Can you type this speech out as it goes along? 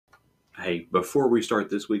Hey, before we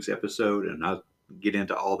start this week's episode, and I'll get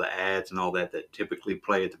into all the ads and all that typically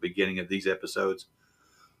play at the beginning of these episodes,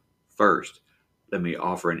 first, let me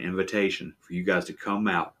offer an invitation for you guys to come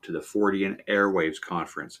out to the Fortean Airwaves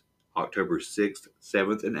Conference, October 6th,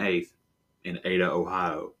 7th, and 8th in Ada,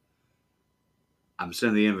 Ohio. I'm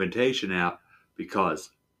sending the invitation out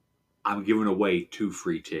because I'm giving away 2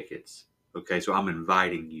 free tickets. Okay, so I'm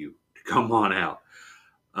inviting you to come on out.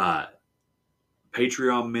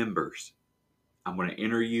 Patreon members, I'm going to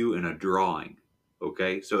enter you in a drawing.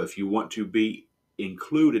 Okay, so if you want to be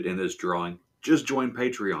included in this drawing, just join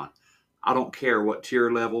Patreon. I don't care what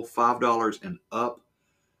tier level, $5 and up,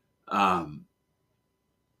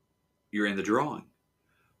 you're in the drawing.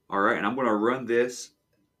 All right, and I'm going to run this.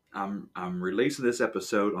 I'm releasing this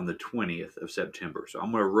episode on the 20th of September. So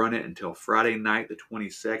I'm going to run it until Friday night, the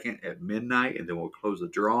 22nd at midnight, and then we'll close the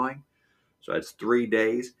drawing. So that's 3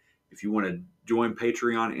 days. If you want to join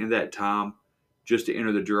Patreon in that time, just to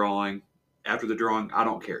enter the drawing, after the drawing, I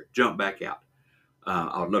don't care. Jump back out.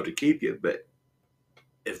 I would love to keep you, but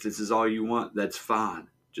if this is all you want, that's fine.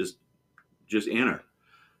 Just enter.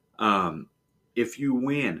 If you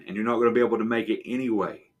win and you're not going to be able to make it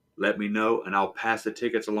anyway, let me know, and I'll pass the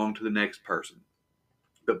tickets along to the next person.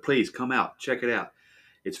 But please, come out. Check it out.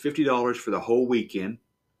 It's $50 for the whole weekend,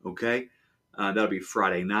 okay? That'll be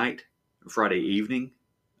Friday night, Friday evening.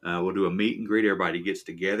 We'll do a meet and greet. Everybody gets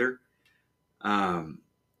together.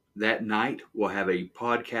 That night, we'll have a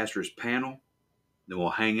podcasters panel. Then we'll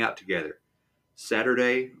hang out together.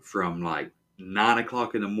 Saturday from like 9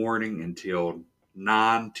 o'clock in the morning until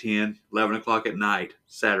 9, 10, 11 o'clock at night,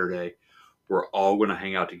 Saturday, we're all going to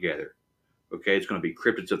hang out together. Okay, it's going to be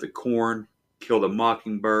Cryptids of the Corn, Kill the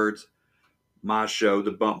Mockingbirds, my show, The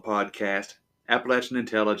Bump Podcast, Appalachian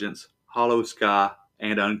Intelligence, Hollow Sky,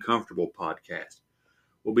 and Uncomfortable Podcast.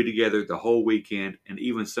 We'll be together the whole weekend, and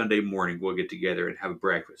even Sunday morning we'll get together and have a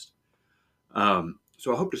breakfast.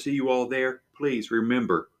 So I hope to see you all there. Please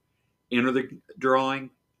remember, enter the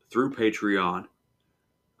drawing through Patreon.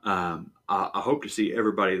 I hope to see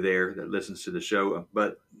everybody there that listens to the show,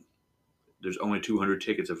 but there's only 200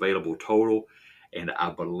 tickets available total, and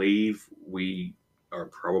I believe we are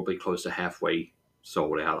probably close to halfway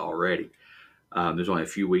sold out already. There's only a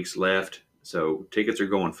few weeks left, so tickets are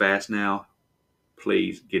going fast now.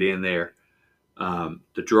 Please get in there.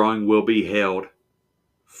 The drawing will be held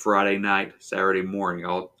Friday night, Saturday morning.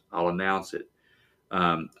 I'll announce it.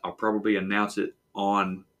 I'll probably announce it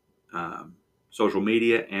on social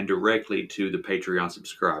media and directly to the Patreon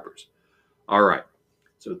subscribers. All right.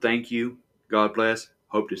 So thank you. God bless.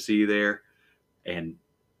 Hope to see you there. And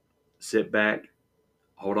sit back,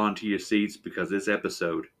 hold on to your seats, because this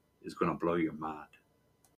episode is going to blow your mind.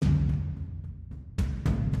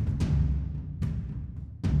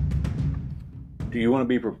 Do you want to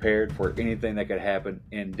be prepared for anything that could happen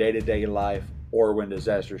in day-to-day life or when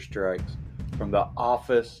disaster strikes? From the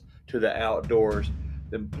office to the outdoors,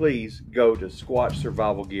 then please go to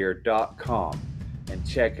SquatchSurvivalGear.com and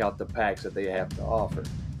check out the packs that they have to offer.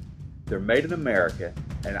 They're made in America,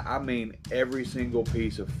 and I mean every single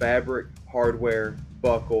piece of fabric, hardware,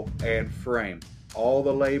 buckle, and frame. All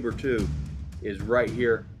the labor, too, is right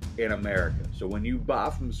here in America. So when you buy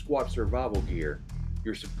from Squatch Survival Gear,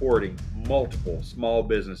 you're supporting multiple small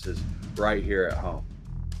businesses right here at home.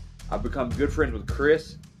 I've become good friends with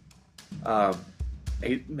Chris.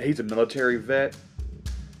 He's a military vet.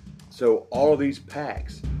 So all of these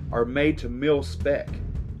packs are made to mil spec.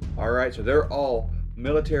 All right, so they're all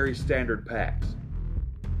military standard packs.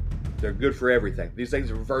 They're good for everything. These things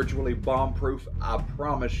are virtually bomb-proof. I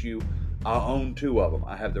promise you, I own 2 of them.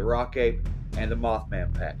 I have the Rock Ape and the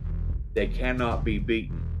Mothman pack. They cannot be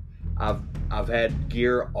beaten. I've had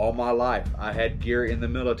gear all my life. I had gear in the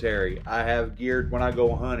military. I have gear when I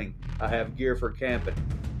go hunting. I have gear for camping.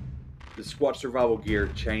 The Squatch Survival Gear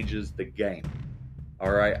changes the game. All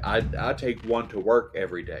right, I take one to work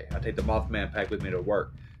every day. I take the Mothman pack with me to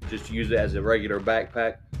work. Just use it as a regular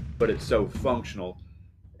backpack, but it's so functional.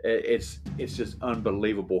 It's just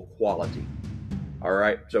unbelievable quality. All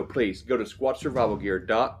right, so please go to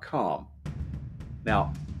SquatchSurvivalGear.com.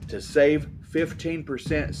 Now, to save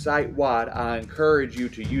 15% site-wide, I encourage you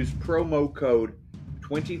to use promo code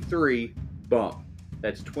 23BUMP.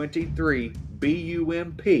 That's 23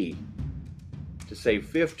 BUMP to save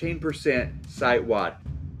 15% site-wide.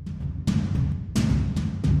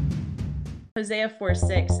 Hosea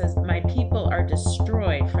 4:6 says, "My people are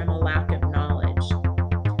destroyed from a lack of knowledge."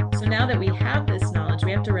 So now that we have this knowledge,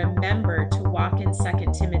 we have to remember to walk in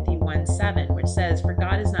 2 Timothy 1:7, which says, "For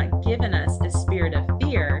God has not given us a spirit of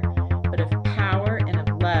fear, but of power and of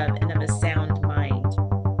love and of a sound mind."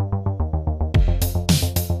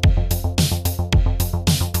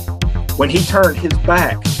 When he turned his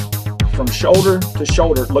back from shoulder to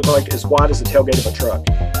shoulder, it looked like as wide as the tailgate of a truck.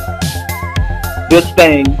 This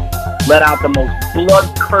thing let out the most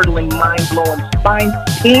blood-curdling, mind-blowing,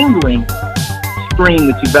 spine-tingling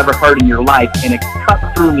scream that you've ever heard in your life, and it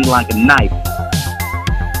cut through me like a knife.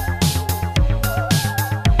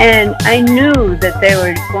 And I knew that they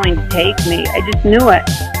were going to take me. I just knew it.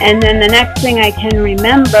 And then the next thing I can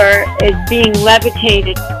remember is being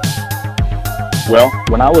levitated. Well,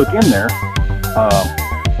 when I look in there,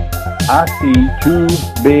 I see two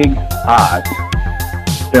big eyes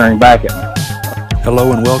staring back at me.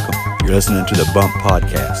 Hello and welcome. You're listening to the Bump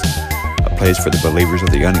Podcast, a place for the believers of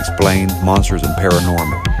the unexplained, monsters, and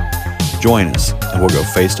paranormal. Join us, and we'll go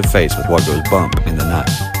face to face with what goes bump in the night.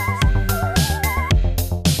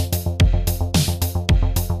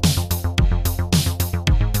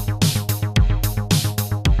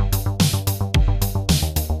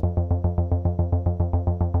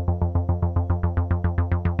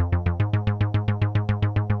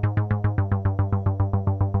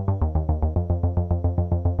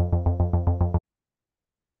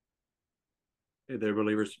 Hey there,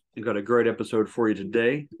 believers. We've got a great episode for you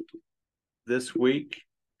today. This week,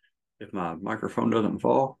 if my microphone doesn't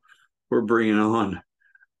fall, we're bringing on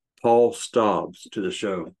Paul Stobbs to the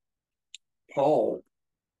show. Paul,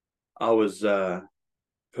 I was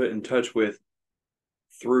put in touch with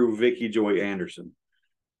through Vicky Joy Anderson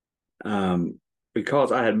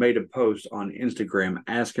because I had made a post on Instagram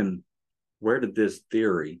asking where did this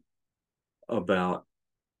theory about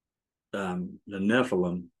the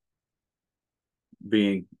Nephilim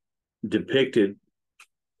being depicted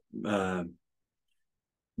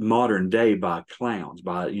modern day by clowns,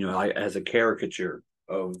 by like as a caricature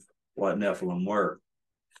of what Nephilim were,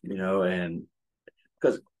 and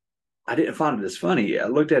because I didn't find it as funny. I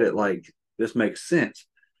looked at it like this makes sense.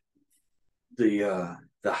 The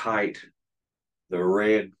height, the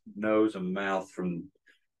red nose and mouth from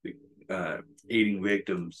the eating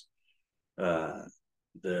victims, the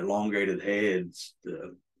elongated heads,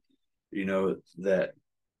 that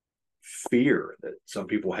fear that some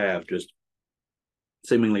people have just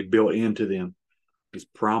seemingly built into them, this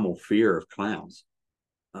primal fear of clowns.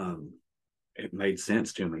 It made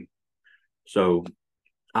sense to me. So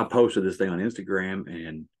I posted this thing on Instagram,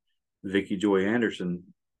 and Vicky Joy Anderson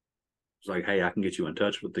was like, hey, I can get you in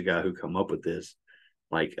touch with the guy who come up with this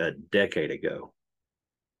like a decade ago,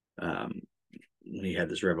 when he had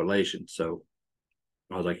this revelation. So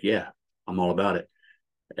I was like, yeah, I'm all about it.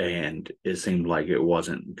 And it seemed like it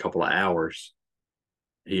wasn't a couple of hours.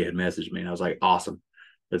 He had messaged me, and I was like, awesome,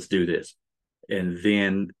 let's do this. And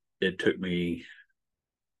then it took me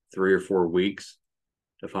 3 or 4 weeks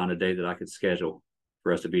to find a day that I could schedule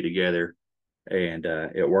for us to be together. And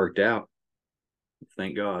it worked out.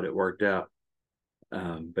 Thank God it worked out.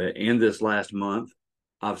 But in this last month,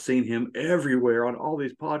 I've seen him everywhere on all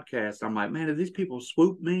these podcasts. I'm like, man, did these people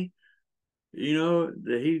swoop me?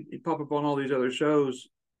 He pop up on all these other shows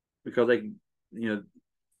because they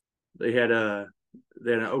had an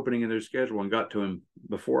opening in their schedule and got to him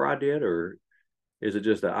before I did, or is it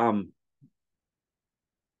just that I'm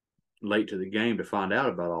late to the game to find out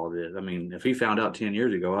about all this? I mean, if he found out 10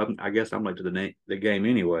 years ago, I guess I'm late to the game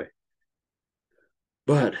anyway.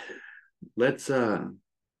 But let's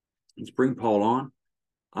bring Paul on.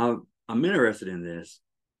 I'm interested in this.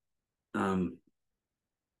 I'm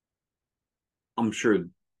sure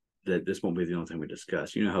that this won't be the only thing we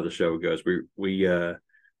discuss. You know how the show goes. We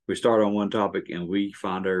start on one topic and we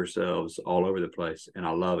find ourselves all over the place, and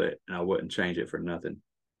I love it, and I wouldn't change it for nothing.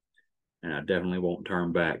 And I definitely won't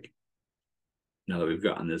turn back now that we've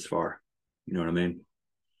gotten this far. You know what I mean?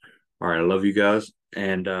 All right, I love you guys,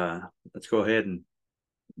 and let's go ahead and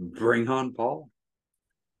bring on Paul.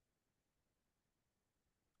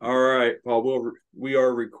 All right, Paul, we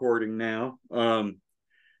are recording now.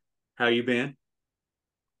 How you been?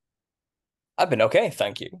 I've been okay,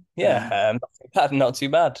 thank you. Yeah, not too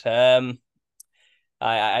bad. I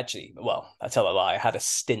actually, well, I tell a lie. I had a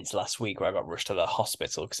stint last week where I got rushed to the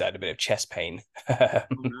hospital because I had a bit of chest pain,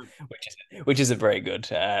 which isn't very good.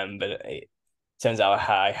 But it turns out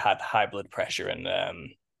I had high blood pressure, and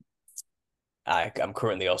I'm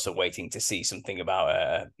currently also waiting to see something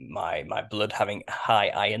about my blood having high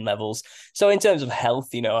iron levels. So in terms of health,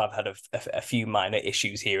 I've had a few minor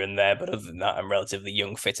issues here and there, but other than that, I'm relatively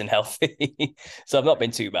young, fit, and healthy. So I've not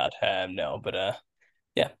been too bad. No, but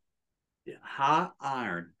yeah. High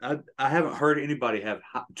iron. I haven't heard anybody have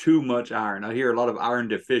too much iron. I hear a lot of iron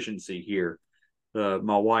deficiency here.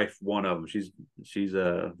 My wife, one of them, she's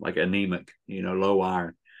like anemic, low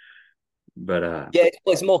iron. But Yeah,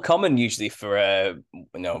 it's more common usually for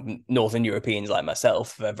Northern Europeans like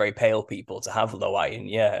myself, very pale people, to have low iron.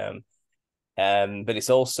 Yeah, but it's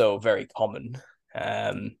also very common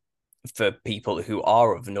for people who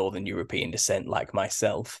are of Northern European descent, like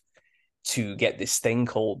myself, to get this thing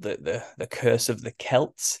called the curse of the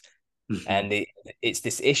Celts. And it's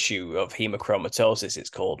this issue of hemochromatosis, it's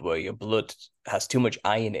called, where your blood has too much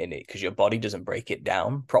iron in it because your body doesn't break it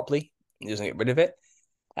down properly. It doesn't get rid of it.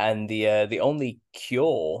 And the only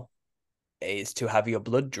cure is to have your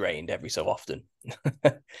blood drained every so often.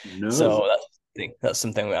 no. So that's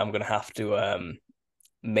something that I'm going to have to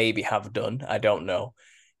maybe have done. I don't know.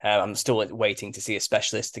 I'm still waiting to see a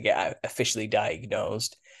specialist to get officially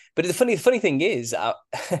diagnosed. But the funny thing is,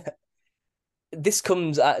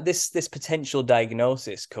 this potential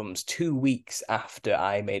diagnosis comes 2 weeks after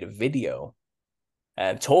I made a video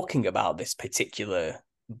talking about this particular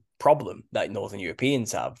problem that Northern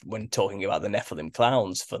Europeans have when talking about the Nephilim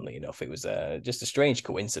clowns. Funnily enough, it was just a strange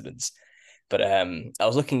coincidence. But I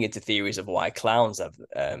was looking into theories of why clowns have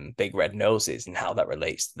big red noses and how that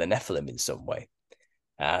relates to the Nephilim in some way.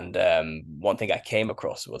 And one thing I came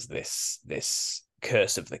across was this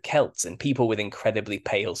curse of the Celts, and people with incredibly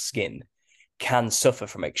pale skin can suffer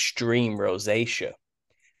from extreme rosacea,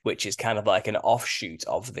 which is kind of like an offshoot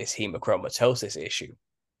of this hemochromatosis issue.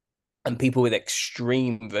 And people with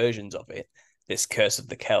extreme versions of it, this curse of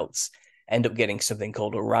the Celts, end up getting something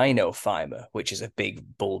called a rhinophyma, which is a big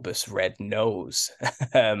bulbous red nose.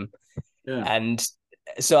 And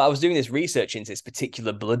so I was doing this research into this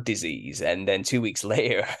particular blood disease, and then 2 weeks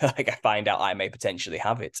later, like, I find out I may potentially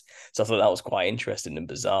have it. So I thought that was quite interesting and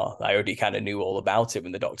bizarre. I already kind of knew all about it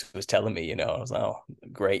when the doctor was telling me, I was like, oh,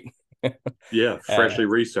 great. Yeah, freshly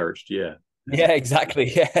researched. Yeah. Yeah,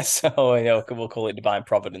 exactly. Yeah, so we'll call it divine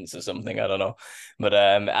providence or something. I don't know,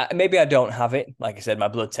 but maybe I don't have it. Like I said, my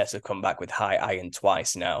blood tests have come back with high iron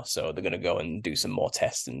twice now, so they're going to go and do some more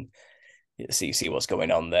tests and see what's going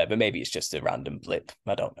on there. But maybe it's just a random blip.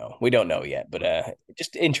 I don't know. We don't know yet, but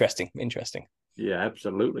just interesting. Yeah,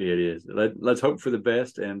 absolutely, it is. Let's hope for the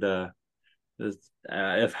best. And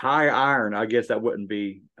if high iron, I guess that wouldn't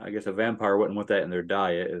be. I guess a vampire wouldn't want that in their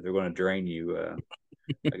diet if they're going to drain you.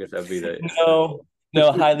 I guess that'd be the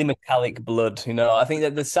no highly metallic blood. I think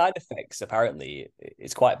that the side effects apparently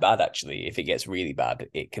it's quite bad actually. If it gets really bad,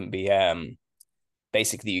 it can be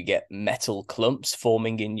basically you get metal clumps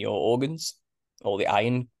forming in your organs. All the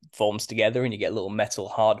iron forms together, and you get little metal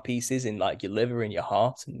hard pieces in like your liver and your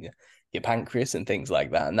heart and your pancreas and things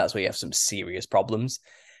like that. And that's where you have some serious problems.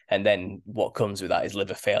 And then what comes with that is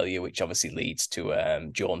liver failure, which obviously leads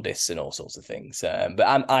to jaundice and all sorts of things.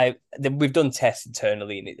 But we've done tests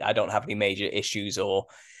internally, and I don't have any major issues or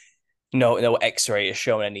no X-ray has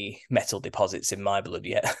shown any metal deposits in my blood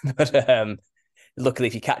yet. But luckily,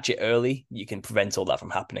 if you catch it early, you can prevent all that from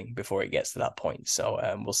happening before it gets to that point. So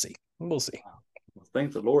we'll see. We'll see. Well,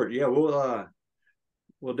 thank the Lord. Yeah, we'll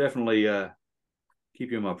definitely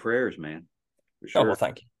keep you in my prayers, man. For sure. Oh well,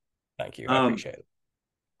 thank you. I appreciate it.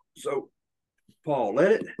 So, Paul,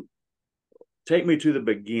 take me to the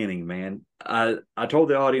beginning, man. I told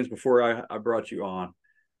the audience before I brought you on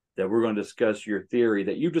that we're going to discuss your theory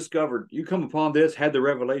that you discovered. You come upon this, had the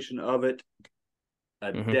revelation of it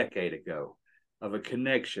a decade ago, of a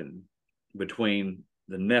connection between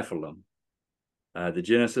the Nephilim, the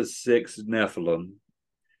Genesis 6 Nephilim,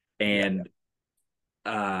 and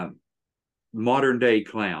modern day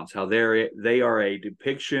clowns, how they are a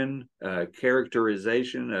depiction,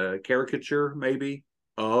 characterization, a caricature maybe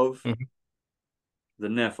of the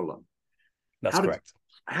Nephilim. That's correct.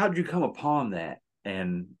 How did you come upon that?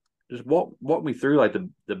 And just walk me through like the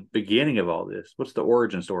beginning of all this. What's the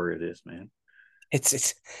origin story of this, man?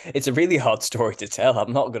 It's a really hard story to tell.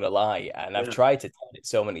 I'm not gonna lie, and I've tried to tell it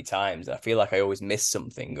so many times. I feel like I always miss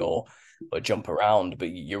something or jump around.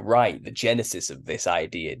 But you're right. The genesis of this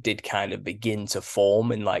idea did kind of begin to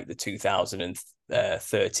form in like the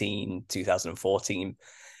 2013, 2014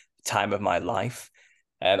 time of my life.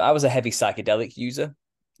 I was a heavy psychedelic user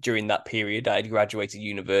during that period. I graduated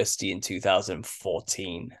university in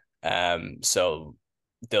 2014. So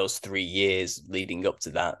those 3 years leading up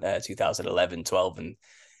to that, 2011, 12, and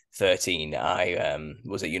 13, I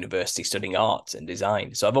was at university studying art and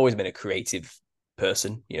design. So I've always been a creative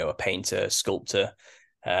person, a painter, sculptor,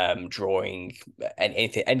 drawing, and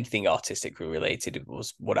anything artistic related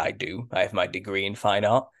was what I do. I have my degree in fine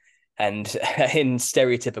art. And in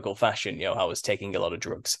stereotypical fashion, I was taking a lot of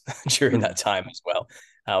drugs during that time as well.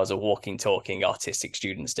 I was a walking, talking, artistic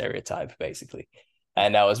student stereotype, basically.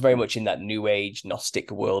 And I was very much in that new age Gnostic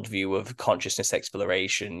worldview of consciousness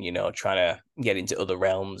exploration, trying to get into other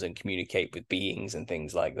realms and communicate with beings and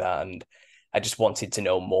things like that. And I just wanted to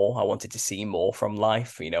know more. I wanted to see more from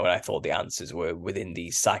life, and I thought the answers were within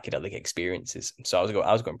these psychedelic experiences. So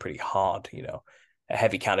I was going pretty hard, a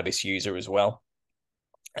heavy cannabis user as well.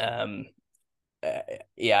 Yeah,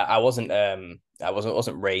 I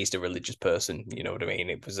wasn't raised a religious person. You know what I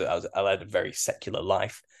mean? I led a very secular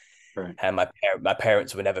life. Right. And my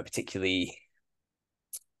parents were never particularly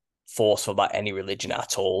forceful about any religion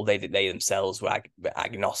at all. They themselves were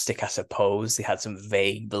agnostic, I suppose. They had some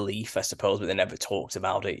vague belief, I suppose, but they never talked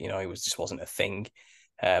about it. It just wasn't a thing.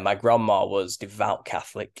 My grandma was devout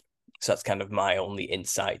Catholic, so that's kind of my only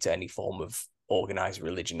insight to any form of organized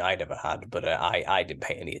religion I'd ever had. But I didn't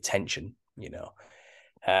pay any attention.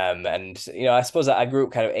 And I suppose I grew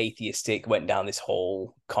up kind of atheistic, went down this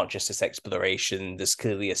whole consciousness exploration. There's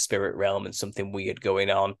clearly a spirit realm and something weird going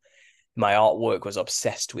on. My artwork was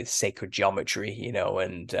obsessed with sacred geometry,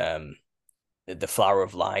 and the flower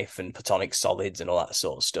of life and platonic solids and all that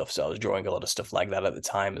sort of stuff. So I was drawing a lot of stuff like that at the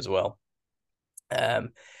time as well.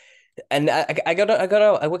 And what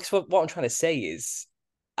I'm trying to say is,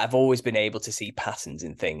 I've always been able to see patterns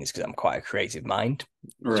in things because I'm quite a creative mind.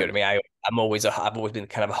 Right. Do you know what I mean? I've always been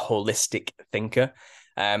kind of a holistic thinker.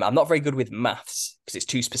 I'm not very good with maths because it's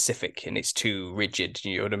too specific and it's too rigid.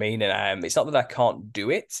 You know what I mean? And it's not that I can't do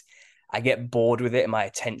it. I get bored with it and my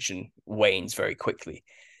attention wanes very quickly.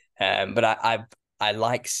 But I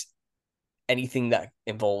like anything that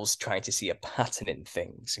involves trying to see a pattern in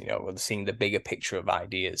things, or seeing the bigger picture of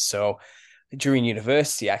ideas. So during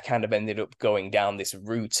university, I kind of ended up going down this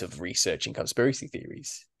route of researching conspiracy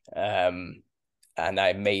theories. And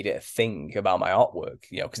I made it a thing about my artwork,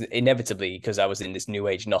 because inevitably, because I was in this new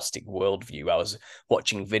age Gnostic worldview, I was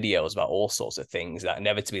watching videos about all sorts of things that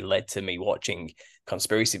inevitably led to me watching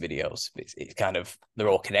conspiracy videos. It's kind of, they're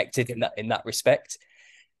all connected in that respect.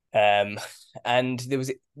 And there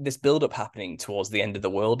was this build-up happening towards the end of the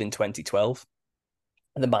world in 2012.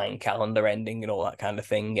 The Mayan calendar ending and all that kind of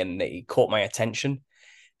thing, and it caught my attention.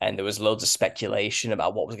 And there was loads of speculation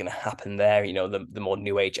about what was going to happen there. The more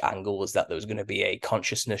new age angle was that there was going to be a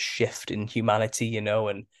consciousness shift in humanity,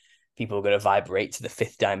 and people were going to vibrate to the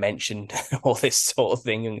fifth dimension, all this sort of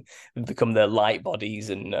thing, and become their light bodies.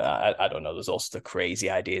 And I don't know, there's also the crazy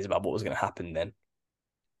ideas about what was going to happen then.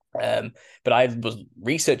 But I was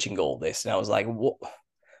researching all this, and I was like,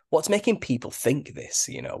 what's making people think this?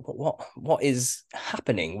 What is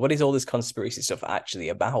happening? What is all this conspiracy stuff actually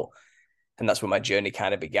about? And that's where my journey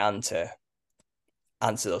kind of began to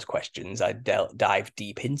answer those questions. I dive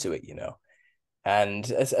deep into it,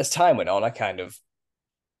 And as time went on, I kind of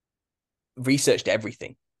researched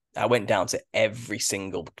everything. I went down to every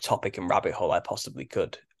single topic and rabbit hole I possibly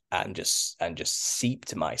could, and just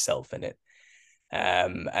seeped myself in it.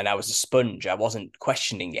 And I was a sponge. I wasn't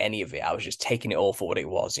questioning any of it. I was just taking it all for what it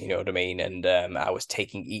was. You know what I mean? And I was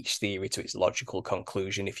taking each theory to its logical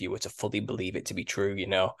conclusion if you were to fully believe it to be true,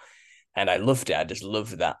 And I loved it. I just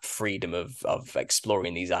loved that freedom of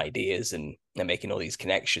exploring these ideas and making all these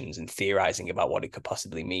connections and theorizing about what it could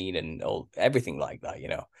possibly mean and everything like that,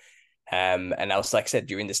 And I was, like I said,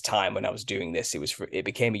 during this time when I was doing this, it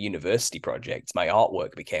became a university project. My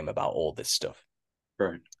artwork became about all this stuff.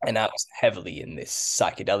 Right. And I was heavily in this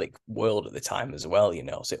psychedelic world at the time as well,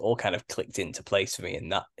 So it all kind of clicked into place for me in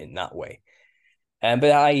that way.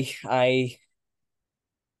 But I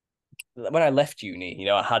when I left uni,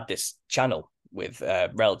 I had this channel with a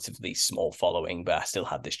relatively small following, but I still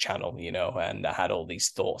had this channel, and I had all these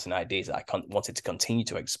thoughts and ideas that I wanted to continue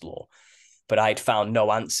to explore. But I'd found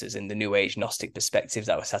no answers in the new age Gnostic perspectives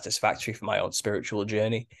that were satisfactory for my own spiritual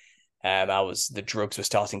journey. The drugs were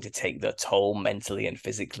starting to take their toll mentally and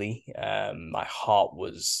physically. My heart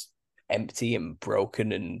was empty and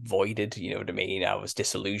broken and voided. You know what I mean? I was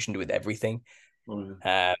disillusioned with everything.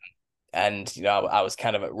 Mm-hmm. And I was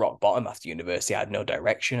kind of at rock bottom after university. I had no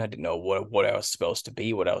direction. I didn't know what I was supposed to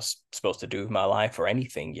be, what I was supposed to do with my life or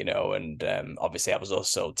anything, And obviously I was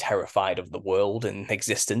also terrified of the world and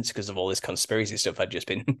existence because of all this conspiracy stuff I'd just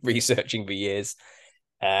been researching for years.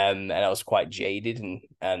 And I was quite jaded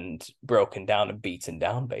and broken down and beaten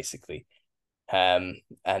down, basically. And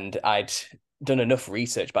I'd done enough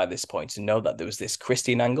research by this point to know that there was this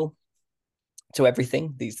Christian angle to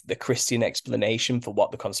everything, the Christian explanation for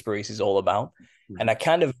what the conspiracy is all about. Mm-hmm. And I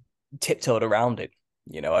kind of tiptoed around it.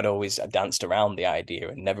 I danced around the idea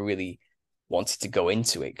and never really wanted to go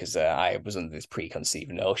into it because I was under this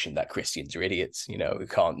preconceived notion that Christians are idiots, who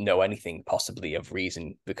can't know anything possibly of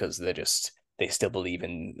reason because they still believe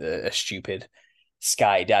in a stupid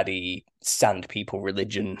Sky Daddy, sand people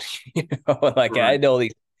religion, like I Right. had all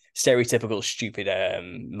these stereotypical, stupid,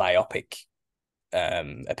 myopic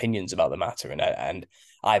opinions about the matter, and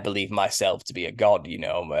I believe myself to be a god,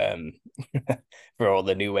 for all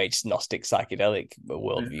the new age Gnostic psychedelic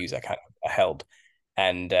worldviews I kind of held.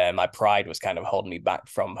 And my pride was kind of holding me back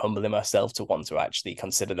from humbling myself to want to actually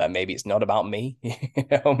consider that maybe it's not about me.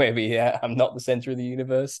 Maybe I'm not the center of the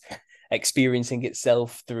universe, experiencing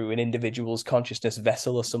itself through an individual's consciousness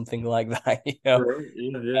vessel or something like that. Right.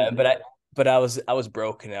 Yeah. But I was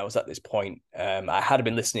broken. I was at this point. I had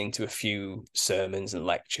been listening to a few sermons and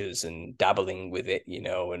lectures and dabbling with it,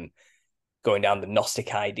 and going down the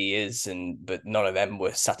Gnostic ideas, but none of them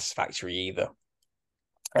were satisfactory either.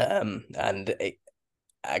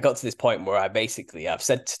 I got to this point where I've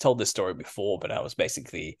told this story before, but I was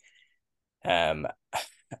basically at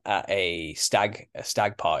a stag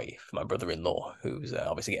party for my brother-in-law, who's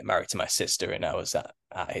obviously getting married to my sister, and I was at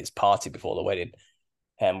his party before the wedding,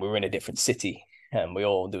 and we were in a different city, and there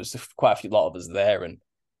was quite a lot of us there, and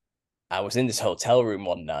I was in this hotel room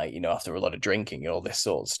one night, after a lot of drinking and all this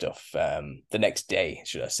sort of stuff. The next day,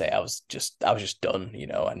 should I say, I was just done,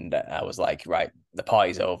 and I was like, right, the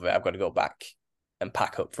party's over. I've got to go back and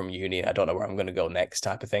pack up from uni. I don't know where I'm going to go next,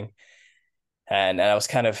 type of thing. And I was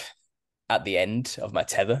kind of at the end of my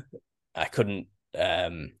tether. I couldn't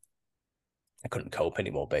cope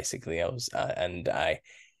anymore. Basically, I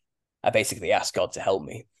basically asked God to help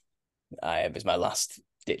me. It was my last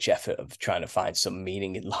ditch effort of trying to find some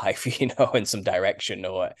meaning in life, and some direction,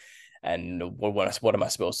 and what am I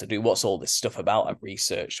supposed to do? What's all this stuff about? I've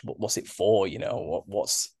researched. What's it for?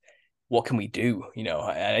 What can we do?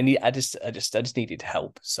 I just needed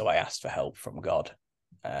help. So I asked for help from God.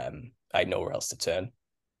 I had nowhere else to turn.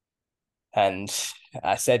 And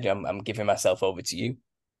I said, I'm giving myself over to you.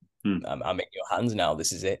 I'm in your hands now.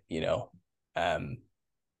 This is it,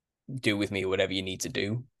 do with me whatever you need to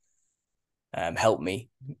do. Help me.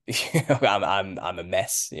 I'm a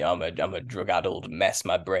mess. I'm a drug-addled mess.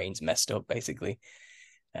 My brain's messed up, basically.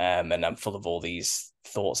 And I'm full of all these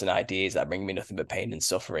thoughts and ideas that bring me nothing but pain and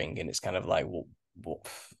suffering. And it's kind of like, well,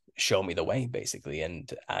 show me the way, basically.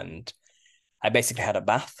 And I basically had a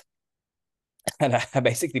bath, and I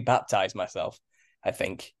basically baptized myself, I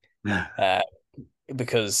think,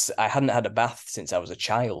 because I hadn't had a bath since I was a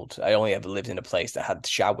child. I only ever lived in a place that had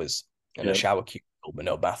showers and a shower cubicle, but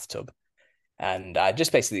no bathtub. And I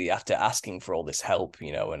just basically, after asking for all this help,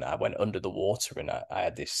 and I went under the water, and I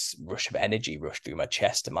had this rush of energy rush through my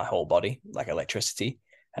chest and my whole body, like electricity.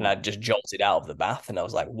 And I just jolted out of the bath, and I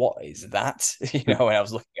was like, what is that? And I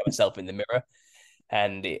was looking at myself in the mirror,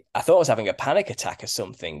 and I thought I was having a panic attack or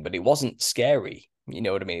something, but it wasn't scary. You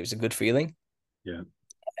know what I mean? It was a good feeling. Yeah.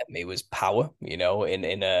 It was power, in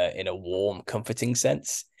a warm, comforting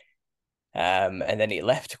sense. And then it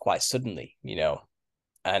left quite suddenly,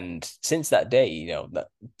 And since that day, that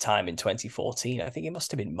time in 2014, I think it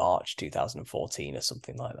must have been March 2014 or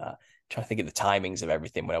something like that. I'm trying to think of the timings of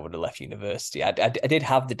everything when I would have left university. I did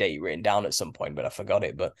have the date written down at some point, but I forgot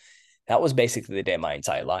it. But that was basically the day my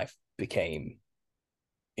entire life became,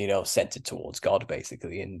 centered towards God,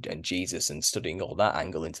 basically, and Jesus, and studying all that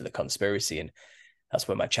angle into the conspiracy. And that's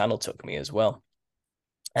where my channel took me as well.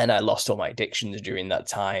 And I lost all my addictions during that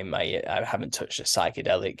time. I haven't touched a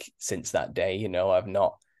psychedelic since that day. I've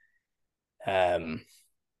not. I'm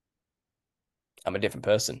a different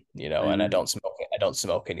person, and I don't smoke. I don't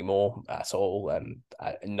smoke anymore at all.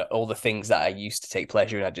 All the things that I used to take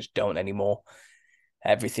pleasure in, I just don't anymore.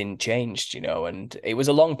 Everything changed, and it was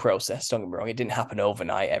a long process. Don't get me wrong; it didn't happen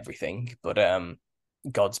overnight. Everything, but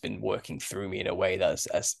God's been working through me in a way that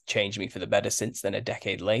has changed me for the better since then. A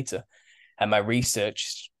decade later. And my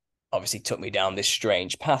research obviously took me down this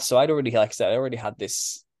strange path. So I'd already, like I said, I already had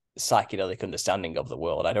this psychedelic understanding of the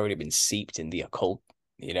world. I'd already been seeped in the occult,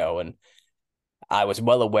 and I was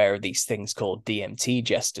well aware of these things called DMT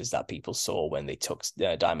gestures that people saw when they took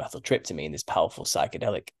dimethyltryptamine, this powerful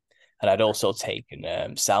psychedelic. And I'd also taken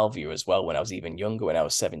salvia as well when I was even younger, when I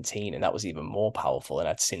was 17, and that was even more powerful. And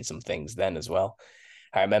I'd seen some things then as well.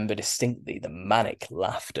 I remember distinctly the manic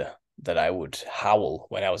laughter that I would howl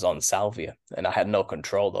when I was on salvia, and I had no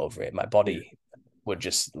control over it. My body would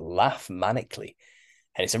just laugh manically,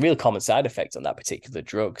 and it's a real common side effect on that particular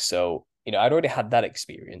drug. So, I'd already had that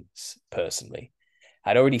experience personally.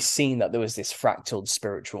 I'd already seen that there was this fractaled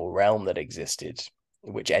spiritual realm that existed,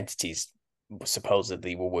 which entities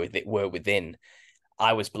supposedly were within.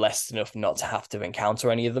 I was blessed enough not to have to encounter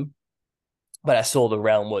any of them, but I saw the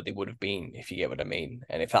realm where they would have been, if you get what I mean.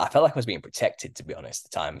 And I felt like I was being protected, to be honest, the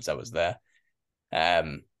times I was there.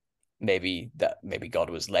 maybe God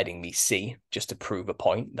was letting me see just to prove a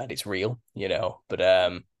point that it's real,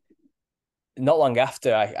 But not long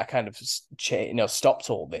after I kind of stopped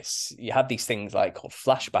all this, you have these things like called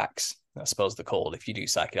flashbacks, I suppose they're called, if you do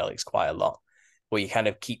psychedelics quite a lot, where you kind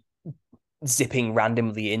of keep zipping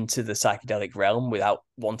randomly into the psychedelic realm without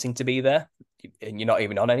wanting to be there, and you're not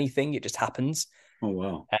even on anything, it just happens. Oh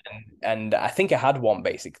wow. And I think I had one,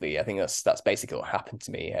 basically. I think that's basically what happened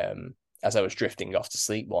to me as I was drifting off to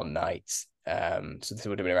sleep one night. So this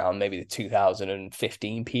would have been around maybe the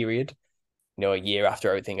 2015 period, a year after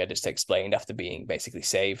everything I just explained, after being basically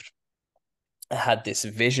saved. I had this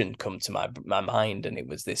vision come to my mind, and it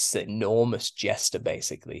was this enormous jester,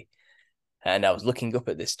 basically. And I was looking up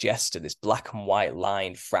at this jester, this black and white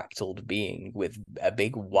line fractaled being with a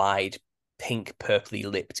big, wide, pink, purpley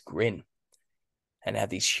lipped grin. And it had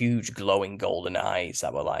these huge glowing golden eyes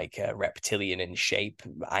that were like reptilian in shape,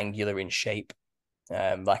 angular in shape,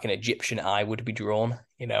 like an Egyptian eye would be drawn,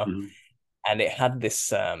 Mm-hmm. And it had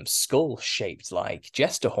this skull shaped like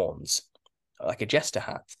jester horns, like a jester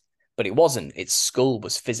hat. But it wasn't. Its skull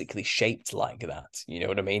was physically shaped like that. You know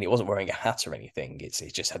what I mean? It wasn't wearing a hat or anything. It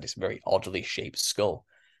just had this very oddly shaped skull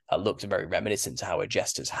that looked very reminiscent to how a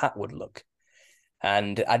jester's hat would look.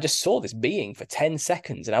 And I just saw this being for 10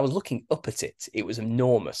 seconds, and I was looking up at it. It was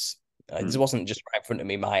enormous. This wasn't just right in front of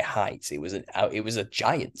me, my height. It was a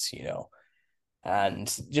giant,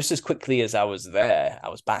 And just as quickly as I was there, I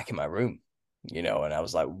was back in my room, and I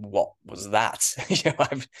was like, what was that?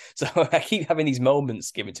 So I keep having these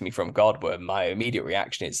moments given to me from God where my immediate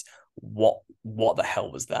reaction is, what the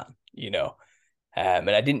hell was that? And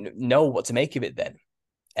I didn't know what to make of it then,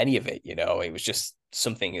 any of it, it was just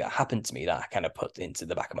something that happened to me that I kind of put into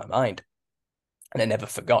the back of my mind. And I never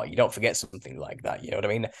forgot. You don't forget something like that, you know what I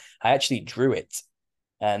mean? I actually drew it.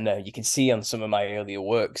 And you can see on some of my earlier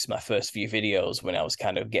works, my first few videos, when I was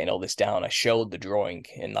kind of getting all this down, I showed the drawing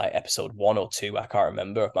in like episode 1 or 2, I can't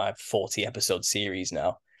remember, of my 40 episode series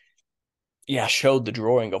now. Yeah, I showed the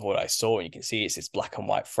drawing of what I saw, and you can see it's this black and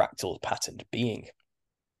white fractal patterned being.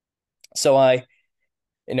 So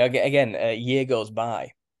again, a year goes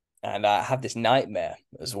by, and I have this nightmare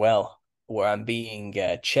as well, where I'm being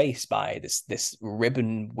chased by this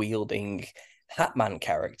ribbon-wielding Hatman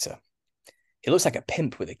character. He looks like a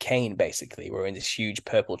pimp with a cane, basically, wearing this huge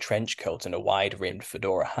purple trench coat and a wide-rimmed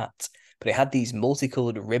fedora hat. But it had these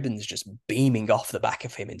multicolored ribbons just beaming off the back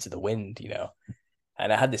of him into the wind,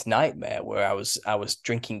 And I had this nightmare where I was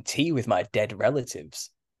drinking tea with my dead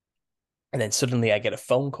relatives. And then suddenly I get a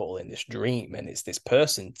phone call in this dream, and it's this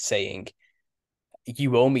person saying,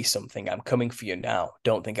 "You owe me something. I'm coming for you now.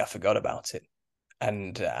 Don't think I forgot about it."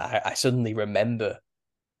 And I suddenly remember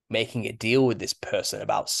making a deal with this person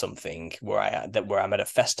about something where I'm at a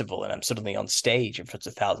festival, and I'm suddenly on stage in front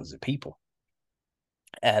of thousands of people.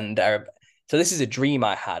 And so this is a dream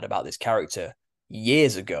I had about this character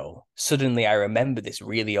years ago. Suddenly I remember this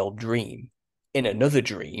really old dream in another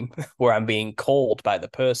dream where I'm being called by the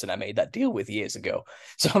person I made that deal with years ago.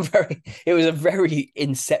 So it was a very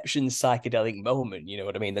Inception psychedelic moment, you know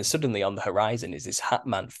what I mean? Then suddenly on the horizon is this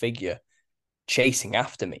Hatman figure chasing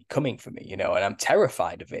after me, coming for me, and I'm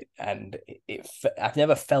terrified of it. And I've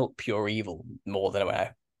never felt pure evil more than when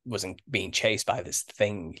I wasn't being chased by this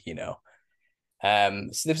thing, So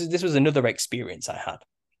this was another experience I had.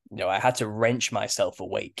 I had to wrench myself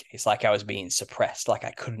awake. It's like I was being suppressed, like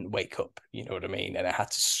I couldn't wake up, you know what I mean? And I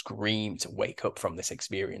had to scream to wake up from this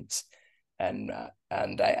experience. And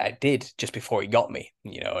I did just before he got me,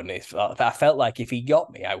 and I felt like if he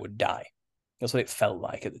got me, I would die. That's what it felt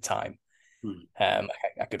like at the time.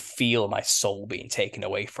 I could feel my soul being taken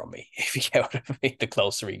away from me, if you get what I mean, the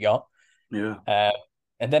closer he got. Yeah.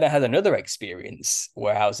 And then I had another experience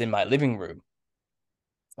where I was in my living room.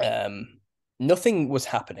 Nothing was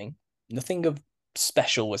happening. Nothing of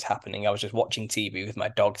special was happening. I was just watching TV with my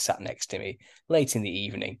dog sat next to me late in the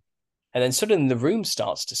evening. And then suddenly the room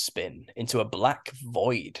starts to spin into a black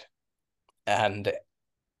void. And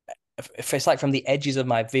it's like from the edges of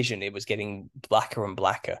my vision, it was getting blacker and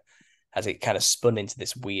blacker as it kind of spun into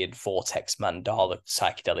this weird vortex mandala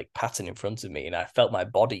psychedelic pattern in front of me. And I felt my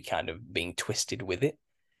body kind of being twisted with it.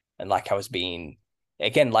 And like I was being,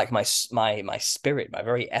 again, like my spirit, my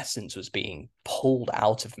very essence was being pulled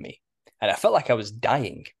out of me. And I felt like I was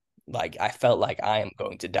dying. Like I felt like I am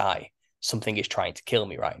going to die. Something is trying to kill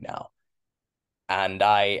me right now. And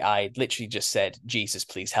I literally just said, "Jesus,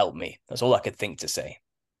 please help me." That's all I could think to say.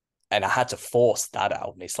 And I had to force that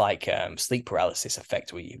out. And it's like sleep paralysis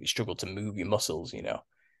effect where you struggle to move your muscles,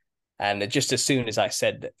 And just as soon as I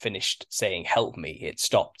finished saying, "Help me," it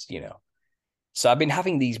stopped, So I've been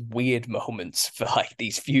having these weird moments for like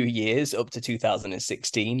these few years up to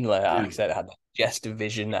 2016. Like I said, I had Jester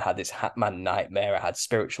vision, I had this Hatman nightmare, I had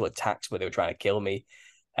spiritual attacks where they were trying to kill me.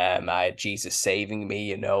 I had Jesus saving me,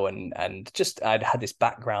 you know, and just I'd had this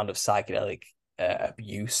background of psychedelic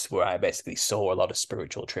abuse where I basically saw a lot of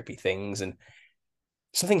spiritual trippy things. And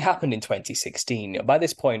something happened in 2016. By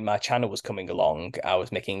this point, my channel was coming along. I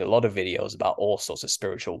was making a lot of videos about all sorts of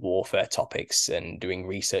spiritual warfare topics and doing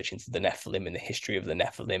research into the Nephilim and the history of the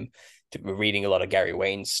Nephilim. Reading a lot of Gary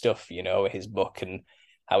Wayne's stuff, you know, his book. And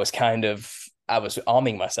I was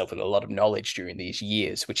arming myself with a lot of knowledge during these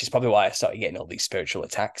years, which is probably why I started getting all these spiritual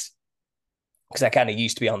attacks. Because I kind of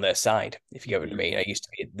used to be on their side, if you get what I mean. I used to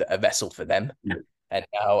be a vessel for them. Yeah. And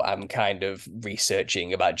now I'm kind of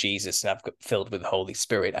researching about Jesus and I've got filled with the Holy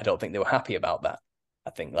Spirit. I don't think they were happy about that.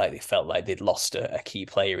 I think like they felt like they'd lost a key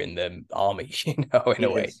player in the army, you know, in a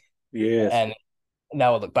way. Yes. And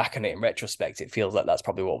now I look back on it in retrospect, it feels like that's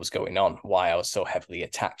probably what was going on, why I was so heavily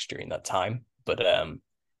attacked during that time. But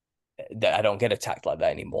I don't get attacked like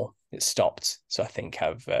that anymore. It stopped. So I think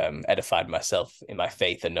I've edified myself in my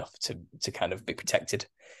faith enough to kind of be protected.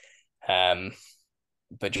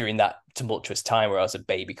 But during that tumultuous time where I was a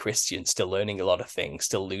baby Christian, still learning a lot of things,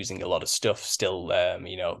 still losing a lot of stuff, still,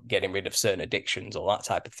 you know, getting rid of certain addictions, all that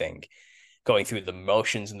type of thing, going through the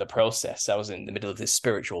motions and the process, I was in the middle of this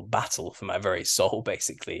spiritual battle for my very soul,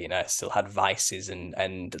 basically. And I still had vices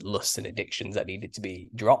and lusts and addictions that needed to be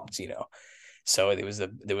dropped, you know. So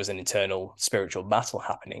there was an internal spiritual battle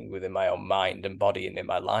happening within my own mind and body and in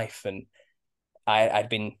my life. And I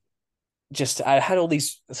had all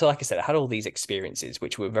these, so like I said, I had all these experiences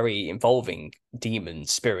which were very involving demons,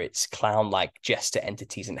 spirits, clown-like jester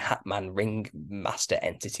entities and Hatman ring master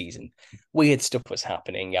entities, and weird stuff was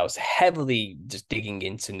happening. I was heavily just digging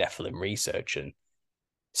into Nephilim research, and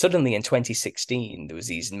suddenly in 2016, there was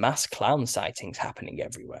these mass clown sightings happening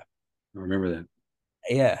everywhere. I remember that.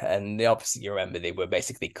 Yeah, and obviously you remember they were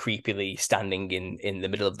basically creepily standing in the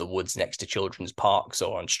middle of the woods next to children's parks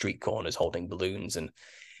or on street corners holding balloons and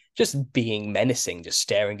just being menacing, just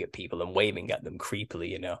staring at people and waving at them creepily,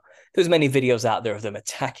 you know. There's many videos out there of them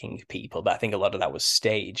attacking people, but I think a lot of that was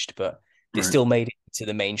staged, but they still made it into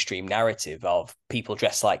the mainstream narrative of people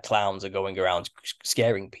dressed like clowns are going around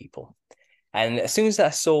scaring people. And as soon as I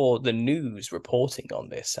saw the news reporting on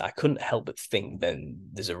this, I couldn't help but think then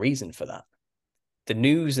there's a reason for that. The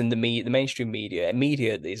news and the mainstream media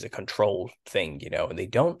is a controlled thing, you know, and they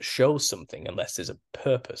don't show something unless there's a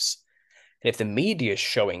purpose. And if the media is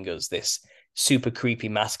showing us this super creepy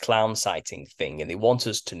mass clown sighting thing and they want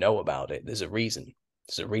us to know about it, there's a reason.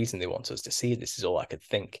 There's a reason they want us to see it. This is all I could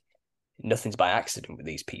think. Nothing's by accident with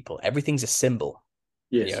these people. Everything's a symbol.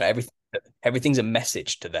 Yes. You know, everything's a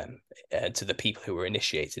message to them, to the people who were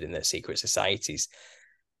initiated in their secret societies.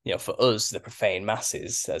 You know, for us, the profane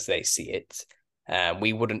masses, as they see it,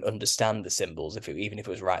 we wouldn't understand the symbols even if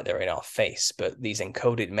it was right there in our face. But these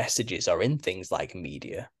encoded messages are in things like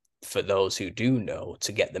media for those who do know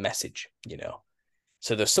to get the message, you know.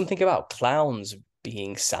 So there's something about clowns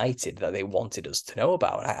being sighted that they wanted us to know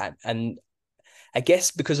about. And I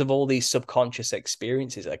guess because of all these subconscious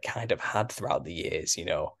experiences I kind of had throughout the years, you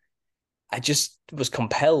know, I just was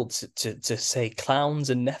compelled to say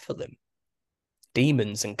clowns and Nephilim.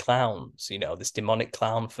 Demons and clowns, you know, this demonic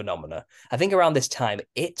clown phenomena. I think around this time,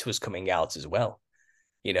 It was coming out as well.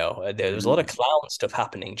 You know, there was a lot of clown stuff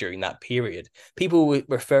happening during that period. People were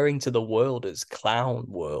referring to the world as clown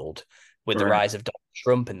world with the rise of Donald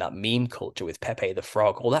Trump and that meme culture with Pepe the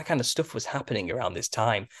Frog. All that kind of stuff was happening around this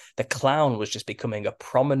time. The clown was just becoming a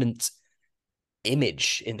prominent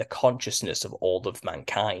image in the consciousness of all of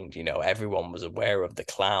mankind. You know, everyone was aware of the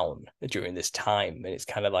clown during this time. And it's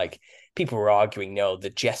kind of like people were arguing, no,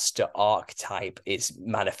 the jester archetype is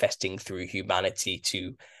manifesting through humanity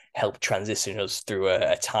to help transition us through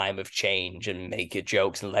a time of change and make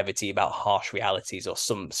jokes and levity about harsh realities or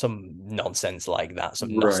some nonsense like that,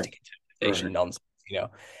 some Gnostic interpretation nonsense, you know.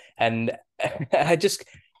 And I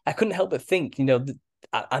couldn't help but think, you know,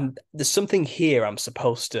 there's something here I'm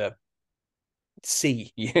supposed to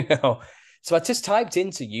see, you know. So I just typed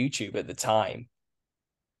into YouTube at the time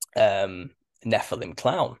Nephilim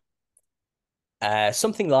clown,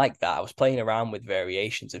 something like that. I was playing around with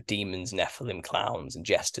variations of demons, Nephilim clowns and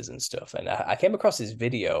jesters and stuff, and I came across this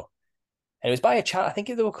video, and it was by a channel, I think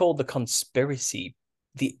they were called the Conspiracy,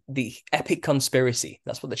 the Epic Conspiracy,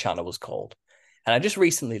 that's what the channel was called. And I just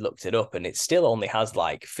recently looked it up, and it still only has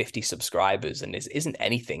like 50 subscribers and isn't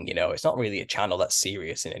anything, you know. It's not really a channel that's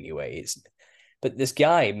serious in any way. But this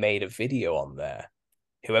guy made a video on there,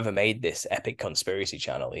 whoever made this Epic Conspiracy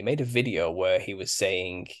channel, he made a video where he was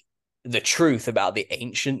saying the truth about the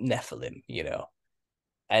ancient Nephilim, you know.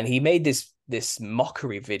 And he made this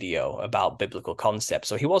mockery video about biblical concepts.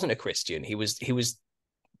 So he wasn't a Christian. He was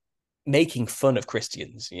making fun of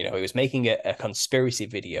Christians. He was making a conspiracy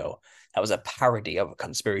video that was a parody of a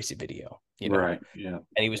conspiracy video. Right. Yeah.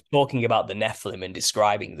 And he was talking about the Nephilim and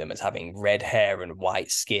describing them as having red hair and white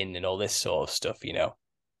skin and all this sort of stuff.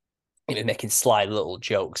 Making sly little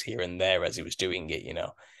jokes here and there as he was doing it.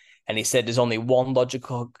 And he said there's only one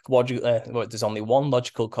logical conclusion.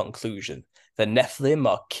 The Nephilim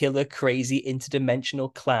are killer, crazy,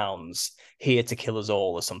 interdimensional clowns here to kill us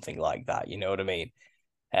all, or something like that. You know what I mean?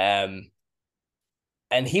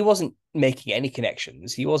 And he wasn't making any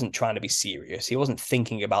connections. He wasn't trying to be serious. He wasn't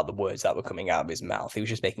thinking about the words that were coming out of his mouth. He was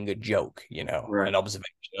just making a joke, Right. an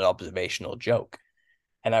observational joke.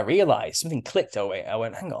 And I realized something clicked. I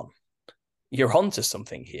went, hang on, you're onto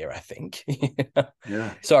something here, I think.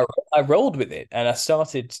 Yeah. So I rolled with it, and I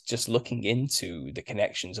started just looking into the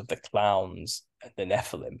connections of the clowns and the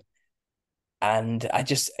Nephilim. And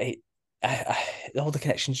all the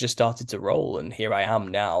connections just started to roll, and here I am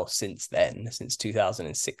now. Since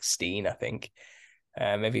 2016, I think.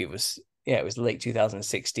 Maybe it was late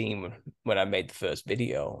 2016 when I made the first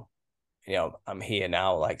video. I'm here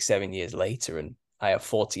now, like 7 years later, and I have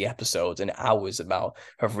 40 episodes and hours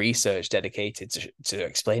of research dedicated to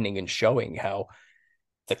explaining and showing how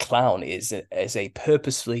the clown is a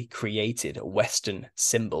purposefully created Western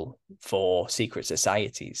symbol for secret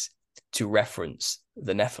societies to reference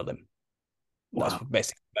the Nephilim. Wow. That's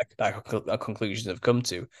basically our conclusions have come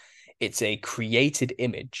to. It's a created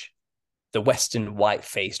image. The Western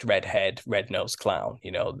white-faced, red-haired, red-nosed clown,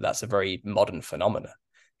 that's a very modern phenomenon.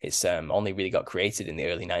 It's only really got created in the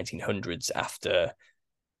early 1900s after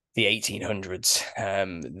the 1800s.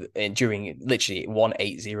 And during literally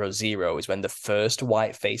 1800 is when the first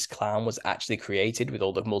white-faced clown was actually created, with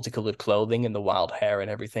all the multicolored clothing and the wild hair and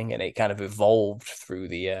everything. And it kind of evolved through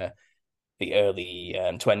the early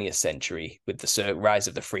 20th century with the rise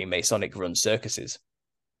of the Freemasonic run circuses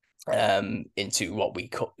into what we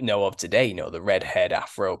know of today, the red-haired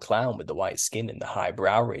Afro clown with the white skin and the high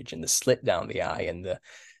brow ridge and the slit down the eye and the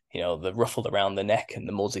ruffle around the neck and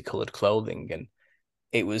the multicolored clothing. And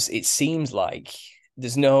it seems like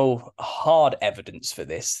there's no hard evidence for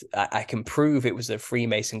this. I can prove it was a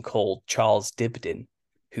Freemason called Charles Dibdin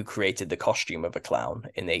who created the costume of a clown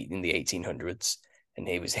in the 1800s. And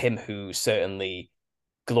it was him who certainly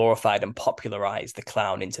glorified and popularized the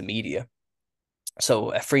clown into media.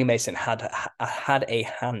 So a Freemason had a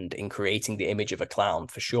hand in creating the image of a clown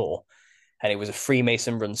for sure. And it was a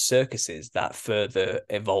Freemason-run circuses that further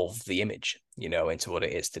evolved the image, into what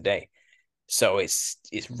it is today. So it's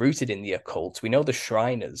rooted in the occult. We know the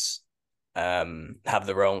Shriners have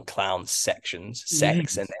their own clown sections,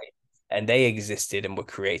 sects, and they existed and were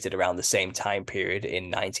created around the same time period in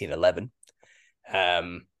 1911.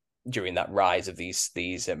 During that rise of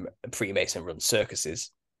these Freemason-run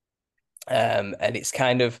circuses. And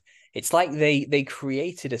it's like they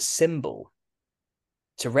created a symbol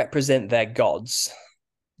to represent their gods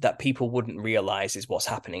that people wouldn't realize is what's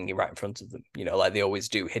happening right in front of them, like they always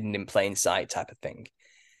do, hidden in plain sight type of thing.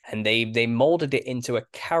 And they molded it into a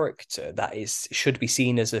character that should be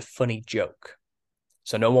seen as a funny joke.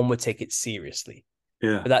 So no one would take it seriously.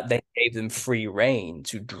 Yeah. But that they gave them free reign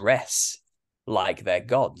to dress like their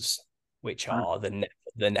gods, which are the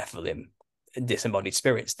Nephilim, disembodied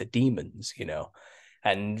spirits, the demons,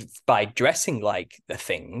 And by dressing like the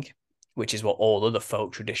thing, which is what all other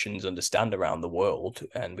folk traditions understand around the world,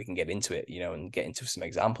 and we can get into it, and get into some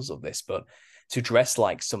examples of this, but to dress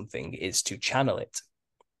like something is to channel it,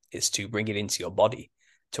 is to bring it into your body,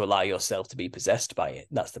 to allow yourself to be possessed by it.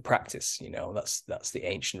 That's the practice, that's the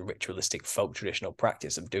ancient ritualistic folk traditional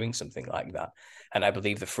practice of doing something like that. And I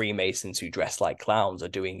believe the Freemasons who dress like clowns are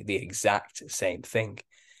doing the exact same thing.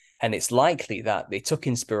 And it's likely that they took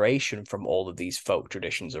inspiration from all of these folk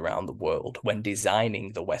traditions around the world when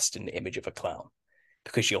designing the Western image of a clown,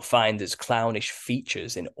 because you'll find there's clownish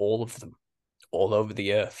features in all of them, all over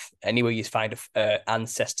the earth. Anywhere you find a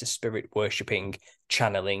ancestor spirit worshipping,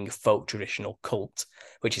 channeling folk traditional cult,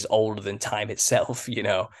 which is older than time itself,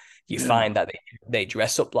 you find that they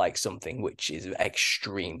dress up like something which is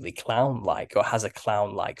extremely clown-like or has a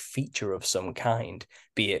clown-like feature of some kind,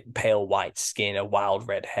 be it pale white skin, a wild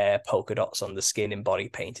red hair, polka dots on the skin, and body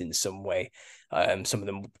paint in some way. Some of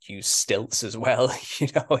them use stilts as well.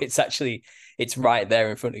 It's right there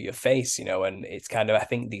in front of your face, and it's kind of, I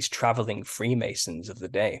think, these traveling Freemasons of the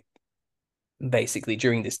day, basically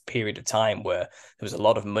during this period of time where there was a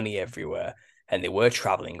lot of money everywhere, and they were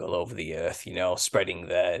traveling all over the earth, spreading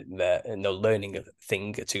their learning a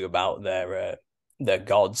thing or two about their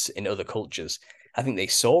gods in other cultures. I think they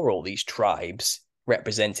saw all these tribes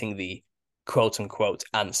representing the quote unquote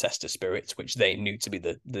ancestor spirits, which they knew to be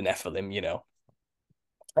the Nephilim, you know.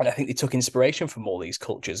 And I think they took inspiration from all these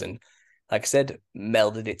cultures and, like I said,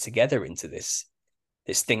 melded it together into this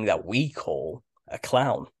thing that we call a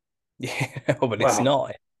clown. But it's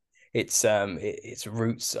not. Its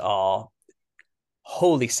roots are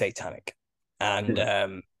wholly satanic.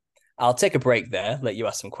 And I'll take a break there, let you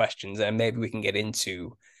ask some questions, and maybe we can get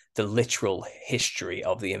into the literal history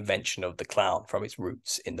of the invention of the clown from its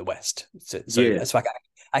roots in the West. So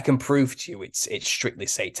I can prove to you it's strictly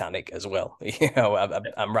satanic as well. You know,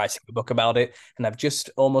 I'm writing a book about it, and I've just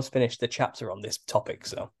almost finished the chapter on this topic.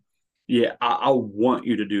 So, yeah, I want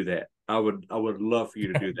you to do that. I would love for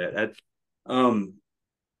you to do that. That's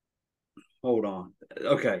hold on.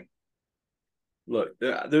 Okay. Look,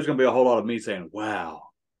 there's going to be a whole lot of me saying, wow,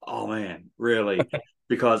 oh man, really?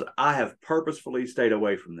 Because I have purposefully stayed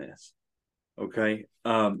away from this. Okay.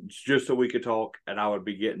 Just so we could talk and I would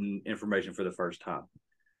be getting information for the first time.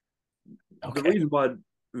 Okay. The reason why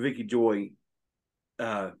Vicky Joy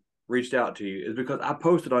reached out to you is because I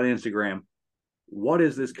posted on Instagram, what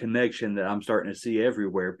is this connection that I'm starting to see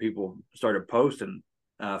everywhere? People started posting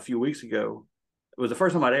a few weeks ago. It was the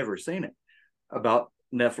first time I'd ever seen it about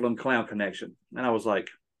Nephilim clown connection. And I was like,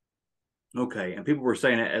 okay. And people were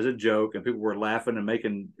saying it as a joke, and people were laughing and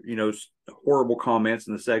making, you know, horrible comments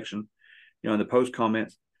in the section, you know, in the post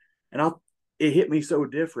comments. And it hit me so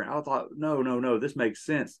different. I thought, no, this makes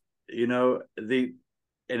sense. You know, and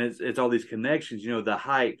it's all these connections, you know, the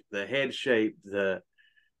height, the head shape,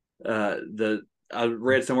 I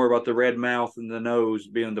read somewhere about the red mouth and the nose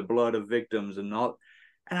being the blood of victims and all.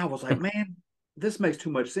 And I was like, man, this makes too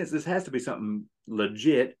much sense. This has to be something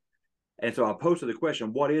legit. And so I posted the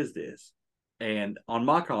question, what is this? And on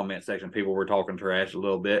my comment section, people were talking trash a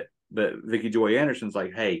little bit, but Vicky Joy Anderson's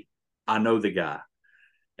like, hey, I know the guy.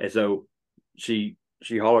 And so she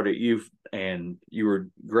hollered at you, and you were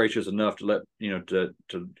gracious enough to let, you know,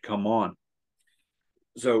 to come on.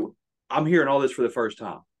 So I'm hearing all this for the first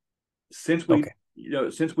time. Since we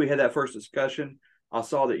had that first discussion, I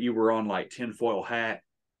saw that you were on like tinfoil hat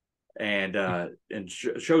and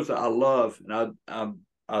shows that I love and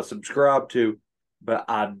I subscribe to, but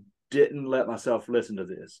I didn't let myself listen to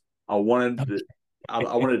this. I wanted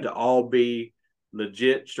it to all be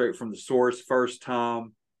legit, straight from the source, first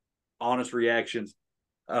time, honest reactions.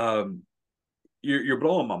 You're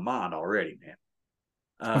blowing my mind already, man.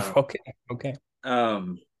 Okay.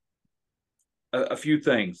 A few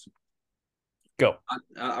things. Go.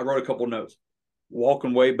 I wrote a couple notes.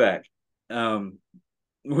 Walking way back,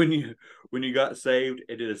 when you got saved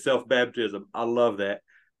and did a self baptism, I love that,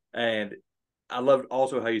 and I loved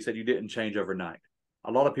also how you said you didn't change overnight.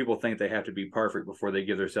 A lot of people think they have to be perfect before they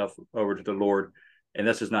give themselves over to the Lord, and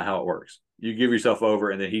that's just not how it works. You give yourself over,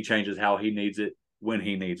 and then He changes how He needs it when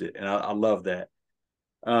He needs it, and I love that.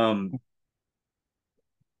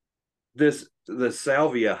 The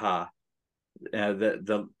salvia high,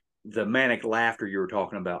 the manic laughter you were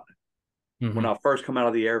talking about. Mm-hmm. When I first come out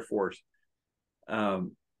of the Air Force, I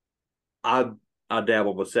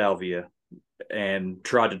dabbled with salvia and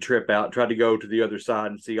tried to trip out, tried to go to the other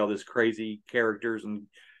side and see all this crazy characters and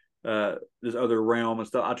this other realm and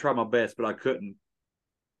stuff. I tried my best, but I couldn't.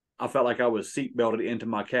 I felt like I was seatbelted into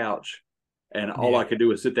my couch, and all I could do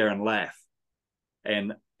was sit there and laugh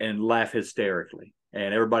and laugh hysterically.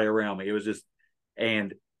 And everybody around me, it was just,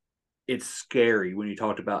 and it's scary when you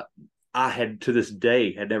talked about, I had to this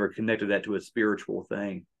day had never connected that to a spiritual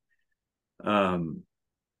thing. And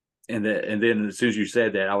then as soon as you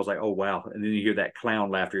said that, I was like, oh wow. And then you hear that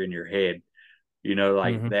clown laughter in your head, you know,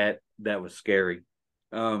 like that was scary.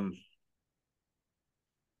 I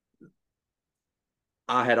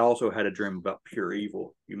had also had a dream about pure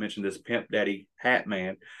evil. You mentioned this pimp daddy hat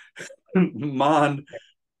man. Mine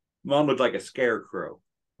looked like a scarecrow,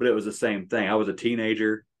 but it was the same thing. I was a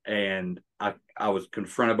teenager, and I was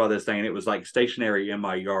confronted by this thing, and it was like stationary in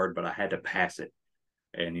my yard, but I had to pass it.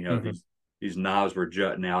 And, you know, these knives were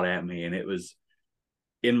jutting out at me, and it was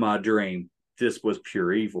in my dream, this was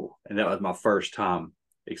pure evil. And that was my first time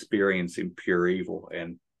experiencing pure evil.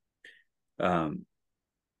 And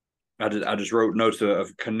I just wrote notes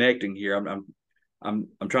of connecting here. I'm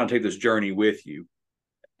trying to take this journey with you.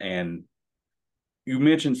 And you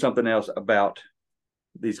mentioned something else about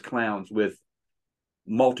these clowns with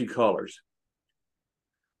multicolors.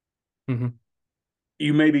 Mm-hmm.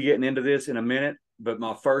 You may be getting into this in a minute, but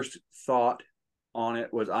my first thought on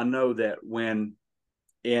it was, I know that when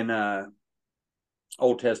in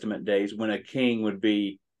Old Testament days, when a king would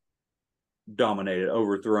be dominated,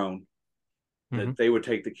 overthrown, that they would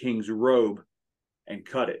take the king's robe and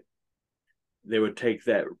cut it. they would take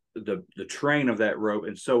the train of that rope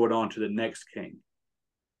and sew it on to the next king,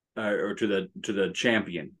 or to the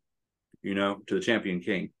champion, to the champion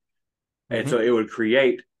king. And so it would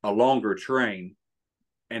create a longer train,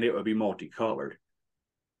 and it would be multicolored.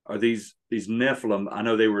 Are these Nephilim? I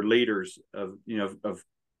know they were leaders of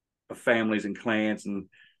families and clans, and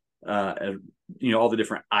all the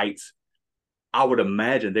different ites. I would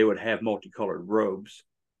imagine they would have multicolored robes.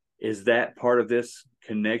 Is that part of this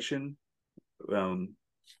connection?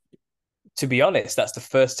 To be honest, that's the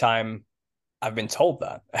first time I've been told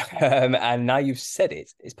that. And now you've said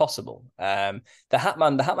it, it's possible. The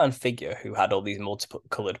Hatman figure who had all these multiple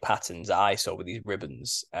colored patterns that I saw with these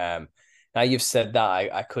ribbons. Now you've said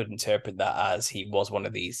that, I could interpret that as he was one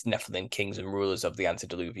of these Nephilim kings and rulers of the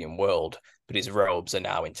antediluvian world, but his robes are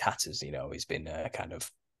now in tatters. He's been kind of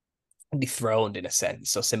dethroned in a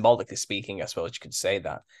sense. So symbolically speaking, I suppose you could say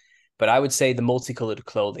that. But I would say the multicolored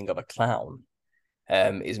clothing of a clown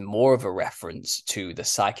is more of a reference to the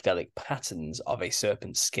psychedelic patterns of a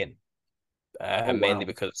serpent's skin, mainly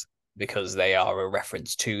because they are a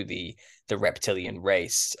reference to the reptilian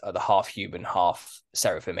race, the half human, half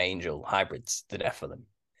seraphim angel hybrids, the Nephilim.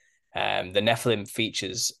 The Nephilim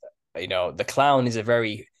features, the clown is a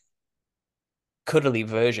very cuddly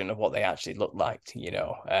version of what they actually look like.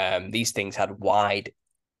 These things had wide,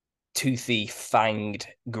 toothy, fanged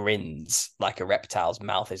grins, like a reptile's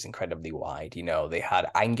mouth is incredibly wide. They had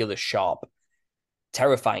angular, sharp,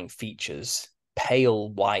 terrifying features, pale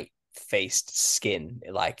white faced skin,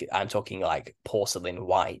 like I'm talking like porcelain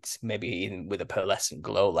white, maybe even with a pearlescent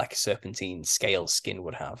glow like a serpentine scale skin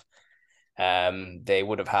would have. They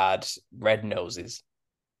would have had red noses,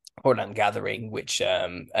 or I'm gathering, which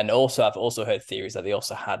and also I've also heard theories that they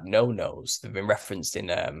also had no nose. They've been referenced in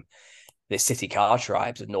the city car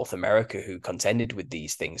tribes of North America who contended with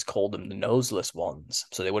these things called them the noseless ones.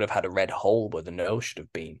 So they would have had a red hole where the nose should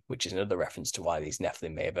have been, which is another reference to why these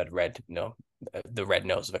Nephilim may have had the red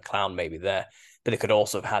nose of a clown may be there. But they could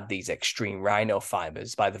also have had these extreme rhino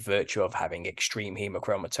fibers by the virtue of having extreme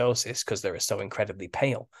hemochromatosis because they were so incredibly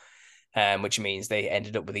pale, which means they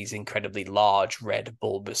ended up with these incredibly large red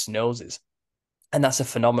bulbous noses. And that's a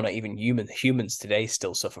phenomenon even humans today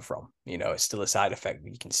still suffer from. It's still a side effect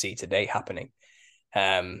you can see today happening.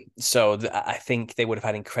 So I think they would have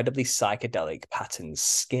had incredibly psychedelic patterned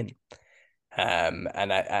skin. And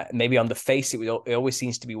maybe on the face, it always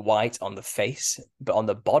seems to be white on the face, but on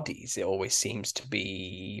the bodies, it always seems to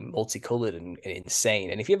be multicolored and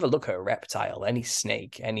insane. And if you ever look at a reptile, any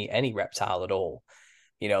snake, any reptile at all,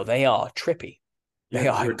 they are trippy. They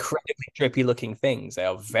are incredibly trippy looking things. They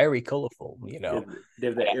are very colorful, They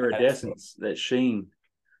have that iridescence, that sheen.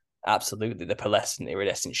 Absolutely. The pearlescent,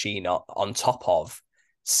 iridescent sheen on top of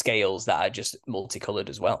scales that are just multicolored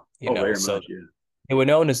as well. Very so much, yeah. They were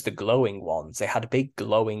known as the glowing ones. They had big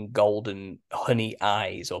glowing golden honey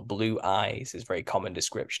eyes, or blue eyes is a very common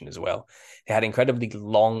description as well. They had incredibly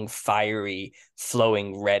long, fiery,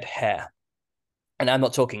 flowing red hair. And I'm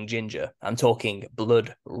not talking ginger. I'm talking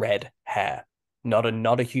blood red hair. Not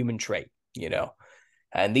a human trait,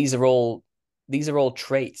 and these are all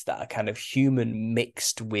traits that are kind of human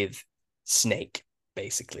mixed with snake,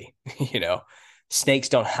 basically. Snakes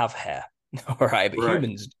don't have hair, all right, but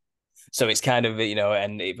humans. So it's kind of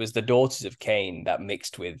and it was the daughters of Cain that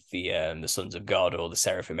mixed with the sons of God, or the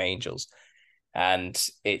seraphim angels, and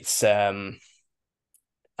it's I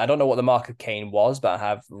don't know what the mark of Cain was, but I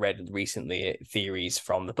have read recently theories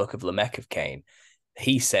from the Book of Lamech of Cain.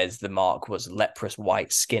 He says the mark was leprous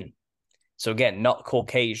white skin. So again, not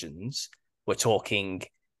Caucasians. We're talking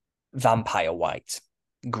vampire white,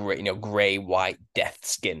 gray white death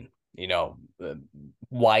skin.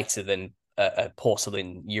 Whiter than a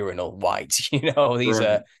porcelain urinal white. These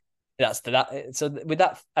are that's that. So with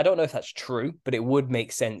that, I don't know if that's true, but it would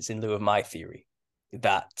make sense in lieu of my theory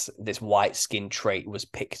that this white skin trait was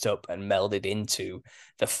picked up and melded into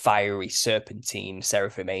the fiery serpentine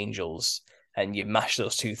seraphim angels. And you mash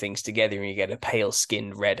those two things together and you get a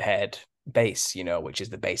pale-skinned, red-haired base, which is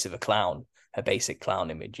the base of a clown, a basic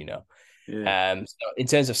clown image, Yeah. So in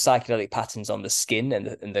terms of psychedelic patterns on the skin and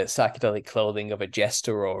the psychedelic clothing of a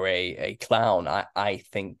jester or a clown, I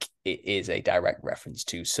think it is a direct reference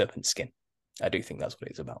to serpent skin. I do think that's what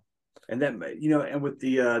it's about. And that, and with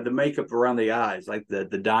the makeup around the eyes, like the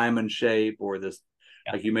diamond shape, or this,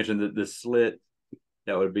 like you mentioned, the slit,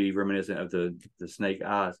 that would be reminiscent of the snake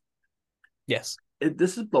eyes. Yes.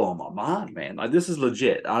 This is blowing my mind, man. Like, this is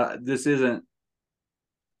legit. This isn't.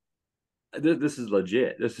 This is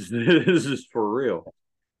legit. This is for real.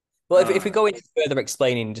 Well, if we go into further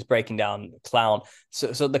explaining, just breaking down clown,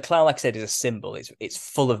 so the clown, like I said, is a symbol. It's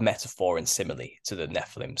full of metaphor and simile to the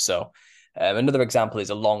Nephilim. So Another example is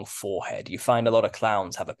a long forehead. You find a lot of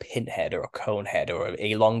clowns have a pinhead or a cone head or an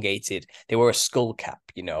elongated. They wear a skull cap,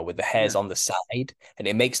 with the hairs on the side, and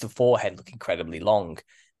it makes the forehead look incredibly long.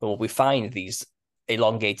 But we find these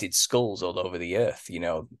elongated skulls all over the earth,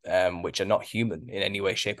 which are not human in any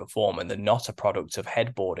way, shape, or form, and they're not a product of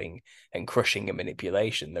headboarding and crushing and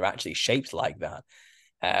manipulation. They're actually shaped like that.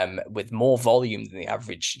 With more volume than the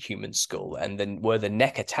average human skull. And then where the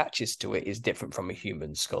neck attaches to it is different from a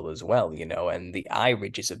human skull as well, and the eye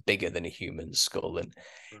ridges are bigger than a human skull.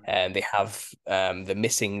 And they have, they're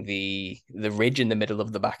missing the ridge in the middle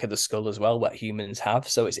of the back of the skull as well, what humans have.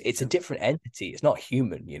 So it's a different entity. It's not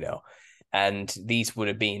human, And these would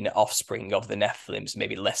have been offspring of the Nephilims,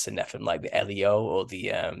 maybe lesser Nephilim, like the Elio or the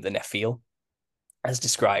Nephil, as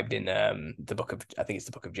described in the book of, I think it's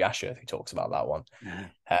the book of Jasher, he talks about that one.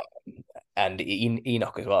 And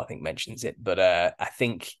Enoch as well, I think, mentions it. But I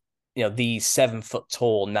think, these 7 foot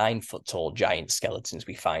tall, 9 foot tall giant skeletons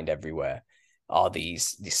we find everywhere are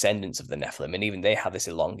these descendants of the Nephilim. And even they have this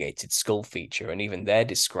elongated skull feature. And even they're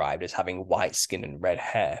described as having white skin and red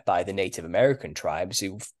hair by the Native American tribes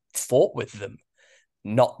who fought with them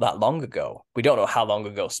not that long ago. We don't know how long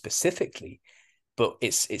ago specifically, but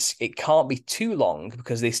it can't be too long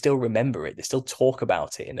because they still remember it. They still talk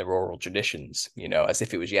about it in their oral traditions, as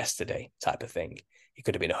if it was yesterday type of thing. It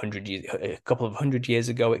could have been 100 years, a couple of 100 years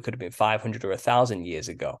ago. It could have been 500 or 1,000 years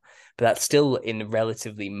ago. But that's still in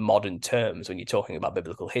relatively modern terms when you're talking about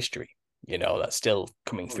biblical history. That's still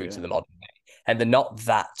coming through to the modern day. And they're not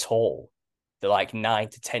that tall. They're like 9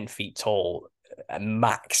 to 10 feet tall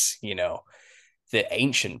max, The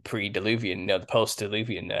ancient pre-Diluvian, the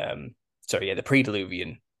post-Diluvian, the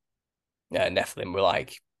pre-Diluvian Nephilim were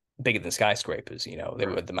like bigger than skyscrapers, they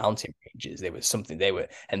were the mountain ranges. They were something,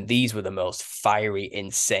 and these were the most fiery,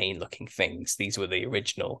 insane looking things. These were the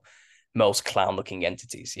original, most clown looking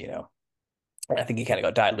entities, And I think it kind of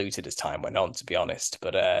got diluted as time went on, to be honest.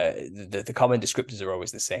 But the common descriptors are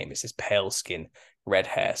always the same. It's this pale skin, red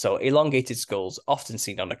hair. So elongated skulls, often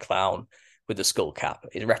seen on a clown with a skull cap,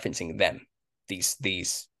 is referencing them.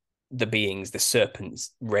 The beings, the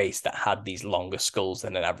serpents race that had these longer skulls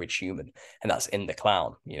than an average human, and that's in the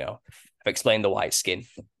clown. I've explained the white skin.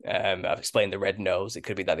 I've explained the red nose. It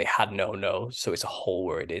could be that they had no nose, so it's a hole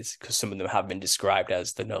where it is, because some of them have been described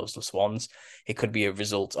as the noseless ones. It could be a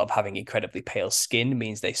result of having incredibly pale skin,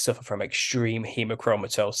 means they suffer from extreme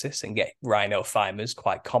hemochromatosis and get rhinophymas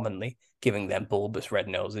quite commonly, giving them bulbous red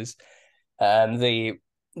noses.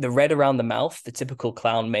 The red around the mouth, the typical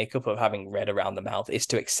clown makeup of having red around the mouth, is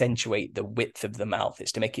to accentuate the width of the mouth.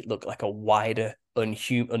 It's to make it look like a wider,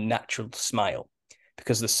 unnatural smile.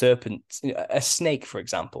 Because the serpent, a snake, for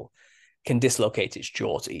example, can dislocate its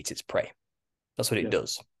jaw to eat its prey. That's what it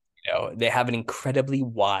does. They have an incredibly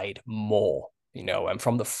wide maw, and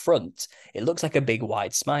from the front, it looks like a big,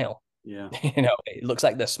 wide smile. Yeah. It looks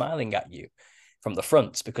like they're smiling at you from the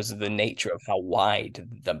front because of the nature of how wide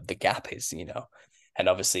the gap is, And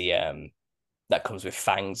obviously, that comes with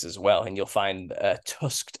fangs as well. And you'll find a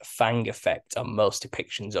tusked fang effect on most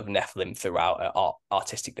depictions of Nephilim throughout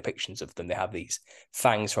artistic depictions of them. They have these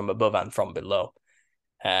fangs from above and from below.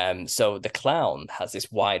 So the clown has this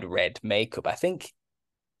wide red makeup. I think,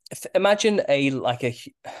 imagine I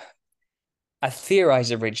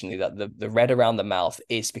theorized originally that the red around the mouth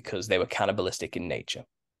is because they were cannibalistic in nature.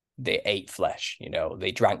 They ate flesh,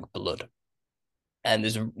 they drank blood. And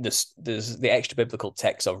there's the extra biblical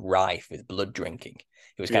text of rife with blood drinking.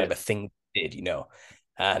 It was kind of a thing they did,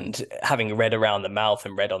 And having red around the mouth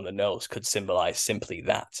and red on the nose could symbolize simply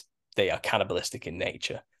that they are cannibalistic in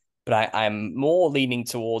nature. But I'm more leaning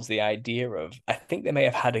towards the idea of, I think they may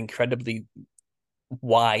have had incredibly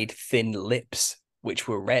wide, thin lips, which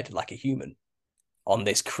were red like a human, on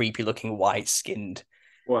this creepy looking white-skinned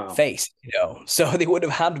face, So they would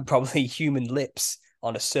have had probably human lips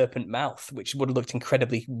on a serpent mouth, which would have looked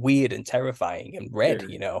incredibly weird and terrifying and red,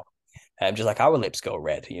 just like our lips go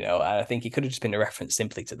red, and I think it could have just been a reference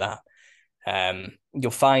simply to that. You'll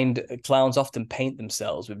find clowns often paint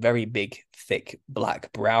themselves with very big, thick,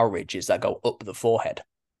 black brow ridges that go up the forehead,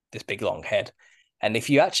 this big, long head. And if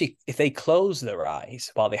they close their eyes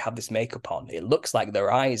while they have this makeup on, it looks like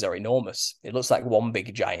their eyes are enormous. It looks like one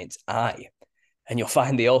big giant eye. And you'll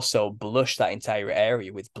find they also blush that entire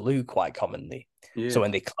area with blue quite commonly. Yeah. So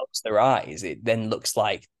when they close their eyes, it then looks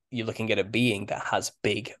like you're looking at a being that has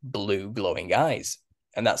big blue glowing eyes.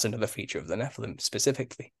 And that's another feature of the Nephilim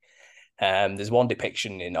specifically. There's one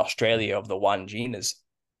depiction in Australia of the Wanjinas,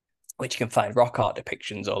 which you can find rock art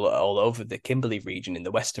depictions all over the Kimberley region in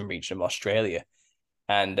the western region of Australia.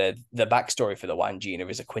 And the backstory for the Wangina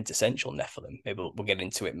is a quintessential Nephilim. Maybe we'll get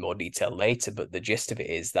into it in more detail later, but the gist of it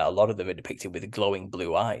is that a lot of them are depicted with glowing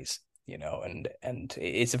blue eyes, and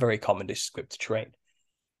it's a very common descriptive trait.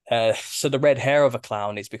 So the red hair of a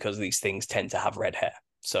clown is because these things tend to have red hair.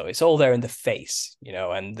 So it's all there in the face,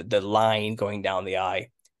 and the line going down the eye,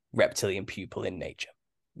 reptilian pupil in nature.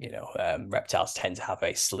 Reptiles tend to have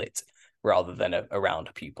a slit rather than a round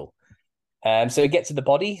pupil. So we get to the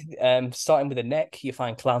body, starting with the neck. You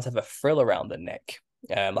find clowns have a frill around the neck,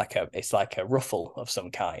 it's like a ruffle of some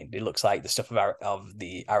kind. It looks like the stuff of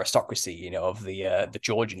the aristocracy, of the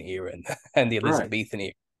Georgian era and the Elizabethan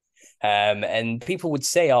era. And people would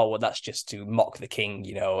say, "Oh, well, that's just to mock the king,"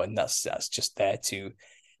 and that's just there to,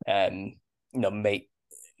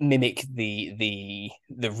 mimic the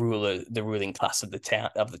ruling class of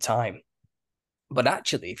the time. But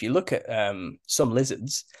actually, if you look at some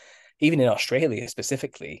lizards, even in Australia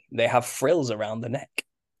specifically, they have frills around the neck.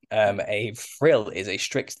 A frill is a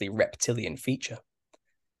strictly reptilian feature.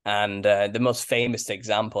 And the most famous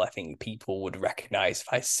example I think people would recognize if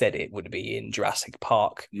I said it would be in Jurassic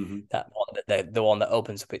Park. Mm-hmm. That one, the one that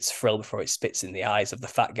opens up its frill before it spits in the eyes of the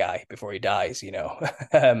fat guy before he dies,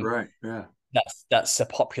 Right, yeah. That's a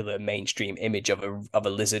popular mainstream image of a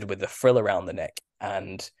lizard with a frill around the neck.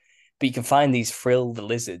 But you can find these frilled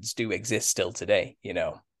lizards do exist still today,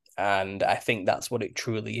 And I think that's what it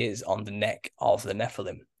truly is on the neck of the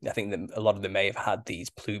Nephilim. I think that a lot of them may have had these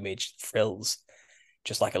plumage frills,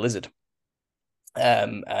 just like a lizard.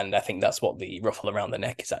 And I think that's what the ruffle around the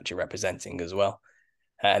neck is actually representing as well.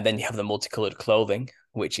 And then you have the multicolored clothing,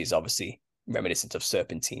 which is obviously reminiscent of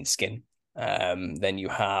serpentine skin. Then you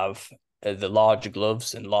have the large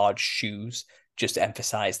gloves and large shoes, just to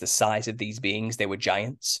emphasize the size of these beings. They were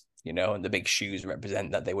giants, and the big shoes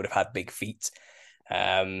represent that they would have had big feet.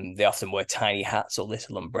 They often wear tiny hats or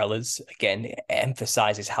little umbrellas. Again, it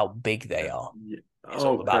emphasizes how big they are. Yeah. It's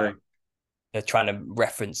all about, they're trying to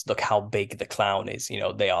reference, look how big the clown is.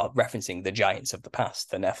 They are referencing the giants of the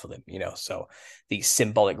past, the Nephilim, so these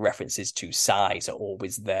symbolic references to size are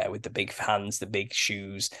always there with the big hands, the big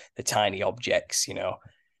shoes, the tiny objects,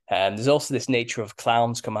 There's also this nature of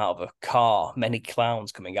clowns come out of a car, many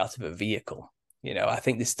clowns coming out of a vehicle. I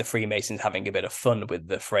think this is the Freemasons having a bit of fun with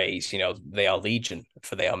the phrase, they are legion,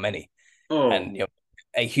 for they are many. Oh. And,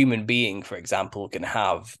 a human being, for example, can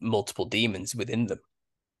have multiple demons within them.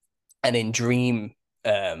 And in dream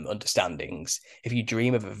understandings, if you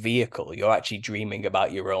dream of a vehicle, you're actually dreaming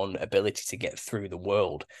about your own ability to get through the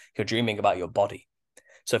world. You're dreaming about your body.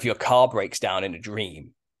 So if your car breaks down in a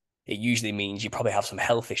dream, it usually means you probably have some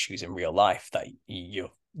health issues in real life that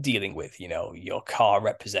you're dealing with. Your car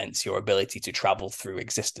represents your ability to travel through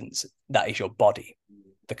existence. That is your body.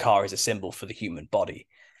 The car is a symbol for the human body.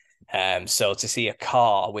 So to see a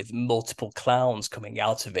car with multiple clowns coming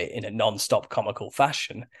out of it in a non-stop comical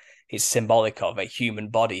fashion is symbolic of a human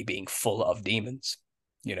body being full of demons.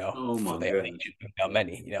 Oh my goodness. There are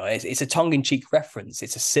many. It's a tongue-in-cheek reference.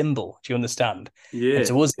 It's a symbol. Do you understand? Yeah. And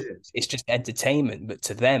to us, it's just entertainment, but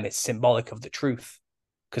to them, it's symbolic of the truth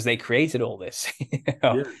because they created all this.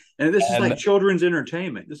 Yeah. And this is like children's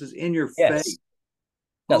entertainment. This is in your face.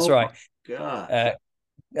 That's right. God.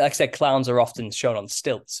 Like I said, clowns are often shown on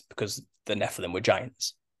stilts because the Nephilim were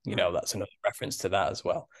giants. That's another reference to that as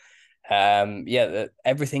well.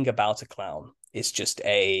 Everything about a clown is just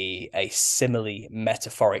a simile,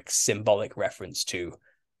 metaphoric, symbolic reference to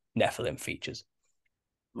Nephilim features,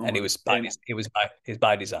 and it was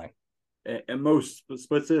by design. And most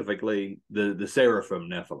specifically, the seraphim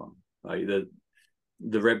Nephilim, like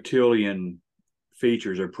the reptilian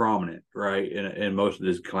features are prominent, right, in most of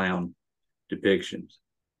these clown depictions.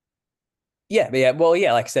 Well,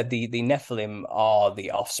 like I said, the Nephilim are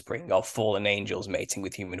the offspring of fallen angels mating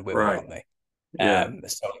with human women, right. aren't they? Yeah.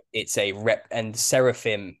 So it's a and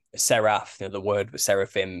seraphim, seraph, the word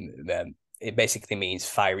seraphim, it basically means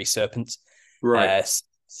fiery serpent. Right.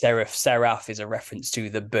 Seraph is a reference to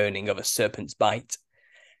the burning of a serpent's bite.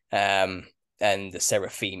 And the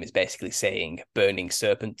seraphim is basically saying burning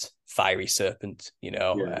serpent, fiery serpent,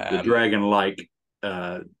 the dragon-like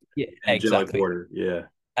angelic exactly. order. Yeah.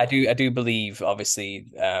 I do believe,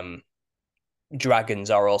 obviously, dragons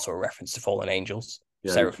are also a reference to fallen angels,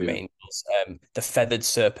 seraphim angels, the feathered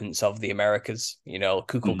serpents of the Americas,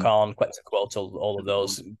 Kukulkan, Quetzalcoatl, all of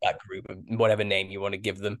those, that group, whatever name you want to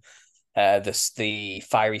give them. The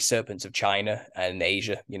fiery serpents of China and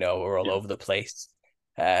Asia, are all over the place.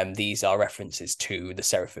 These are references to the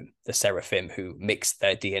seraphim who mixed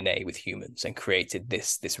their DNA with humans and created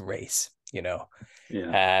this race,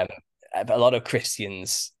 A lot of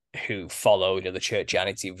Christians who follow, the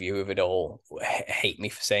churchianity view of it all hate me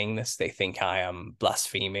for saying this. They think I am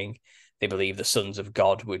blaspheming. They believe the sons of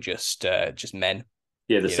God were just men.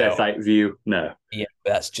 Yeah, the Sethite view. No. Yeah,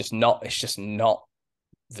 that's just not. It's just not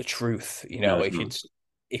the truth. No, If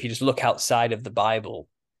you just look outside of the Bible,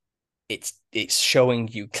 it's showing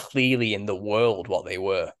you clearly in the world what they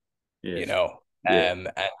were. Yes. And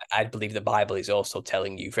I believe the Bible is also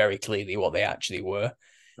telling you very clearly what they actually were.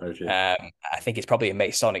 I think it's probably a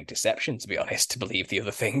Masonic deception, to be honest, to believe the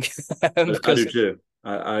other thing. I do too.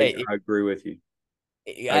 I agree with you.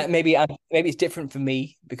 Maybe it's different for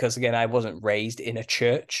me because, again, I wasn't raised in a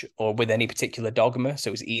church or with any particular dogma,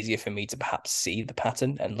 so it's easier for me to perhaps see the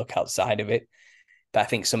pattern and look outside of it. But I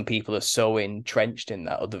think some people are so entrenched in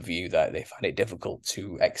that other view that they find it difficult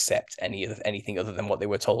to accept anything other than what they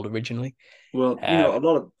were told originally. Well, a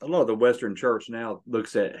lot of the Western church now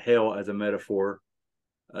looks at hell as a metaphor.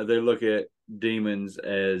 They look at demons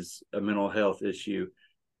as a mental health issue.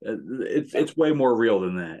 It's way more real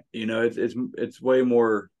than that. It's way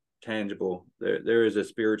more tangible. There is a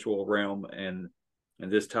spiritual realm, and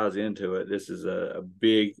this ties into it. This is a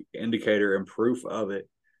big indicator and proof of it.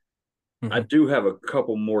 Mm-hmm. I do have a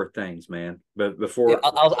couple more things, man. But before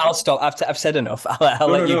I'll stop. I've said enough. I'll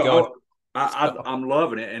let you go. I'm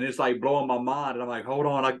loving it, and it's like blowing my mind. And I'm like, hold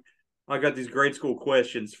on, I got these grade school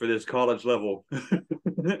questions for this college level.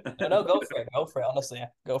 No, go for it. Go for it. Honestly,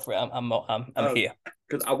 go for it. I'm here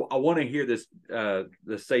because I want to hear this the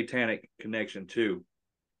satanic connection too.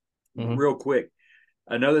 Mm-hmm. Real quick,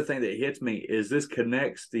 another thing that hits me is this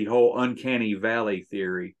connects the whole uncanny valley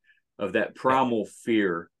theory of that primal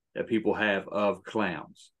fear that people have of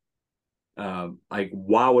clowns. Like,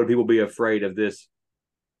 why would people be afraid of this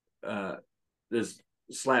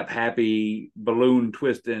slap happy balloon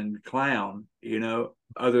twisting clown,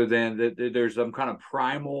 other than that there's some kind of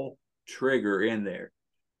primal trigger in there.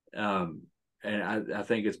 And I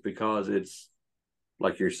think it's because it's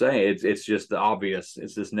like you're saying, it's just the obvious,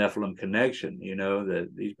 it's this Nephilim connection, that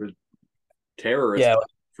these were terrorists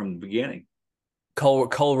from the beginning.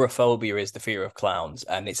 Coulrophobia is the fear of clowns,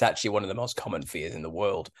 and it's actually one of the most common fears in the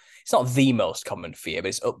world. It's not the most common fear, but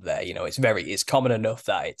it's up there. It's common enough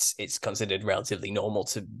that it's considered relatively normal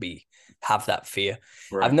to have that fear.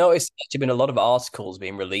 Right. I've noticed there's been a lot of articles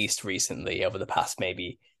being released recently over the past,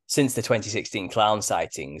 maybe since the 2016 clown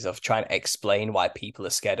sightings, of trying to explain why people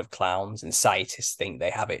are scared of clowns, and scientists think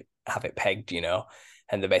they have it pegged,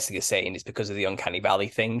 and they're basically saying it's because of the uncanny valley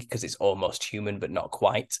thing, because it's almost human but not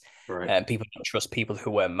quite. Right. And people don't trust people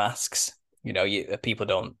who wear masks.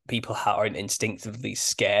 People aren't instinctively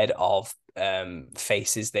scared of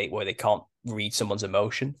faces where they can't read someone's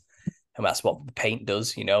emotion, and that's what the paint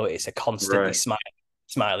does. It's a constantly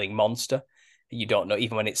smiling monster. You don't know,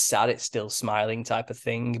 even when it's sad, it's still smiling type of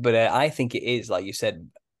thing. But I think it is, like you said,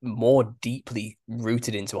 more deeply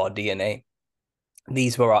rooted into our DNA.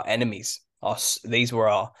 These were our enemies. These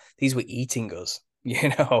were eating us.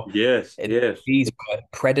 Yes. These were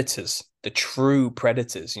predators, the true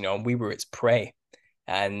predators. And we were its prey.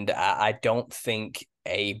 And I don't think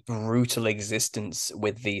a brutal existence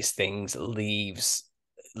with these things leaves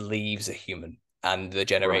a human and the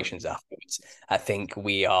generations afterwards. I think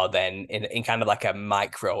we are then in kind of like a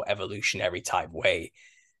micro evolutionary type way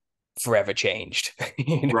forever changed.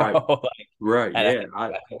 Right. Yeah.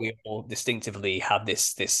 I think we all distinctively have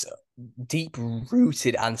this deep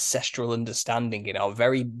rooted ancestral understanding in our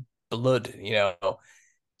very blood,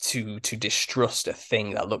 to distrust a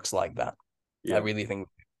thing that looks like that. Yeah. I really think,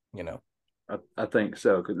 I think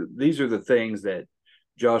so, because these are the things that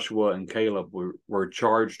Joshua and Caleb were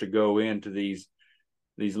charged to go into these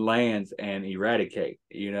lands and eradicate.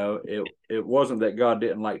 It wasn't that God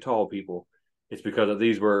didn't like tall people. It's because of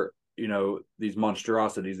these were, these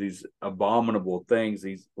monstrosities, these abominable things.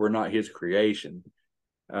 These were not his creation.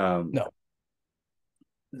 No.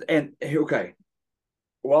 And okay,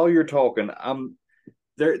 while you're talking,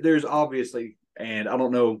 there's obviously, and I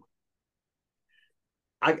don't know,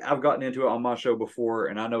 I've gotten into it on my show before,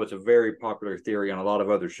 and I know it's a very popular theory on a lot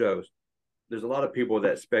of other shows. There's a lot of people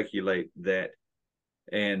that speculate that,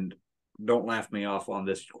 and don't laugh me off on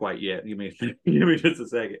this quite yet. Give me just a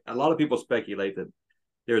second. A lot of people speculate that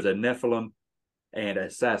there's a Nephilim and a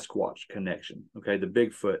Sasquatch connection. Okay, the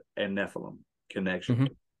Bigfoot and Nephilim connection.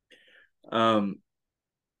 Mm-hmm.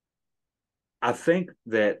 I think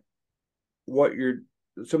that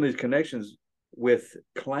some of these connections with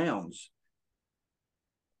clowns,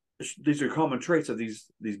 these are common traits of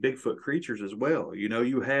these Bigfoot creatures as well.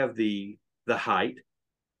 You have the height,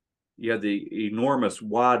 you have the enormous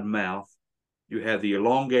wide mouth, you have the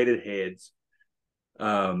elongated heads,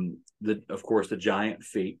 of course the giant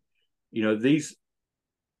feet. These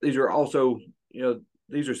these are also,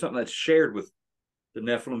 these are something that's shared with the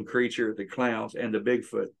Nephilim creature, the clowns, and the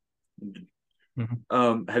Bigfoot.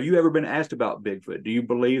 Have you ever been asked about Bigfoot? Do you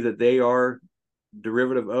believe that they are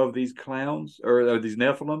derivative of these clowns or these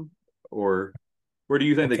Nephilim, or where do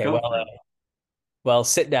you think they come from? Well,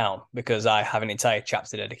 sit down, because I have an entire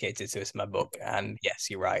chapter dedicated to this in my book, and yes,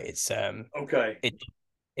 you're right. It's okay.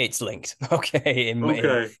 It's linked. Okay.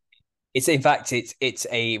 Okay. It's in fact it's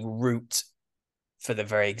a root for the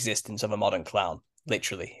very existence of a modern clown,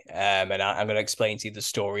 literally. And I'm going to explain to you the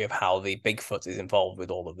story of how the Bigfoot is involved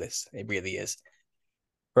with all of this. It really is.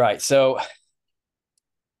 Right. So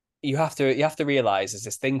you have to realize there's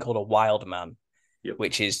this thing called a wild man,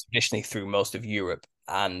 which is traditionally through most of Europe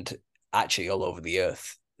and actually all over the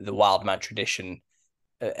earth. The wild man tradition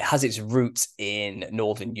has its roots in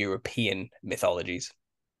Northern European mythologies.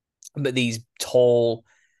 But these tall,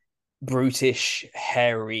 brutish,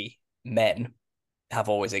 hairy men have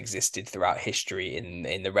always existed throughout history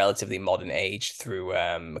in the relatively modern age through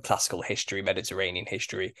classical history, Mediterranean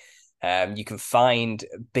history. You can find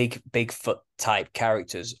Bigfoot type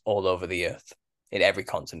characters all over the earth in every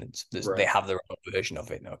continent. Right. They have their own version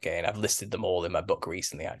of it. Okay. And I've listed them all in my book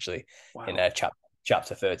recently, actually. Wow. In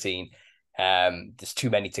chapter 13. There's too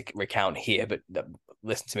many to recount here, but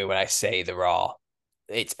listen to me when I say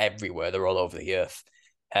it's everywhere. They're all over the earth.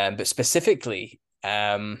 But specifically,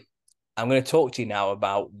 I'm going to talk to you now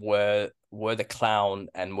about where the clown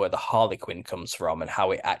and where the harlequin comes from and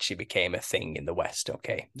how it actually became a thing in the West.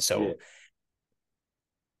 Okay. So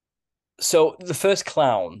the first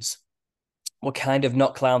clowns were kind of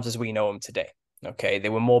not clowns as we know them today. Okay. They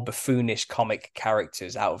were more buffoonish comic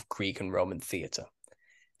characters out of Greek and Roman theater.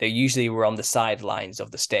 They usually were on the sidelines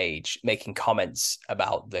of the stage making comments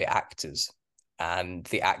about the actors, and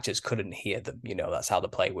the actors couldn't hear them. That's how the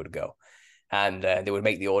play would go. And they would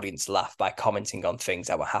make the audience laugh by commenting on things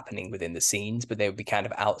that were happening within the scenes, but they would be kind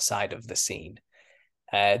of outside of the scene.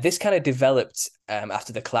 This kind of developed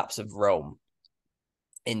after the collapse of Rome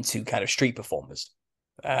into kind of street performers.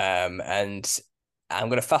 And I'm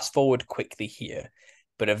going to fast forward quickly here,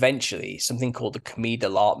 but eventually something called the Commedia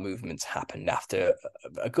dell'arte movement happened after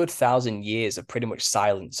a good 1,000 years of pretty much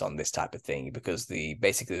silence on this type of thing, because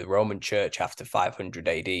basically the Roman Church after 500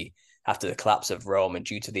 AD, after the collapse of Rome and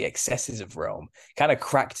due to the excesses of Rome, kind of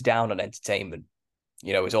cracked down on entertainment.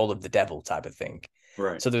 It was all of the devil type of thing.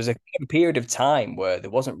 Right. So there was a period of time where there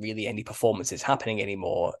wasn't really any performances happening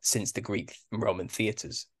anymore since the Greek and Roman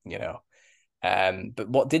theaters, But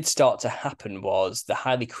what did start to happen was the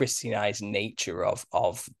highly Christianized nature of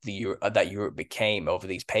that Europe became over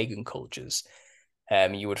these pagan cultures.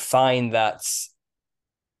 You would find that,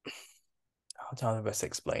 how do I best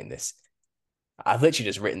explain this? I've literally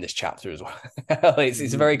just written this chapter as well.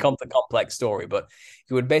 It's a very complex story, but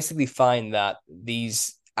you would basically find that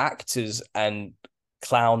these actors and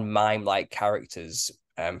clown mime-like characters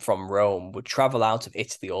from Rome would travel out of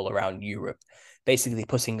Italy all around Europe, basically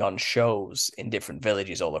putting on shows in different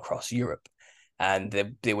villages all across Europe.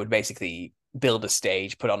 And they would basically build a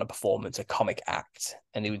stage, put on a performance, a comic act.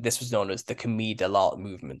 And this was known as the Commedia dell'arte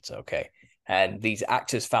movement, okay? And these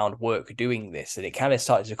actors found work doing this, and it kind of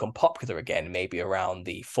started to become popular again, maybe around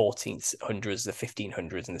the 1400s, the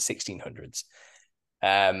 1500s, and the 1600s.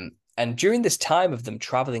 And during this time of them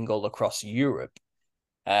traveling all across Europe,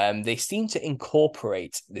 they seem to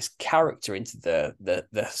incorporate this character into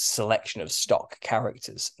the selection of stock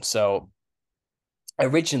characters. So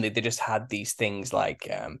originally they just had these things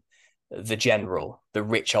like the general, the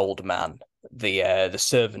rich old man, the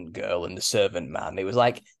servant girl, and the servant man. It was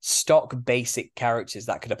like stock basic characters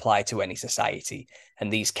that could apply to any society,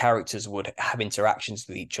 and these characters would have interactions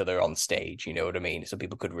with each other on stage, you know what I mean? So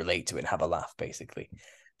people could relate to it and have a laugh, basically.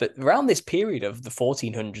 But around this period of the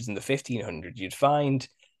 1400s and the 1500s, you'd find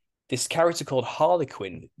this character called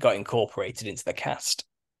Harlequin got incorporated into the cast.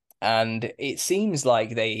 And it seems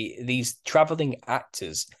like these traveling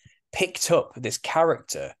actors picked up this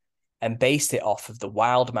character and based it off of the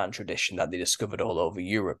wild man tradition that they discovered all over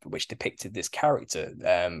Europe, which depicted this character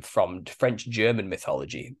from French-German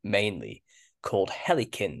mythology, mainly, called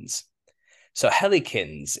Helikins. So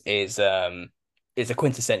Helikins is a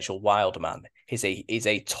quintessential wild man. He's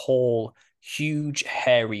a tall, huge,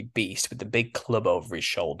 hairy beast with a big club over his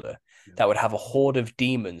shoulder that would have a horde of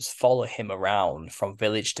demons follow him around from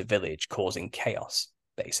village to village, causing chaos,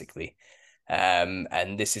 basically.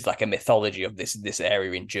 And this is like a mythology of this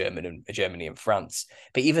area in Germany and France.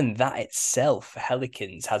 But even that itself,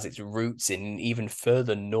 Helikins, has its roots in even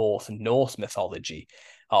further Norse mythology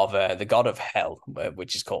of the god of hell,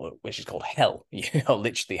 which is called hell,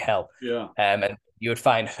 literally hell. Yeah. And You would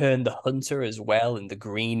find Herne the Hunter as well, and the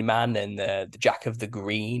Green Man, and the Jack of the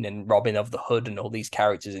Green, and Robin of the Hood, and all these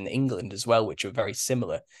characters in England as well, which are very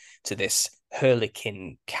similar to this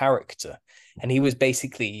Harlequin character. And he was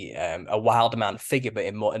basically a wild man figure, but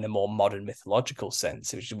in a more modern mythological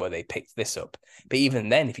sense, which is where they picked this up. But even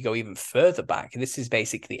then, if you go even further back, this is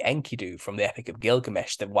basically Enkidu from the Epic of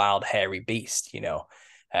Gilgamesh, the wild hairy beast,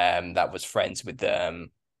 that was friends with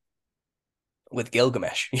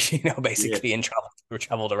Gilgamesh, basically, and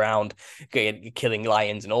traveled around killing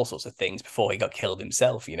lions and all sorts of things before he got killed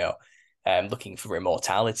himself, looking for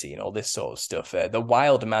immortality and all this sort of stuff. The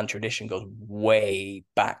wild man tradition goes way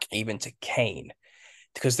back, even to Cain,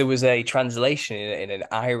 because there was a translation in an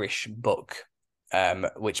Irish book,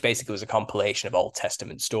 which basically was a compilation of Old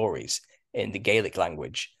Testament stories in the Gaelic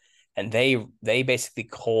language, and they basically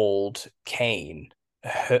called Cain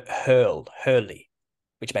Hurley,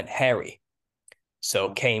 which meant hairy.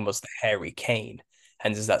 So Cain was the hairy Cain.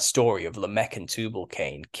 And there's that story of Lamech and Tubal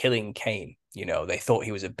Cain killing Cain. They thought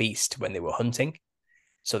he was a beast when they were hunting.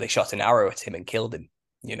 So they shot an arrow at him and killed him,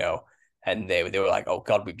 And they were like, oh,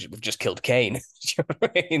 God, we've just killed Cain.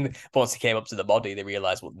 But once he came up to the body, they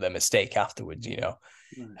realized what their mistake afterwards,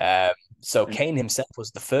 So Cain himself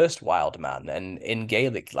was the first wild man. And in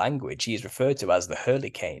Gaelic language, he is referred to as the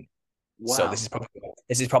Hurricane. Wow. So this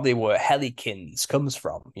is probably where Helikins comes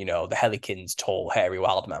from. The Helikins, tall, hairy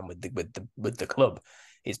wild man with the club,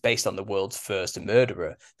 is based on the world's first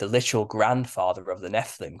murderer, the literal grandfather of the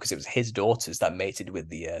Nephilim, because it was his daughters that mated with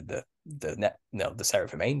the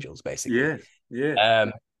seraphim angels, basically.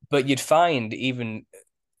 Yeah. But you'd find, even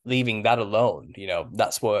leaving that alone,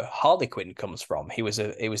 that's where Harlequin comes from.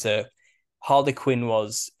 Harlequin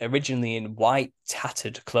was originally in white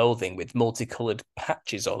tattered clothing with multicolored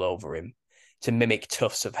patches all over him to mimic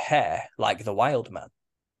tufts of hair like the wild man.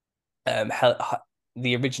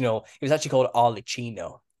 The original, it was actually called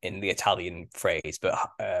Arlecchino in the Italian phrase, but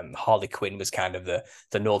Harlequin was kind of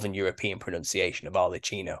the Northern European pronunciation of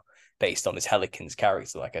Arlecchino, based on his Helicans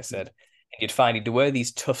character, like I said. And you'd find he'd wear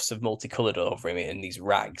these tufts of multicolored over him in these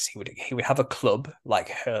rags. He would have a club like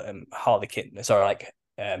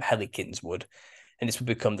Helikins would, and this would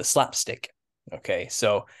become the slapstick. Okay,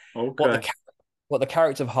 so what the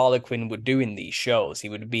character of Harlequin would do in these shows, he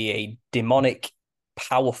would be a demonic,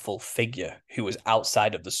 powerful figure who was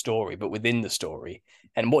outside of the story, but within the story.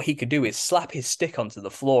 And what he could do is slap his stick onto the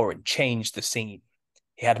floor and change the scene.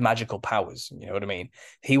 He had magical powers, you know what I mean?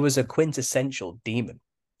 He was a quintessential demon,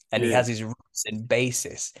 and he has his roots and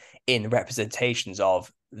basis in representations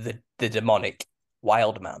of the demonic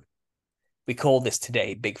wild man. We call this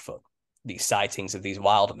today Bigfoot, these sightings of these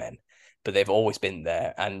wild men, but they've always been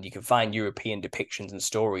there. And you can find European depictions and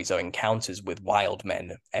stories of encounters with wild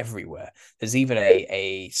men everywhere. There's even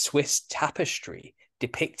a Swiss tapestry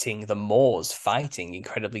depicting the Moors fighting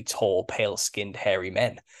incredibly tall, pale-skinned, hairy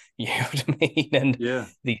men. You know what I mean? And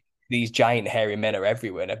these giant, hairy men are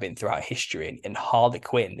everywhere and have been throughout history, and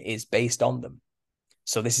Harlequin is based on them.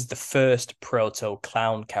 So this is the first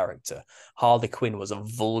proto-clown character. Harlequin was a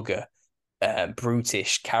vulgar,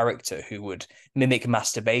 brutish character who would mimic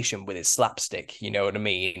masturbation with his slapstick, you know what I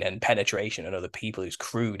mean, and penetration on other people. He was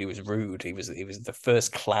crude, he was rude, he was the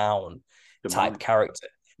first clown type character.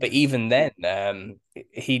 But even then,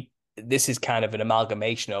 this is kind of an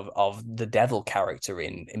amalgamation of the devil character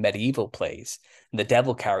in medieval plays. And the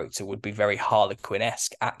devil character would be very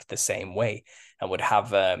Harlequin-esque, act the same way, and would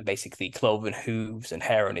have basically cloven hooves and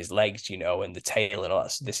hair on his legs, and the tail and all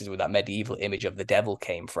that. So this is where that medieval image of the devil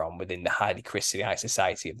came from within the highly Christianized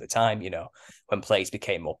society of the time, when plays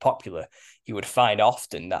became more popular. You would find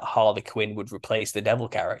often that Harlequin would replace the devil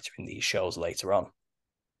character in these shows later on.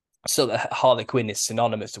 So that Harlequin is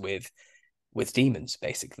synonymous with demons,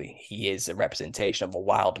 basically. He is a representation of a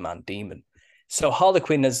wild man demon. So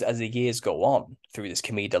Harlequin, as the years go on through this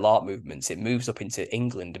commedia dell'arte movement, it moves up into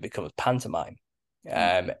England and becomes pantomime.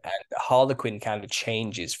 And Harlequin kind of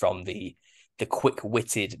changes from the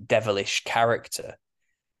quick-witted, devilish character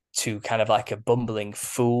to kind of like a bumbling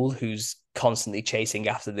fool who's constantly chasing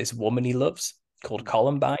after this woman he loves called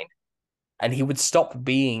Columbine. And he would stop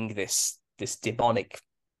being this demonic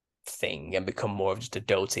thing and become more of just a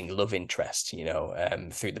doting love interest,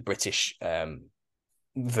 through the British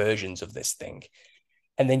versions of this thing.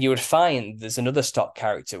 And then you would find there's another stock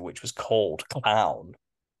character which was called Clown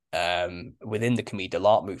within the commedia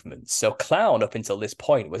dell'arte movement. So Clown, up until this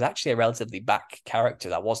point, was actually a relatively back character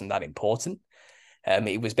that wasn't that important.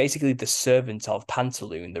 It was basically the servant of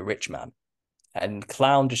Pantaloon, the rich man. And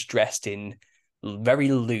Clown just dressed in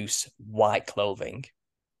very loose white clothing,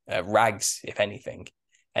 rags, if anything.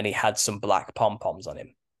 And he had some black pom-poms on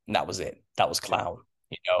him. And that was it. That was Clown.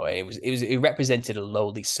 You know, it represented a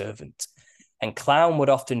lowly servant. And Clown would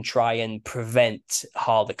often try and prevent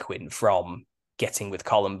Harlequin from getting with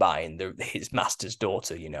Columbine, his master's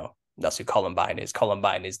daughter, you know. That's who Columbine is.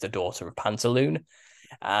 Columbine is the daughter of Pantaloon.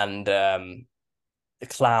 And the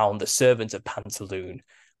Clown, the servant of Pantaloon,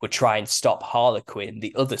 would try and stop Harlequin,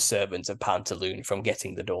 the other servant of Pantaloon, from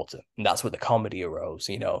getting the daughter. And that's where the comedy arose,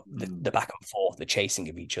 you know, the back and forth, the chasing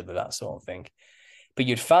of each other, that sort of thing. But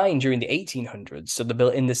you'd find during the 1800s, so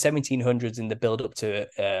in the 1700s, in the build up to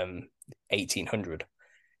 1800,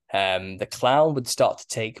 the Clown would start to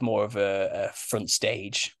take more of a front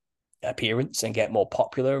stage appearance and get more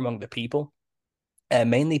popular among the people,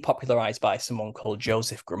 mainly popularized by someone called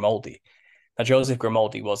Joseph Grimaldi. Now, Joseph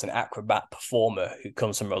Grimaldi was an acrobat performer who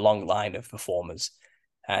comes from a long line of performers,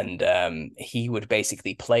 and he would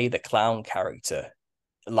basically play the clown character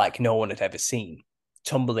like no one had ever seen,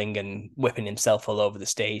 tumbling and whipping himself all over the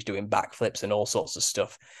stage, doing backflips and all sorts of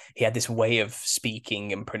stuff. He had this way of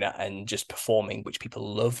speaking and just performing, which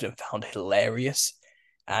people loved and found hilarious.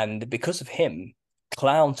 And because of him,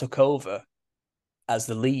 Clown took over as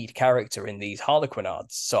the lead character in these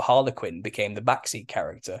Harlequinades. So Harlequin became the backseat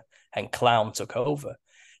character and Clown took over.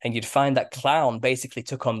 And you'd find that Clown basically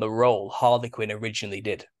took on the role Harlequin originally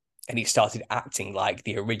did. And he started acting like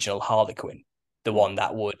the original Harlequin, the one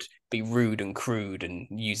that would be rude and crude and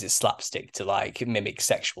use his slapstick to like mimic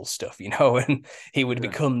sexual stuff, you know, and he would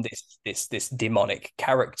become this demonic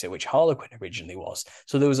character, which Harlequin originally was.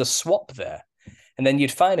 So there was a swap there. And then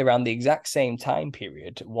you'd find around the exact same time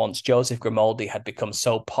period, once Joseph Grimaldi had become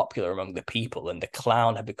so popular among the people and the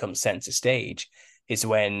Clown had become center stage, is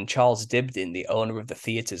when Charles Dibdin, the owner of the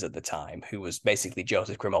theaters at the time, who was basically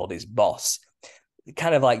Joseph Grimaldi's boss,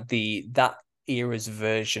 kind of like that era's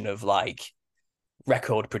version of like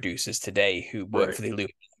record producers today who work for the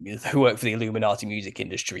Illuminati music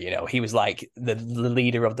industry. You know, he was like the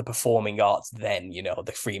leader of the performing arts then, you know,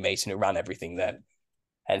 the Freemason who ran everything then.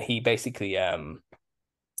 And he basically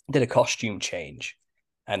did a costume change,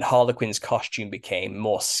 and Harlequin's costume became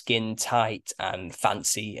more skin tight and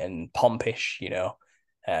fancy and pompish, you know,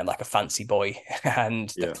 like a fancy boy.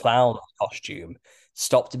 And the Clown costume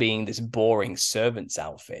stopped being this boring servant's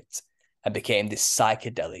outfit and became this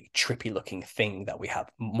psychedelic, trippy looking thing that we have,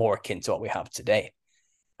 more akin to what we have today.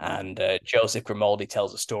 And Joseph Grimaldi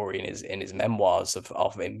tells a story in his memoirs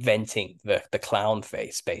of inventing the clown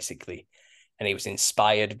face, basically. And he was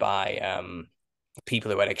inspired by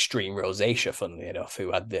people who had extreme rosacea, funnily enough,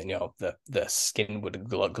 who had the skin would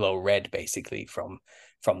glow red, basically from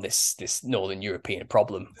this Northern European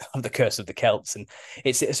problem of the curse of the Celts. And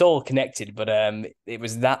it's all connected, but it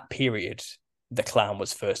was that period the clown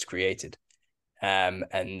was first created, and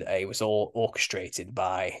it was all orchestrated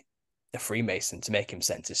by the Freemason to make him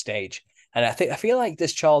center stage. And I feel like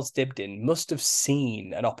this Charles Dibdin must have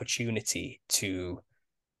seen an opportunity to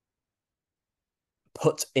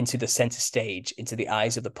put into the center stage, into the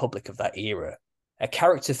eyes of the public of that era, a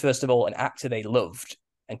character, first of all, an actor they loved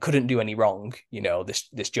and couldn't do any wrong. You know,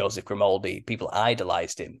 this Joseph Grimaldi, people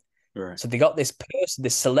idolized him. Right. So they got this person,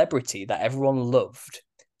 this celebrity that everyone loved,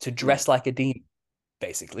 to dress like a demon,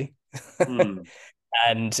 basically.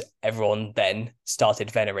 And everyone then started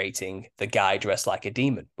venerating the guy dressed like a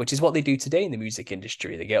demon, which is what they do today in the music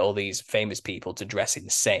industry. They get all these famous people to dress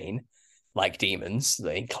insane, like demons,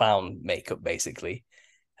 in clown makeup, basically,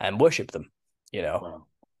 and worship them, you know.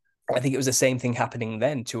 Wow. I think it was the same thing happening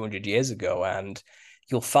then 200 years ago. And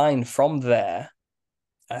you'll find from there,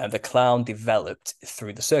 the clown developed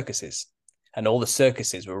through the circuses. And all the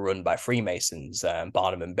circuses were run by Freemasons,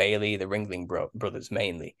 Barnum and Bailey, the Ringling Brothers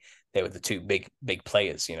mainly. They were the two big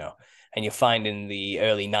players, you know. And you find in the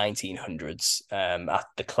early 1900s,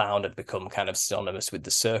 the clown had become kind of synonymous with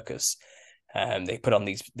the circus. They put on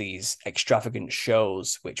these extravagant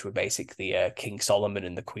shows, which were basically King Solomon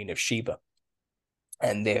and the Queen of Sheba.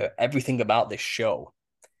 And everything about this show,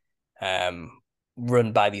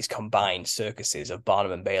 run by these combined circuses of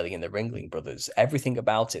Barnum and Bailey and the Ringling Brothers, everything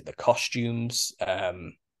about it, the costumes,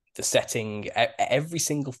 the setting, every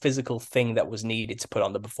single physical thing that was needed to put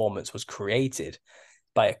on the performance was created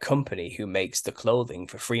by a company who makes the clothing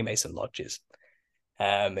for Freemason lodges.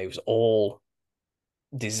 It was all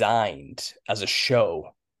designed as a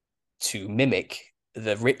show to mimic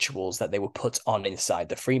the rituals that they were put on inside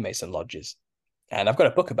the Freemason lodges. And I've got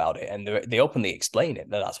a book about it, and they openly explain it,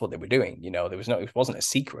 that that's what they were doing. You know, it wasn't a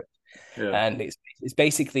secret. Yeah. And it's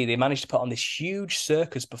basically, they managed to put on this huge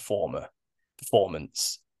circus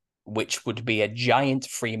performance, which would be a giant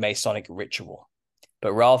Freemasonic ritual.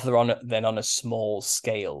 But rather than on a small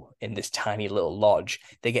scale in this tiny little lodge,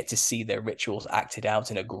 they get to see their rituals acted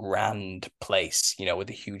out in a grand place, you know, with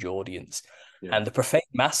a huge audience. Yeah. And the profane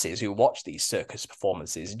masses who watch these circus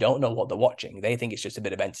performances don't know what they're watching. They think it's just a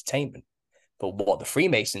bit of entertainment. But what the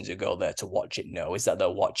Freemasons who go there to watch it know is that they're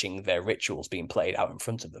watching their rituals being played out in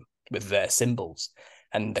front of them with their symbols.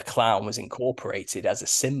 And the clown was incorporated as a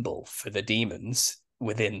symbol for the demons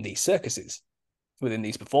within these circuses, within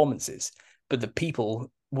these performances. But the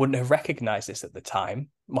people wouldn't have recognized this at the time.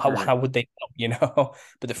 How would they know, you know?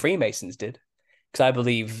 But the Freemasons did. Because I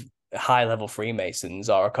believe high-level Freemasons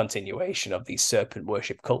are a continuation of these serpent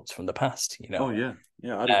worship cults from the past, you know? Oh, yeah.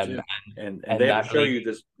 Yeah, I do too. And they have to show you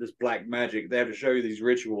this black magic. They have to show you these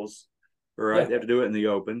rituals, right? Yeah. They have to do it in the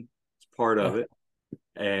open. It's part of it.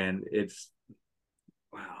 And it's,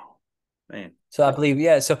 wow, man. So I believe,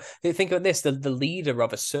 yeah. So think of this, the leader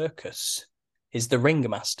of a circus is the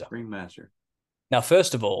ringmaster. Ringmaster. Now,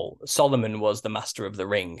 first of all, Solomon was the master of the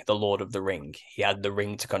ring, the lord of the ring. He had the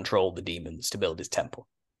ring to control the demons, to build his temple.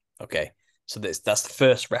 Okay, so that's the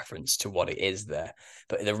first reference to what it is there.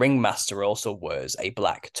 But the ringmaster also wears a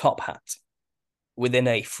black top hat. Within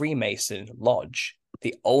a Freemason lodge,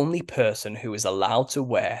 the only person who is allowed to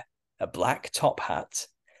wear a black top hat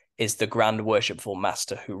is the Grand Worshipful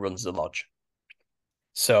Master who runs the lodge.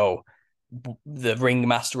 So the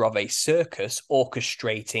ringmaster of a circus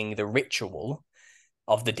orchestrating the ritual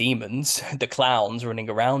of the demons, the clowns running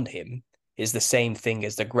around him, is the same thing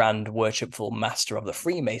as the Grand Worshipful Master of the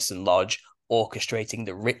Freemason Lodge orchestrating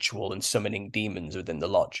the ritual and summoning demons within the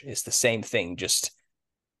lodge. It's the same thing, just,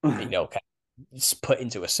 you know, kind of put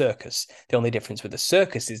into a circus. The only difference with the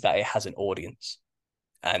circus is that it has an audience,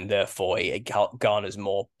 and therefore it garners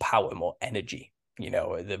more power, more energy. You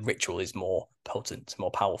know, the ritual is more potent,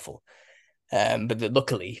 more powerful. But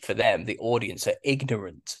luckily for them, the audience are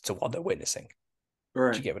ignorant to what they're witnessing.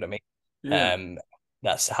 Right. Do you get what I mean? Yeah.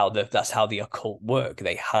 That's how the occult work.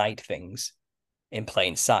 They hide things in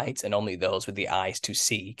plain sight, and only those with the eyes to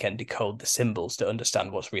see can decode the symbols to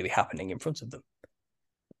understand what's really happening in front of them.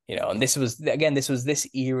 You know, and this was this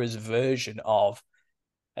era's version of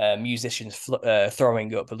musicians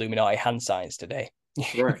throwing up Illuminati hand signs today.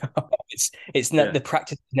 Right. It's not, the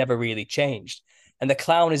practice never really changed, and the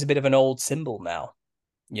clown is a bit of an old symbol now.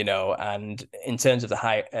 You know, and in terms of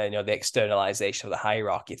the the externalization of the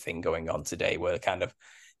hierarchy thing going on today, where they're kind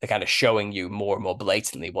of showing you more and more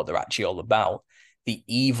blatantly what they're actually all about. The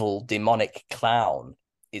evil demonic clown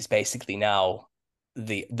is basically now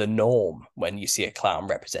the norm when you see a clown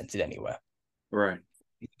represented anywhere. Right.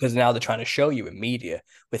 Because now they're trying to show you in media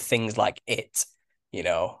with things like It, you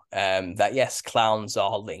know, that yes, clowns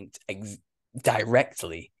are linked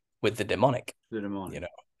directly with the demonic. The demonic. You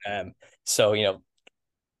know, so you know.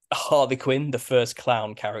 Harley Quinn, the first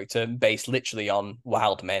clown character, based literally on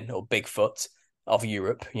wild men or Bigfoot of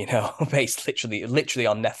Europe, you know, based literally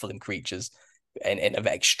on Nephilim creatures in an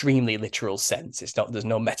extremely literal sense. It's not, there's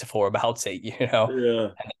no metaphor about it, you know. Yeah.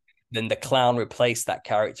 And then the clown replaced that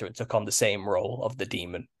character and took on the same role of the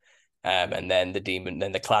demon. And then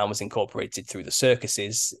the clown was incorporated through the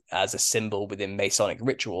circuses as a symbol within Masonic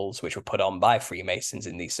rituals, which were put on by Freemasons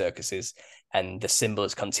in these circuses. And the symbol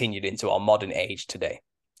has continued into our modern age today.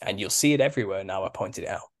 And you'll see it everywhere now. I pointed it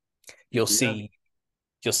out. You'll see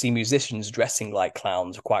musicians dressing like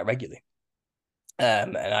clowns quite regularly.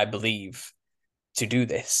 And I believe to do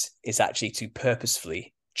this is actually to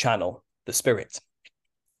purposefully channel the spirit.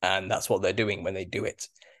 And that's what they're doing when they do it.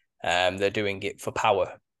 They're doing it for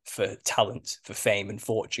power, for talent, for fame and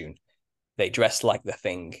fortune. They dress like the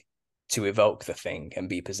thing to evoke the thing and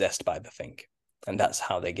be possessed by the thing. And that's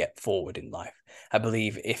how they get forward in life. I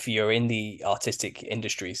believe if you're in the artistic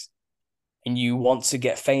industries and you want to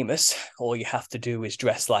get famous, all you have to do is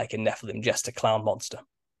dress like a Nephilim jester clown monster.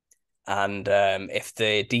 And if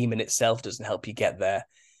the demon itself doesn't help you get there,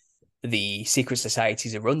 the secret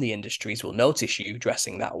societies that run the industries will notice you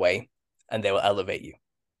dressing that way, and they will elevate you.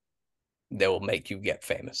 They will make you get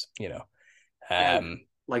famous, you know.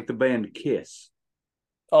 Like the band Kiss.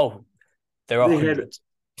 Oh, there are hundreds.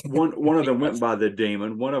 One of them went by the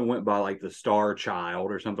demon. One of them went by like the Star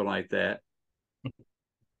Child or something like that.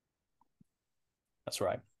 That's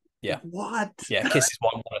right. Yeah. What? Yeah, Kiss is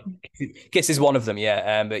one. Kiss is one of them.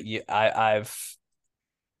 Yeah. But I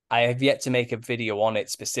have yet to make a video on it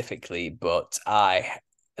specifically, but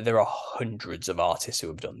there are hundreds of artists who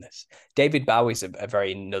have done this. David Bowie's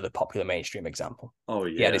another popular mainstream example. Oh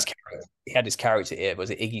yeah. He had his character here. Was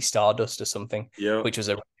it Iggy Stardust or something? Yeah. Which was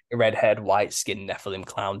a red-haired, white-skinned Nephilim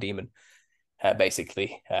clown demon,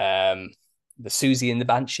 basically. The Susie and the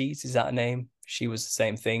Banshees, is that a name? She was the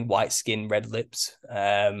same thing, white skin, red lips.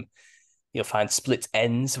 You'll find Split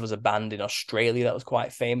Ends was a band in Australia that was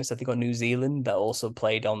quite famous, I think on New Zealand, that also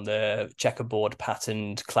played on the checkerboard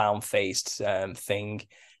patterned clown-faced thing.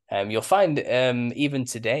 You'll find even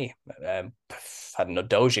today, I don't know,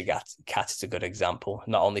 Doja Cat is a good example.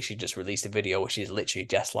 Not only she just released a video where she's literally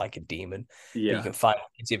just like a demon, but you can find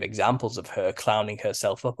plenty of examples of her clowning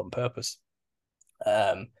herself up on purpose.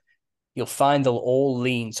 You'll find they'll all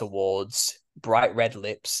lean towards bright red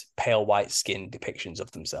lips, pale white skin depictions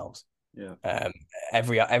of themselves. Yeah.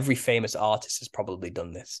 Every famous artist has probably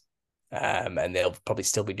done this, and they'll probably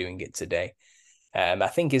still be doing it today. I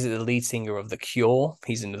think is it the lead singer of The Cure?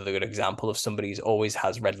 He's another good example of somebody who's always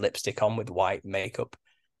has red lipstick on with white makeup.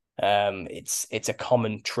 It's a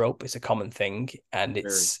common trope, it's a common thing, and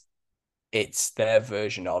it's their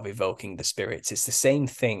version of evoking the spirits. It's the same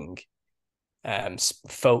thing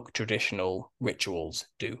folk traditional rituals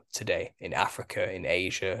do today in Africa, in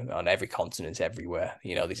Asia, on every continent, everywhere.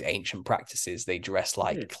 You know, these ancient practices, they dress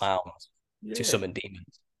like clowns to summon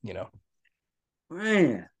demons, you know.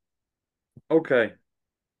 Man. Okay.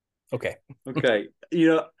 You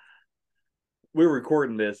know, we're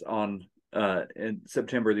recording this on in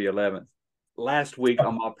September the 11th. Last week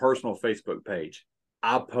on my personal Facebook page,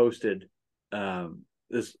 I posted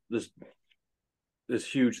this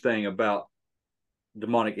huge thing about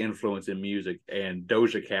demonic influence in music, and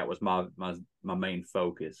Doja Cat was my main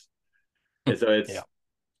focus. And so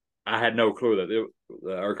I had no clue that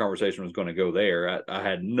our conversation was going to go there. I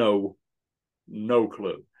had no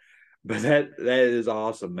clue. But that is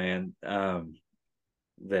awesome, man.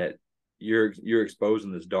 That you're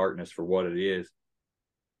exposing this darkness for what it is,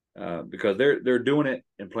 because they're doing it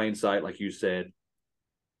in plain sight, like you said.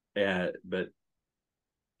 But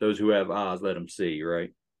those who have eyes, let them see,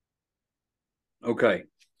 right? Okay.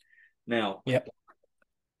 Now,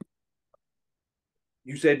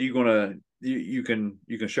 you said you're gonna you can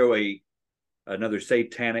show another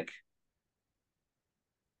satanic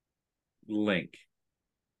link.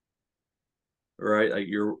 Right, like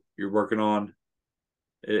you're working on.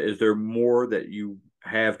 Is there more that you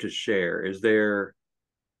have to share? Is there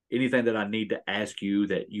anything that I need to ask you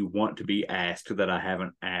that you want to be asked that I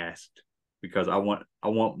haven't asked? Because I want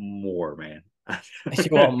more, man. You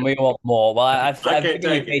want more. Well,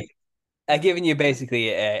 I've given you basically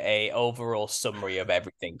a overall summary of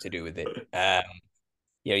everything to do with it.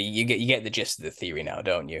 You know, you get the gist of the theory now,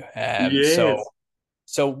 don't you? Yes.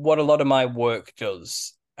 So what a lot of my work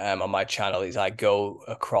does on my channel is I go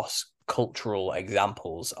across cultural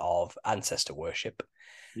examples of ancestor worship,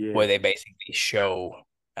 where they basically show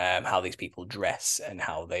how these people dress and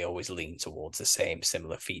how they always lean towards the same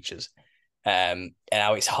similar features. And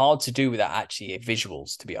how it's hard to do without actually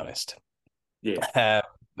visuals, to be honest.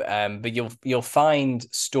 But you'll find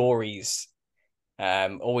stories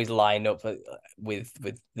always line up with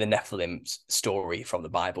the Nephilim story from the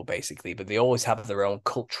Bible, basically, but they always have their own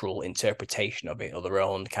cultural interpretation of it, or their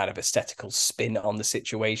own kind of aesthetical spin on the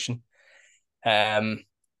situation.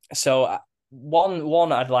 So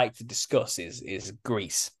one I'd like to discuss is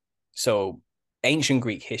Greece. So ancient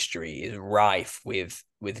Greek history is rife with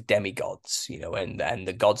demigods, you know, and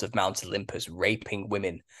the gods of Mount Olympus raping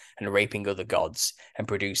women and raping other gods and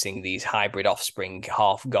producing these hybrid offspring,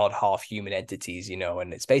 half god, half human entities, you know,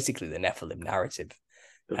 and it's basically the Nephilim narrative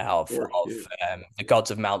of the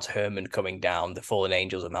gods of Mount Hermon coming down, the fallen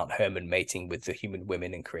angels of Mount Hermon mating with the human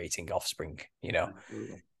women and creating offspring, you know.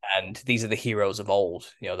 Absolutely. And these are the heroes of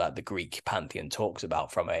old, you know, that the Greek pantheon talks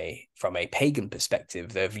about from a pagan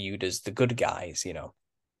perspective. They're viewed as the good guys, you know.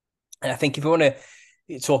 And I think if you want to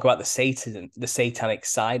talk about the satanic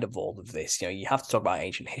side of all of this, you know, you have to talk about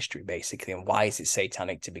ancient history, basically, and why is it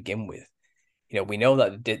satanic to begin with? You know, we know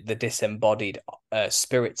that the disembodied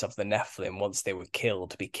spirits of the Nephilim, once they were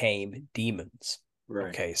killed, became demons. Right.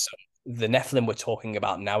 Okay, so the Nephilim we're talking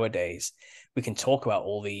about nowadays, we can talk about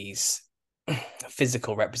all these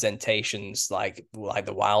physical representations like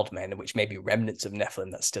the wild men, which may be remnants of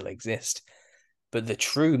Nephilim that still exist, but the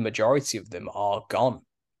true majority of them are gone.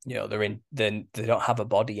 You know, they don't have a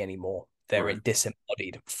body anymore. They're in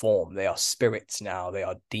disembodied form. They are spirits now. They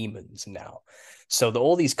are demons now. So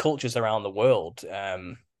all these cultures around the world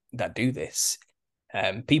that do this,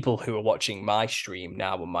 people who are watching my stream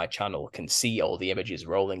now on my channel can see all the images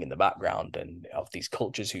rolling in the background and of these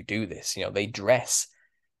cultures who do this. You know, they dress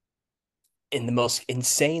in the most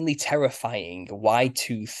insanely terrifying,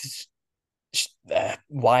 wide-toothed,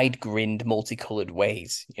 wide-grinned, multicolored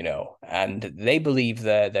ways, you know, and they believe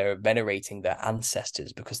they're venerating their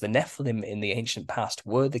ancestors because the Nephilim in the ancient past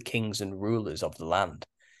were the kings and rulers of the land.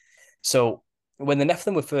 So when the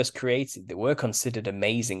Nephilim were first created, they were considered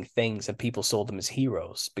amazing things, and people saw them as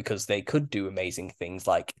heroes because they could do amazing things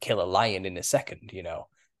like kill a lion in a second, you know,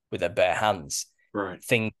 with their bare hands. Right.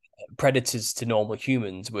 Predators to normal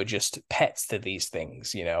humans were just pets to these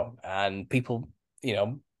things, you know, and people, you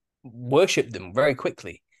know, worshipped them very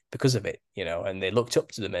quickly because of it, and they looked up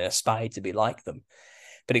to them and aspired to be like them.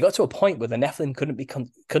 But it got to a point where the Nephilim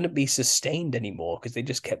couldn't be sustained anymore because they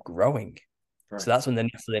just kept growing. Right. So that's when the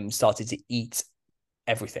Nephilim started to eat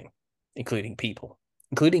everything, including people,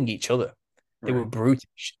 including each other. They were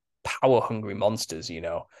brutish, power-hungry monsters,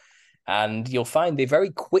 And you'll find they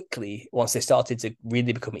very quickly, once they started to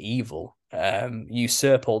really become evil,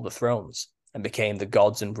 usurp all the thrones and became the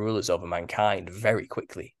gods and rulers over mankind very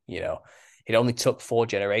quickly. It only took 4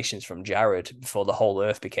 generations from Jared before the whole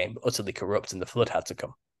earth became utterly corrupt and the flood had to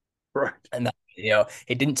come. Right. And that,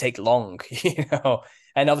 it didn't take long,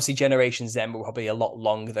 And obviously generations then were probably a lot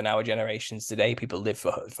longer than our generations today. People lived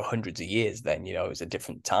for hundreds of years then, it was a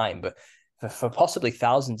different time. But for possibly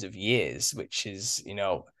thousands of years, which is,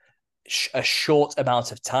 a short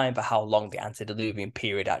amount of time for how long the antediluvian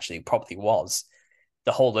period actually probably was,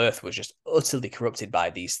 the whole earth was just utterly corrupted by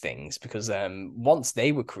these things because once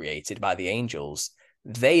they were created by the angels,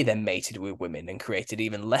 they then mated with women and created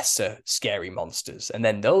even lesser scary monsters. And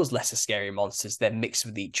then those lesser scary monsters then mixed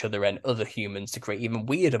with each other and other humans to create even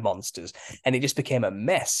weirder monsters. And it just became a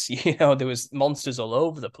mess. There was monsters all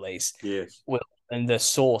over the place. Yes. And the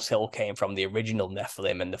source all came from the original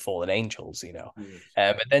Nephilim and the fallen angels, Yes.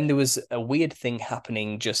 But then there was a weird thing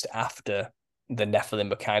happening just after the Nephilim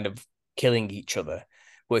were kind of killing each other,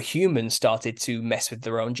 where humans started to mess with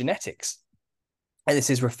their own genetics. And this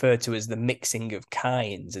is referred to as the mixing of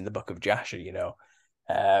kinds in the book of Jasher,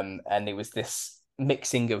 and it was this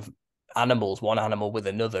mixing of animals, one animal with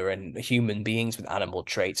another, and human beings with animal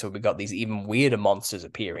traits. So we got these even weirder monsters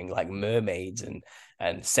appearing, like mermaids and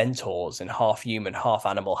centaurs and half human, half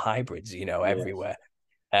animal hybrids, everywhere.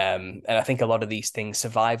 And I think a lot of these things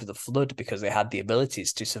survived the flood because they had the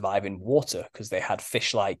abilities to survive in water because they had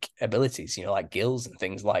fish-like abilities, like gills and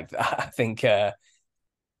things like that. I think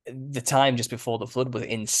the time just before the flood was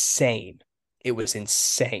insane. It was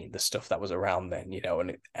insane, the stuff that was around then,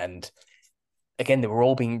 and again, they were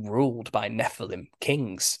all being ruled by Nephilim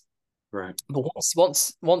kings. Right. But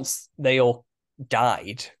once they all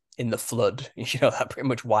died in the flood, that pretty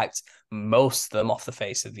much wiped most of them off the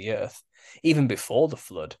face of the earth. Even before the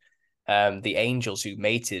flood, the angels who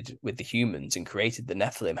mated with the humans and created the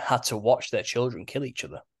Nephilim had to watch their children kill each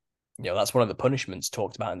other. That's one of the punishments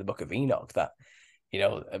talked about in the book of Enoch, that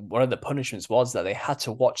one of the punishments was that they had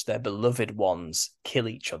to watch their beloved ones kill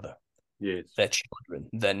each other. Yes. Their children,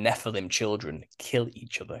 their Nephilim children, kill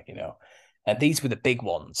each other, And these were the big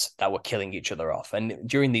ones that were killing each other off. And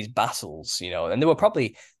during these battles, and they were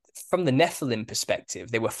probably, from the Nephilim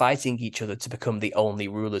perspective, they were fighting each other to become the only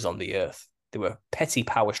rulers on the earth. They were petty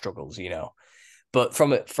power struggles, But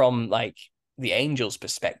from like the angels'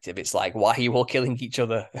 perspective, it's like, why are you all killing each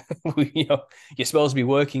other? You're supposed to be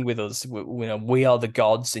working with us. We are the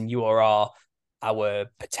gods, and you are our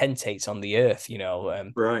potentates on the earth.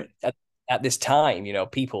 Right. At this time,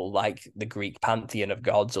 people like the Greek pantheon of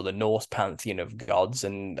gods or the Norse pantheon of gods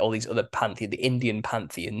and all these other the Indian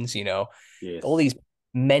pantheons. Yes. All these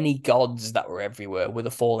many gods that were everywhere were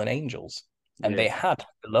the fallen angels, and they had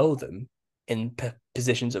below them in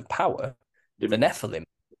positions of power the Nephilim.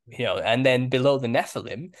 And then below the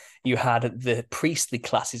Nephilim, you had the priestly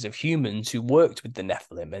classes of humans who worked with the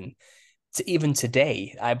Nephilim. And even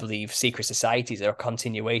today, I believe secret societies are a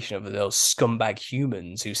continuation of those scumbag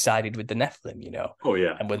humans who sided with the Nephilim, Oh,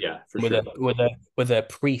 yeah. And with sure. the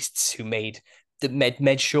priests who made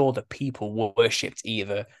sure that people worshipped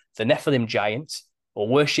either the Nephilim giants or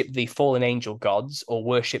worshipped the fallen angel gods or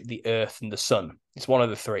worshipped the earth and the sun. It's one of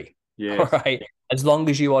the three. Yes. Right? As long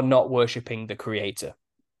as you are not worshipping the creator.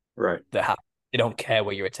 Right. They don't care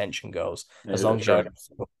where your attention goes, Yeah, as long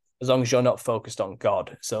as you're not focused on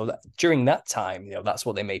God. So during that time, that's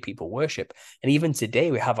what they made people worship. And even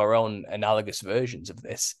today, we have our own analogous versions of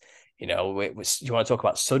this. You want to talk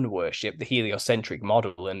about sun worship, the heliocentric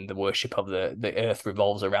model and the worship of the earth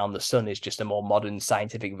revolves around the sun is just a more modern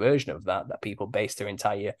scientific version of that people base their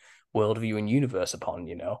entire worldview and universe upon.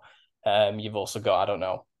 You've also got, I don't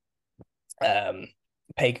know,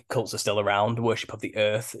 pagan cults are still around, worship of the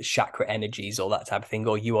earth, chakra energies, all that type of thing,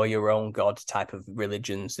 or you are your own god type of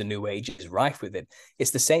religions. The New Age is rife with it.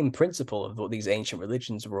 It's the same principle of what these ancient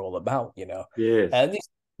religions were all about, Yes. And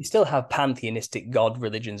you still have pantheistic god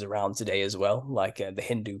religions around today as well, like the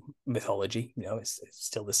Hindu mythology. It's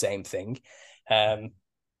still the same thing.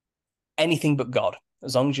 Anything but God.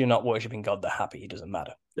 As long as you're not worshipping God, they're happy. It doesn't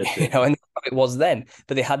matter. And it was then.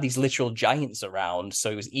 But they had these literal giants around, so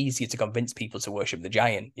it was easier to convince people to worship the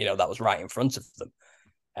giant, that was right in front of them.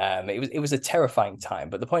 It was a terrifying time.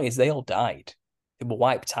 But the point is, they all died. They were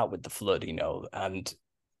wiped out with the flood, and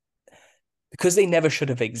because they never should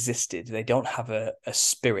have existed, they don't have a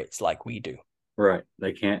spirit like we do. Right.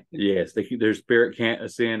 They can't. Yes. Their spirit can't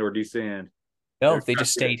ascend or descend. No, they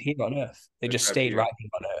just stayed here on Earth. They They're just trapped stayed here. right here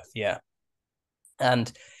on Earth. Yeah.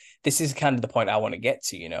 And this is kind of the point I want to get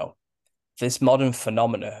to, you know, this modern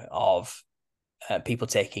phenomena of people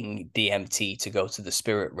taking DMT to go to the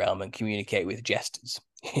spirit realm and communicate with jesters.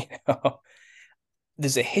 You know,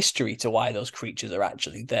 there's a history to why those creatures are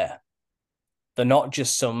actually there. They're not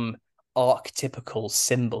just some archetypical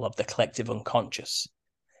symbol of the collective unconscious.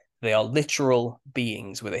 They are literal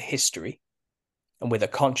beings with a history and with a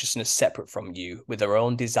consciousness separate from you, with their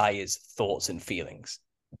own desires, thoughts, and feelings.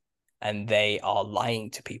 And they are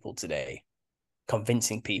lying to people today,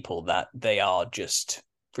 convincing people that they are just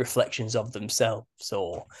reflections of themselves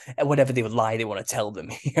or whatever they would lie they want to tell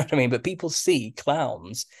them. You know what I mean? But people see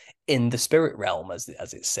clowns in the spirit realm, as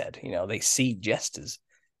it's said. You know, they see jesters.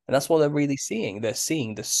 And that's what they're really seeing. They're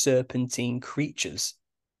seeing the serpentine creatures,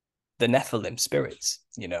 the Nephilim spirits,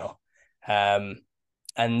 you know. And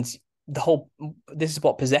this is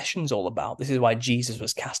what possession's all about. This is why Jesus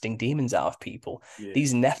was casting demons out of people. Yeah.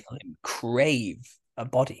 These Nephilim crave a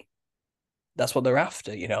body. That's what they're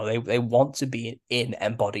after, you know. They want to be in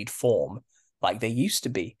embodied form like they used to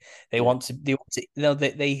be. They want to, you know,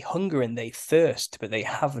 they hunger and they thirst, but they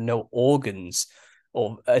have no organs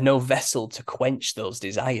or no vessel to quench those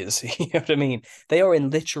desires. You know what I mean? They are in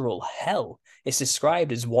literal hell. It's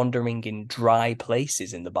described as wandering in dry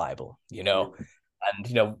places in the Bible, you know. And,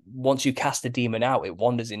 you know, once you cast a demon out, it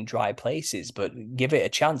wanders in dry places, but give it a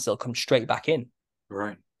chance, it'll come straight back in.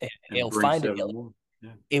 Right. It'll find it.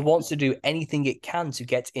 It wants to do anything it can to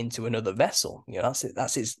get into another vessel. You know, that's it.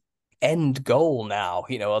 That's its end goal now,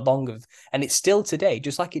 you know, and it's still today,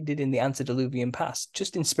 just like it did in the antediluvian past,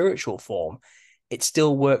 just in spiritual form. It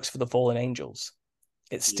still works for the fallen angels.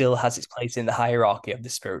 It still has its place in the hierarchy of the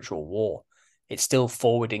spiritual war. It's still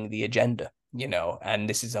forwarding the agenda, you know, and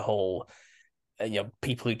this is a whole, you know,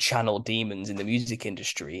 people who channel demons in the music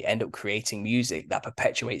industry end up creating music that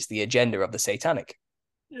perpetuates the agenda of the satanic.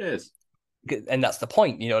 Yes. And that's the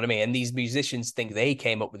point, you know what I mean? And these musicians think they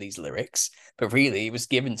came up with these lyrics, but really it was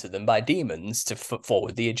given to them by demons to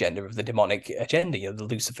forward the agenda of the demonic agenda, you know, the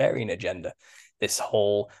Luciferian agenda. This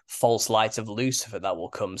whole false light of Lucifer that will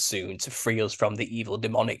come soon to free us from the evil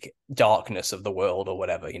demonic darkness of the world or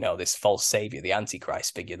whatever, you know, this false savior, the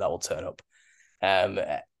Antichrist figure that will turn up.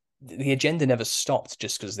 The agenda never stopped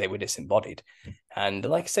just because they were disembodied. And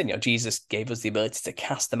like I said, you know, Jesus gave us the ability to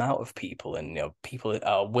cast them out of people, and, you know, people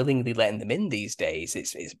are willingly letting them in these days.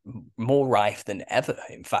 It's more rife than ever,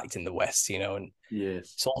 in fact, in the West, you know, and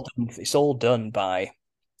yes, it's all done by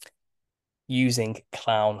using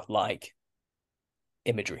clown-like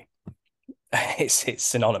imagery. It's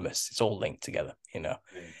synonymous. It's all linked together, you know.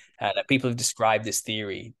 And people have described this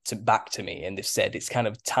theory back to me, and they've said it's kind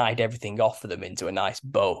of tied everything off for them into a nice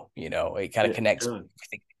bow, you know. It kind of connects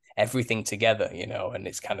everything together, you know, and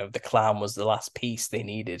it's kind of the clown was the last piece they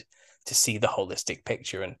needed to see the holistic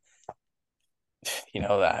picture. And, you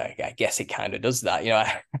know, I guess it kind of does that, you know.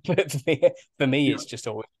 For me, it's just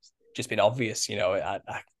always just been obvious, you know.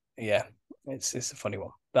 It's a funny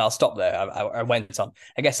one. But I'll stop there. I went on.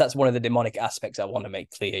 I guess that's one of the demonic aspects I want to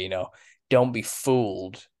make clear, you know. Don't be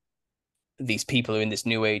fooled, these people who are in this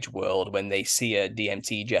new age world, when they see a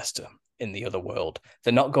DMT jester in the other world.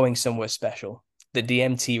 They're not going somewhere special. The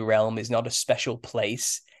DMT realm is not a special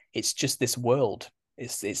place. It's just this world.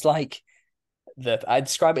 It's like I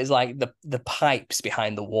describe it as like the pipes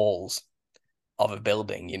behind the walls of a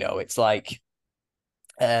building. You know, it's like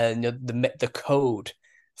the code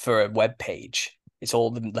for a web page. It's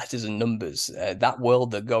all the letters and numbers. That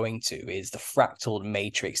world they're going to is the fractal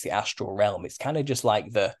matrix, the astral realm. It's kind of just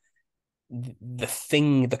like the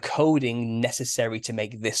coding necessary to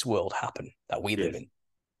make this world happen that we live in.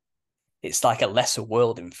 It's like a lesser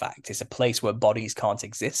world, in fact. It's a place where bodies can't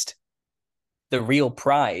exist. The real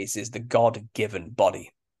prize is the God-given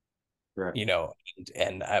body, right? You know,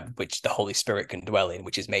 and which the Holy Spirit can dwell in,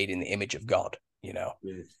 which is made in the image of God, you know.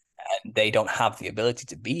 Yes. And they don't have the ability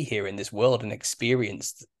to be here in this world and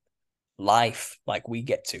experience life like we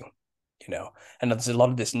get to, you know. And there's a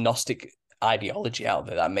lot of this Gnostic ideology out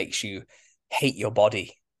there that makes you hate your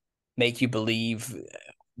body, make you believe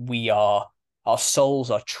our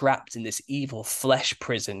souls are trapped in this evil flesh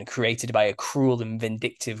prison created by a cruel and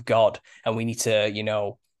vindictive God, and we need to, you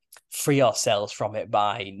know, free ourselves from it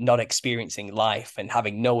by not experiencing life and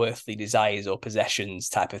having no earthly desires or possessions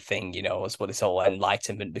type of thing, you know. That's what this whole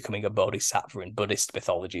enlightenment, becoming a bodhisattva in Buddhist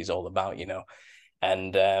mythology is all about, you know.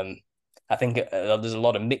 And I think there's a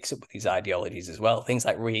lot of mix up with these ideologies as well. Things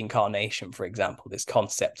like reincarnation, for example, this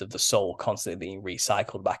concept of the soul constantly being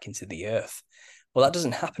recycled back into the earth. Well, that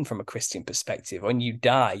doesn't happen from a Christian perspective. When you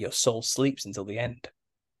die, your soul sleeps until the end,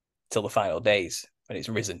 till the final days, when it's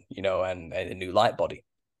risen, and a new light body.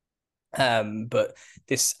 But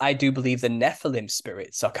I do believe the Nephilim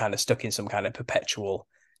spirits are kind of stuck in some kind of perpetual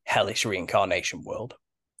hellish reincarnation world.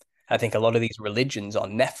 I think a lot of these religions are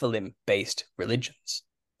Nephilim-based religions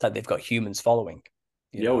that they've got humans following.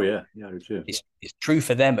 Oh, yeah, I do too. It's true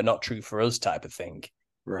for them, but not true for us, type of thing.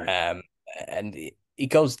 Right. And it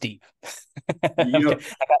goes deep.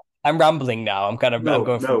 I'm rambling now. I'm kind of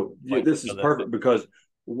This is perfect because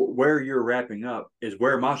where you're wrapping up is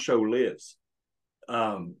where my show lives.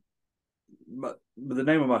 The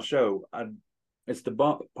name of my show, it's the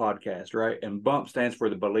Bump podcast, right? And Bump stands for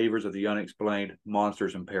the Believers of the Unexplained,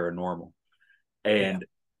 Monsters, and Paranormal. And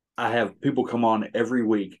I have people come on every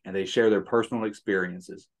week and they share their personal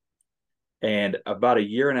experiences. And about a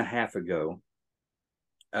year and a half ago,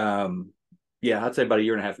 I'd say about a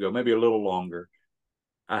year and a half ago, maybe a little longer,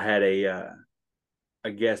 I had a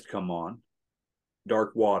guest come on,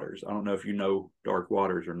 Dark Waters. I don't know if you know Dark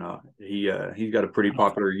Waters or not. He's got a pretty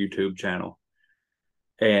popular YouTube channel.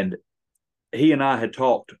 And he and I had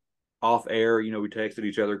talked off air, we texted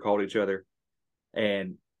each other, called each other,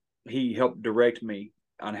 and he helped direct me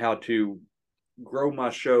on how to grow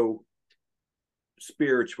my show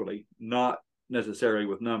spiritually, not necessarily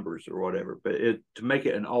with numbers or whatever, but to make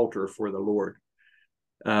it an altar for the Lord.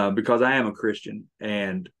 Because I am a Christian,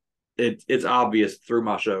 and it's obvious through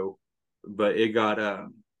my show, but it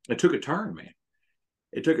took a turn, man.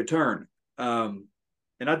 It took a turn.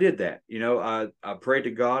 And I did that. I prayed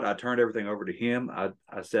to God. I turned everything over to him. I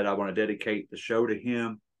said, I want to dedicate the show to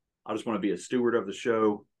him. I just want to be a steward of the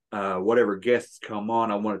show. Whatever guests come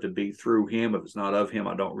on, I want it to be through him. If it's not of him,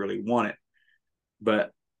 I don't really want it.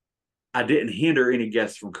 But I didn't hinder any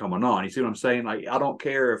guests from coming on. You see what I'm saying? Like, I don't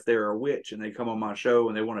care if they're a witch and they come on my show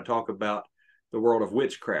and they want to talk about the world of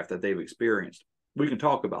witchcraft that they've experienced. We can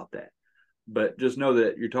talk about that. But just know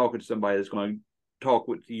that you're talking to somebody that's going to talk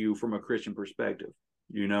with you from a Christian perspective,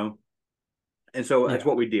 And so that's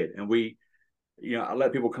what we did. And I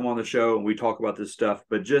let people come on the show and we talk about this stuff,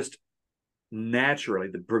 but just naturally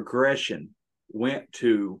the progression went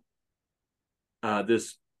to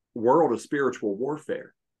this world of spiritual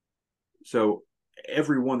warfare. So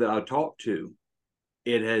everyone that I talk to,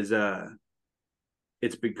 it's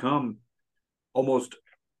become almost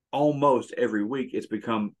every week, it's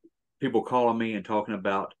become people calling me and talking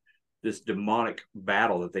about this demonic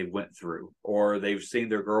battle that they went through, or they've seen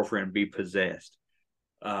their girlfriend be possessed,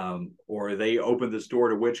 or they opened this door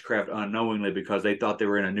to witchcraft unknowingly because they thought they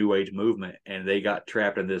were in a new age movement and they got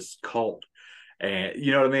trapped in this cult. And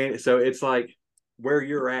you know what I mean? So it's like where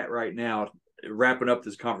you're at right now, wrapping up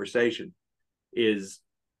this conversation, is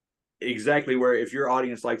exactly where, if your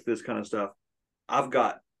audience likes this kind of stuff, I've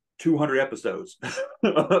got 200 episodes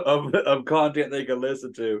of content they can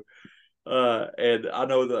listen to. And I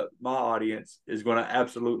know that my audience is going to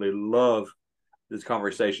absolutely love this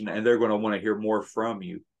conversation, and they're going to want to hear more from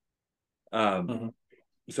you.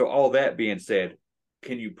 So all that being said,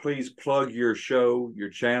 can you please plug your show, your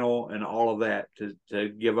channel, and all of that to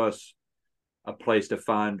give us a place to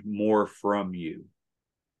find more from you?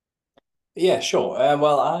 Yeah, sure.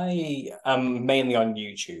 Well, I am mainly on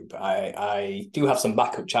YouTube. I do have some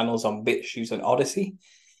backup channels on BitChute and Odyssey.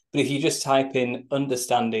 But if you just type in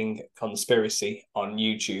Understanding Conspiracy on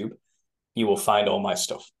YouTube, you will find all my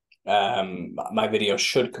stuff. My video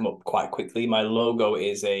should come up quite quickly. My logo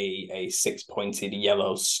is a six-pointed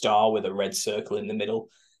yellow star with a red circle in the middle.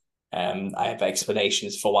 I have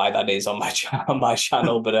explanations for why that is on my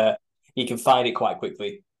channel, but you can find it quite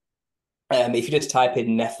quickly. If you just type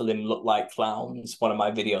in Nephilim look like clowns, one of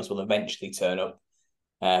my videos will eventually turn up,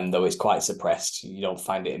 though it's quite suppressed. You don't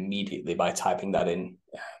find it immediately by typing that in,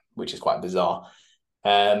 which is quite bizarre.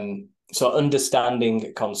 So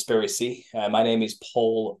Understanding Conspiracy. My name is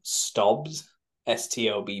Paul Stobbs,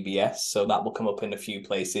 Stobbs. So that will come up in a few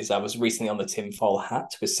places. I was recently on the tinfoil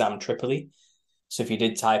hat with Sam Tripoli. So if you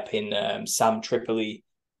did type in Sam Tripoli,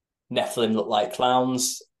 Nephilim look like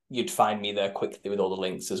clowns, you'd find me there quickly with all the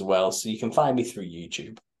links as well. So you can find me through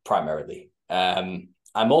YouTube primarily. I'm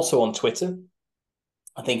also on Twitter.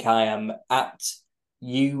 I think I am at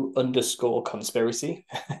 @U_conspiracy.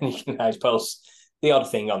 I post the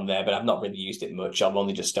odd thing on there, but I've not really used it much. I've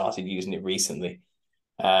only just started using it recently.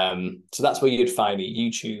 So that's where you'd find me,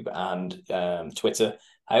 YouTube and Twitter.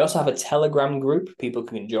 I also have a Telegram group people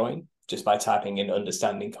can join just by typing in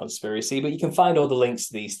Understanding Conspiracy, but you can find all the links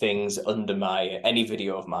to these things under any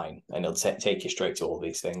video of mine, and it'll take you straight to all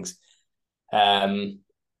these things. And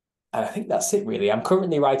I think that's it, really. I'm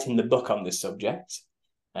currently writing the book on this subject.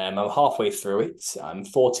 I'm halfway through it. I'm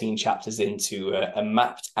 14 chapters into a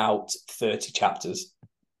mapped out 30 chapters.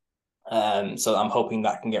 So I'm hoping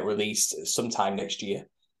that can get released sometime next year,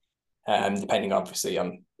 depending obviously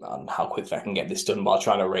on how quickly I can get this done while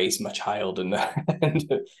trying to raise my child and,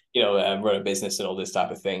 run a business and all this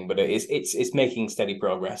type of thing. But it's making steady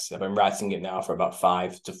progress. I've been writing it now for about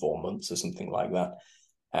 5 to 4 months or something like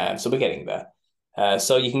that. So we're getting there.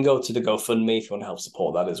 So you can go to the GoFundMe if you want to help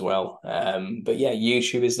support that as well. But yeah,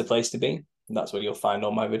 YouTube is the place to be. That's where you'll find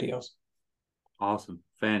all my videos. Awesome.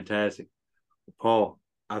 Fantastic. Paul,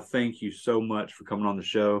 I thank you so much for coming on the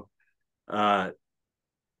show. I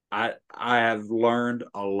have learned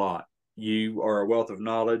a lot. You are a wealth of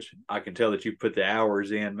knowledge. I can tell that you put the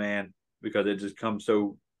hours in, man, because it just comes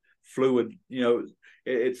so fluid.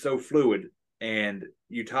 It's so fluid, and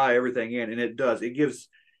you tie everything in, and it does. It gives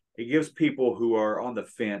people who are on the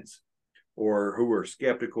fence or who are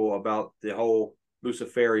skeptical about the whole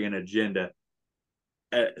Luciferian agenda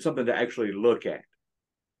something to actually look at.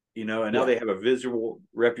 And now they have a visual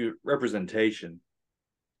representation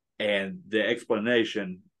and the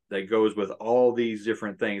explanation that goes with all these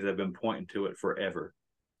different things that have been pointing to it forever.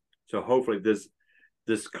 So hopefully this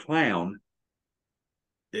clown,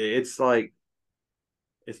 it's like,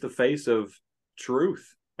 it's the face of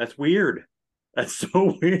truth. That's weird. That's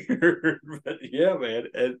so weird. But yeah, man,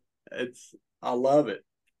 I love it.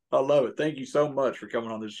 I love it. Thank you so much for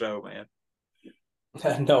coming on the show, man.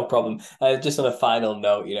 No problem. Just on a final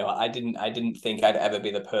note, I didn't think I'd ever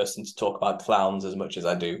be the person to talk about clowns as much as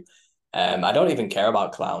I do. I don't even care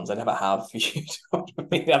about clowns. I never have. You know what I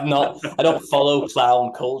mean? I don't follow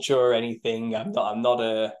clown culture or anything. I'm not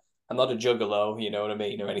a juggalo, you know what I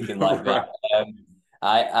mean, or anything like that.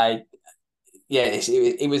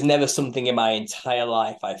 It was never something in my entire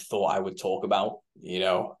life I thought I would talk about.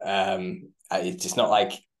 It's just not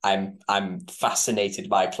like I'm fascinated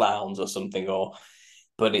by clowns or something,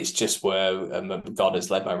 but it's just where God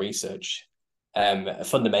has led my research.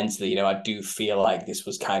 Fundamentally, I do feel like this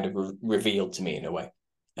was kind of revealed to me in a way.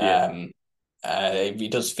 Yeah.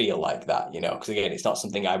 It does feel like that, because again, it's not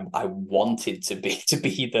something I wanted to be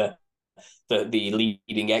the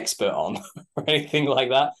leading expert on or anything like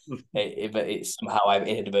that. But it's somehow I've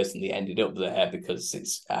inadvertently ended up there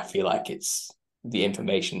because I feel like it's the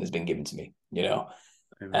information has been given to me,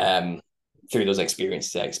 through those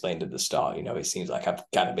experiences I explained at the start. It seems like I've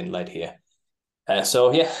kind of been led here.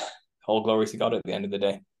 So yeah, all glory to God at the end of the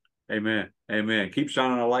day. Amen. Amen. Keep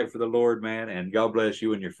shining a light for the Lord, man, and God bless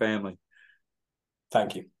you and your family.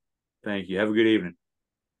 Thank you. Thank you. Have a good evening.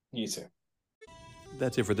 You too.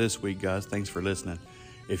 That's it for this week, guys. Thanks for listening.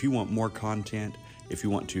 If you want more content, if you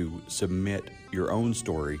want to submit your own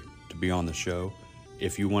story to be on the show,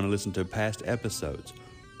 if you want to listen to past episodes,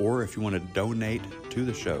 or if you want to donate to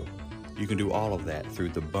the show, you can do all of that through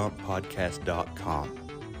thebumppodcast.com.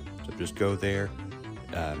 So just go there,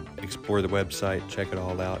 explore the website, check it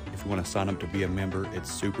all out. If you want to sign up to be a member,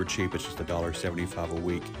 it's super cheap. It's just $1.75 a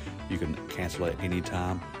week. You can cancel it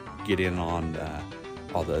anytime. Get in on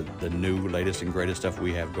all the new, latest, and greatest stuff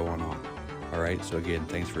we have going on. All right, so again,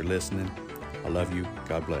 thanks for listening. I love you.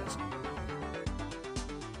 God bless.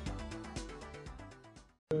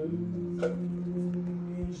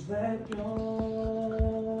 Is that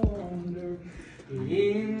yonder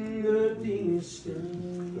in the distance,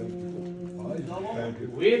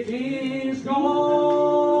 with his garment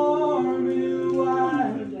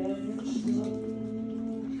white and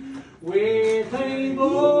snow, with a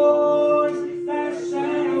voice that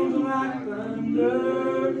sounds like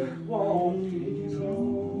thunder, walking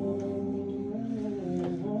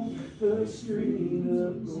on the street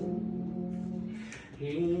of gold.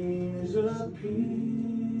 His appearance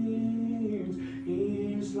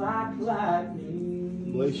is like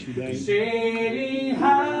lightning, setting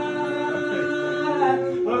high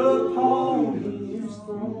upon his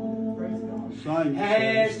throne,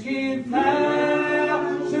 has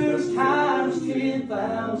 10,000 times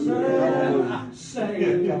 10,000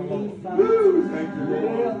 sanctified,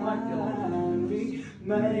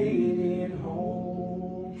 made it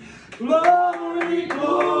home. Glory,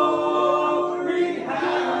 glory,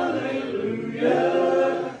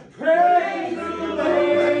 hallelujah, praise the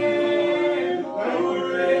Lamb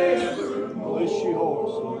forevermore.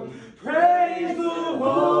 Praise the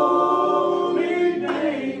holy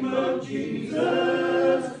name of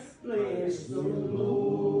Jesus. Bless the Lord,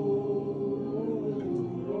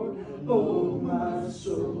 oh my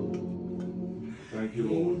soul. Thank you,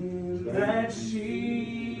 Lord. In that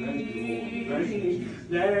sea,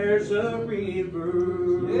 there's a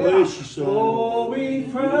river flowing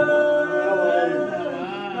from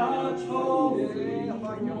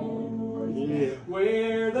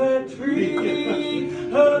where the tree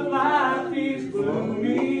of life is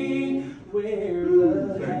blooming, where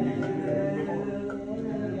the hand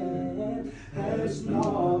has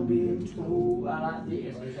not been told. I like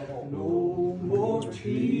this. No more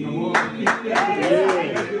tears.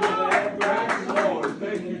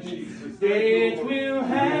 Death will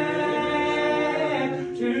have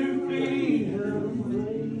to flee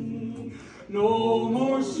away. No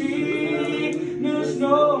more sickness,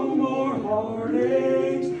 no more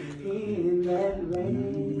heartaches in that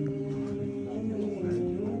land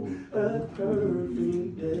of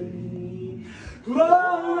perfect day.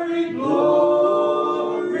 Glory,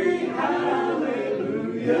 glory,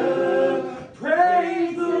 hallelujah.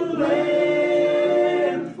 Praise the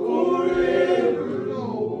Lamb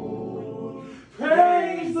forevermore.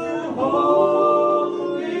 Praise the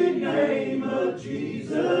holy name of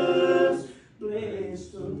Jesus. Bless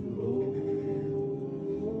the Lord,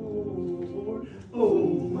 oh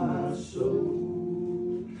my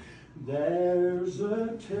soul. There's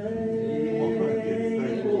a table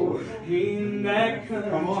in that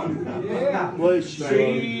country,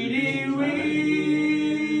 seated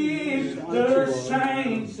with the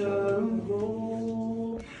saints of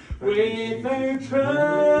old, with their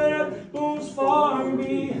troubles far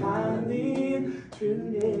behind them, to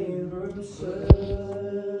never suffer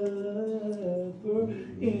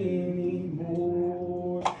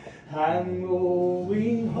anymore. I'm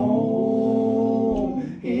going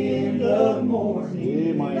home in the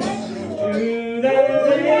morning to that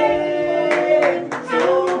land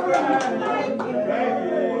so bright and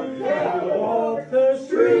fair. I walk the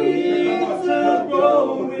streets of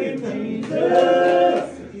gold with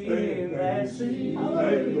Jesus in that city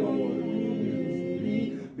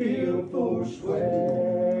built for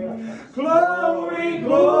swear. Glory,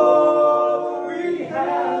 glory,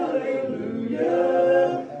 hallelujah.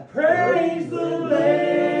 Praise the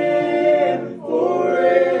Lamb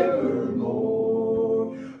forevermore.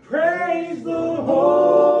 Praise the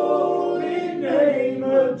holy name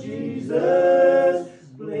of Jesus.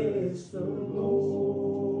 Bless the Lord,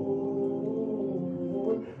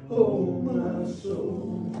 oh my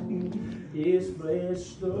soul. Yes,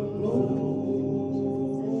 bless the Lord.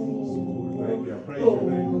 Thank you. I praise Oh,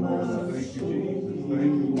 your name. my Thank you, soul. Jesus. Thank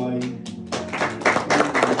you, Wayne.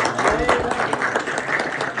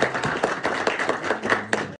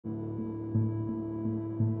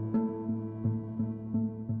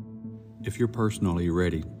 If you're personally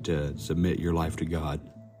ready to submit your life to God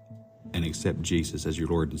and accept Jesus as your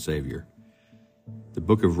Lord and Savior, the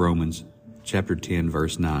book of Romans, chapter 10,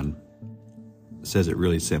 verse 9, says it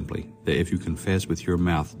really simply, that if you confess with your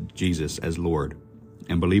mouth Jesus as Lord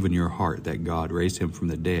and believe in your heart that God raised him from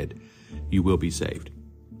the dead, you will be saved.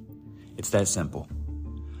 It's that simple.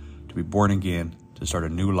 To be born again, to start a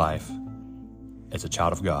new life as a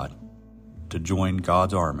child of God, to join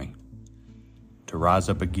God's army, to rise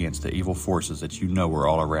up against the evil forces that you know are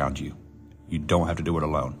all around you. You don't have to do it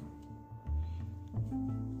alone.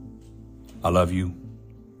 I love you.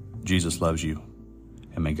 Jesus loves you.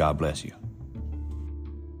 And may God bless you.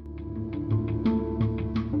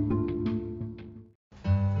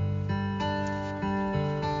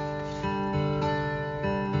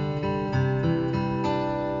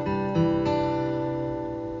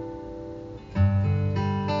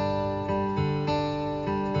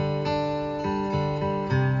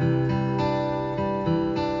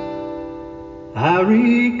 I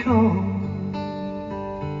recall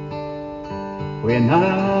when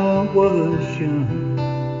I was young,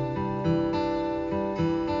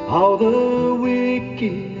 all the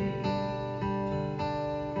wicked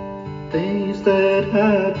things that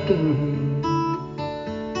I'd done.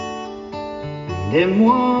 And then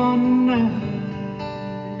one night,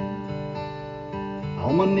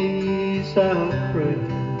 on my knees I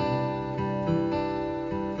prayed.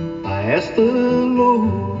 I asked the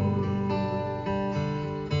Lord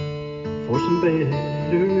for some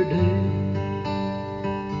better days.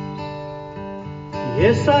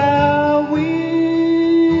 Yes, I went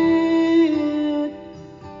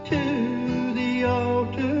to the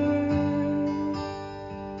altar.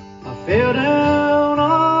 I fell down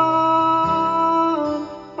on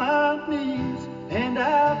my knees and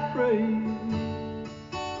I prayed.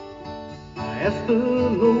 I asked the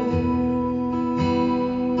Lord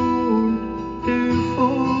to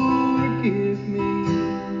forgive me.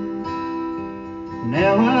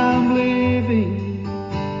 Now I'm living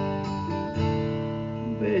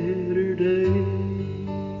better days.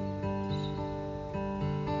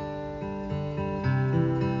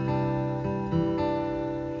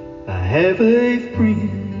 I have a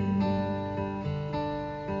friend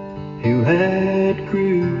who had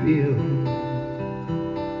grew ill.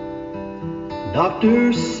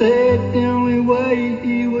 Doctors said the only way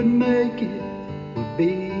he would make it would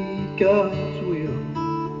be God's will.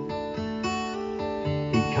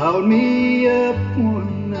 He called me up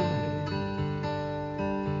one night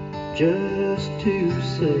just to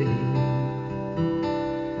say,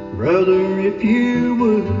 brother, if you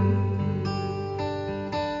would,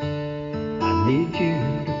 I need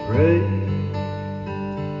you to pray.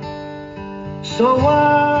 So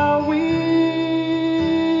I went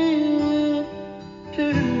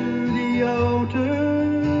to the altar.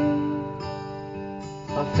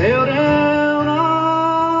 I fell down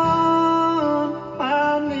on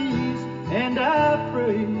my knees and I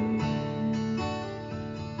prayed.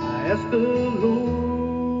 I asked the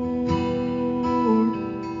Lord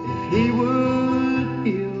if he would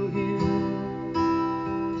heal him.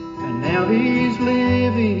 And now he's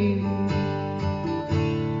living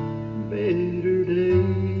better days.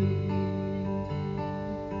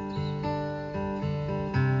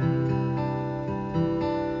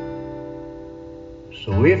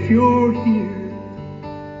 So if you're here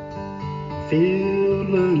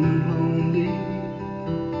feeling lonely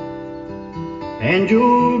and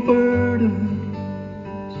your burdens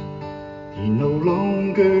you no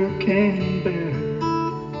longer can bear,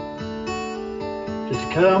 just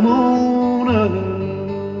come on up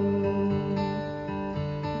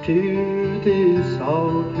to this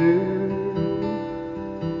altar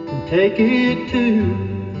and take it to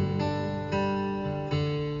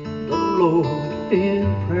the Lord in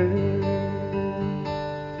prayer.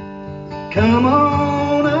 Come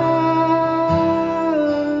on up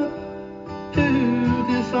to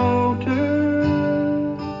this altar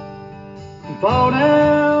and fall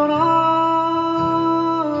down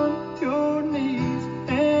on your knees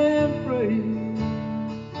and pray.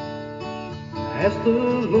 Ask the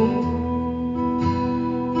Lord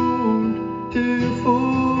to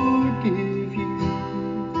forgive you,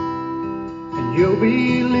 and you'll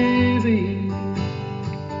be living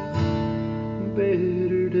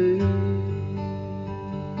better days.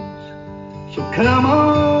 So come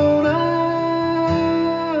on up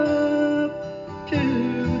to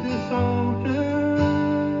this altar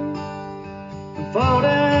and fall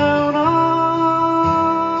down on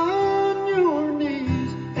your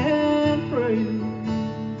knees and pray.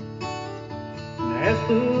 And ask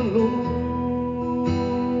the Lord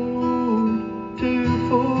to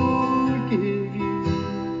forgive you,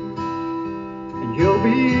 and you'll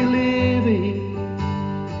be living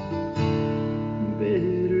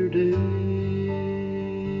better days.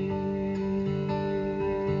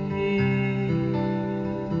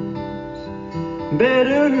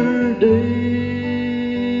 Better days.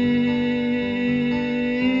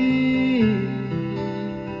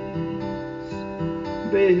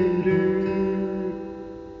 Better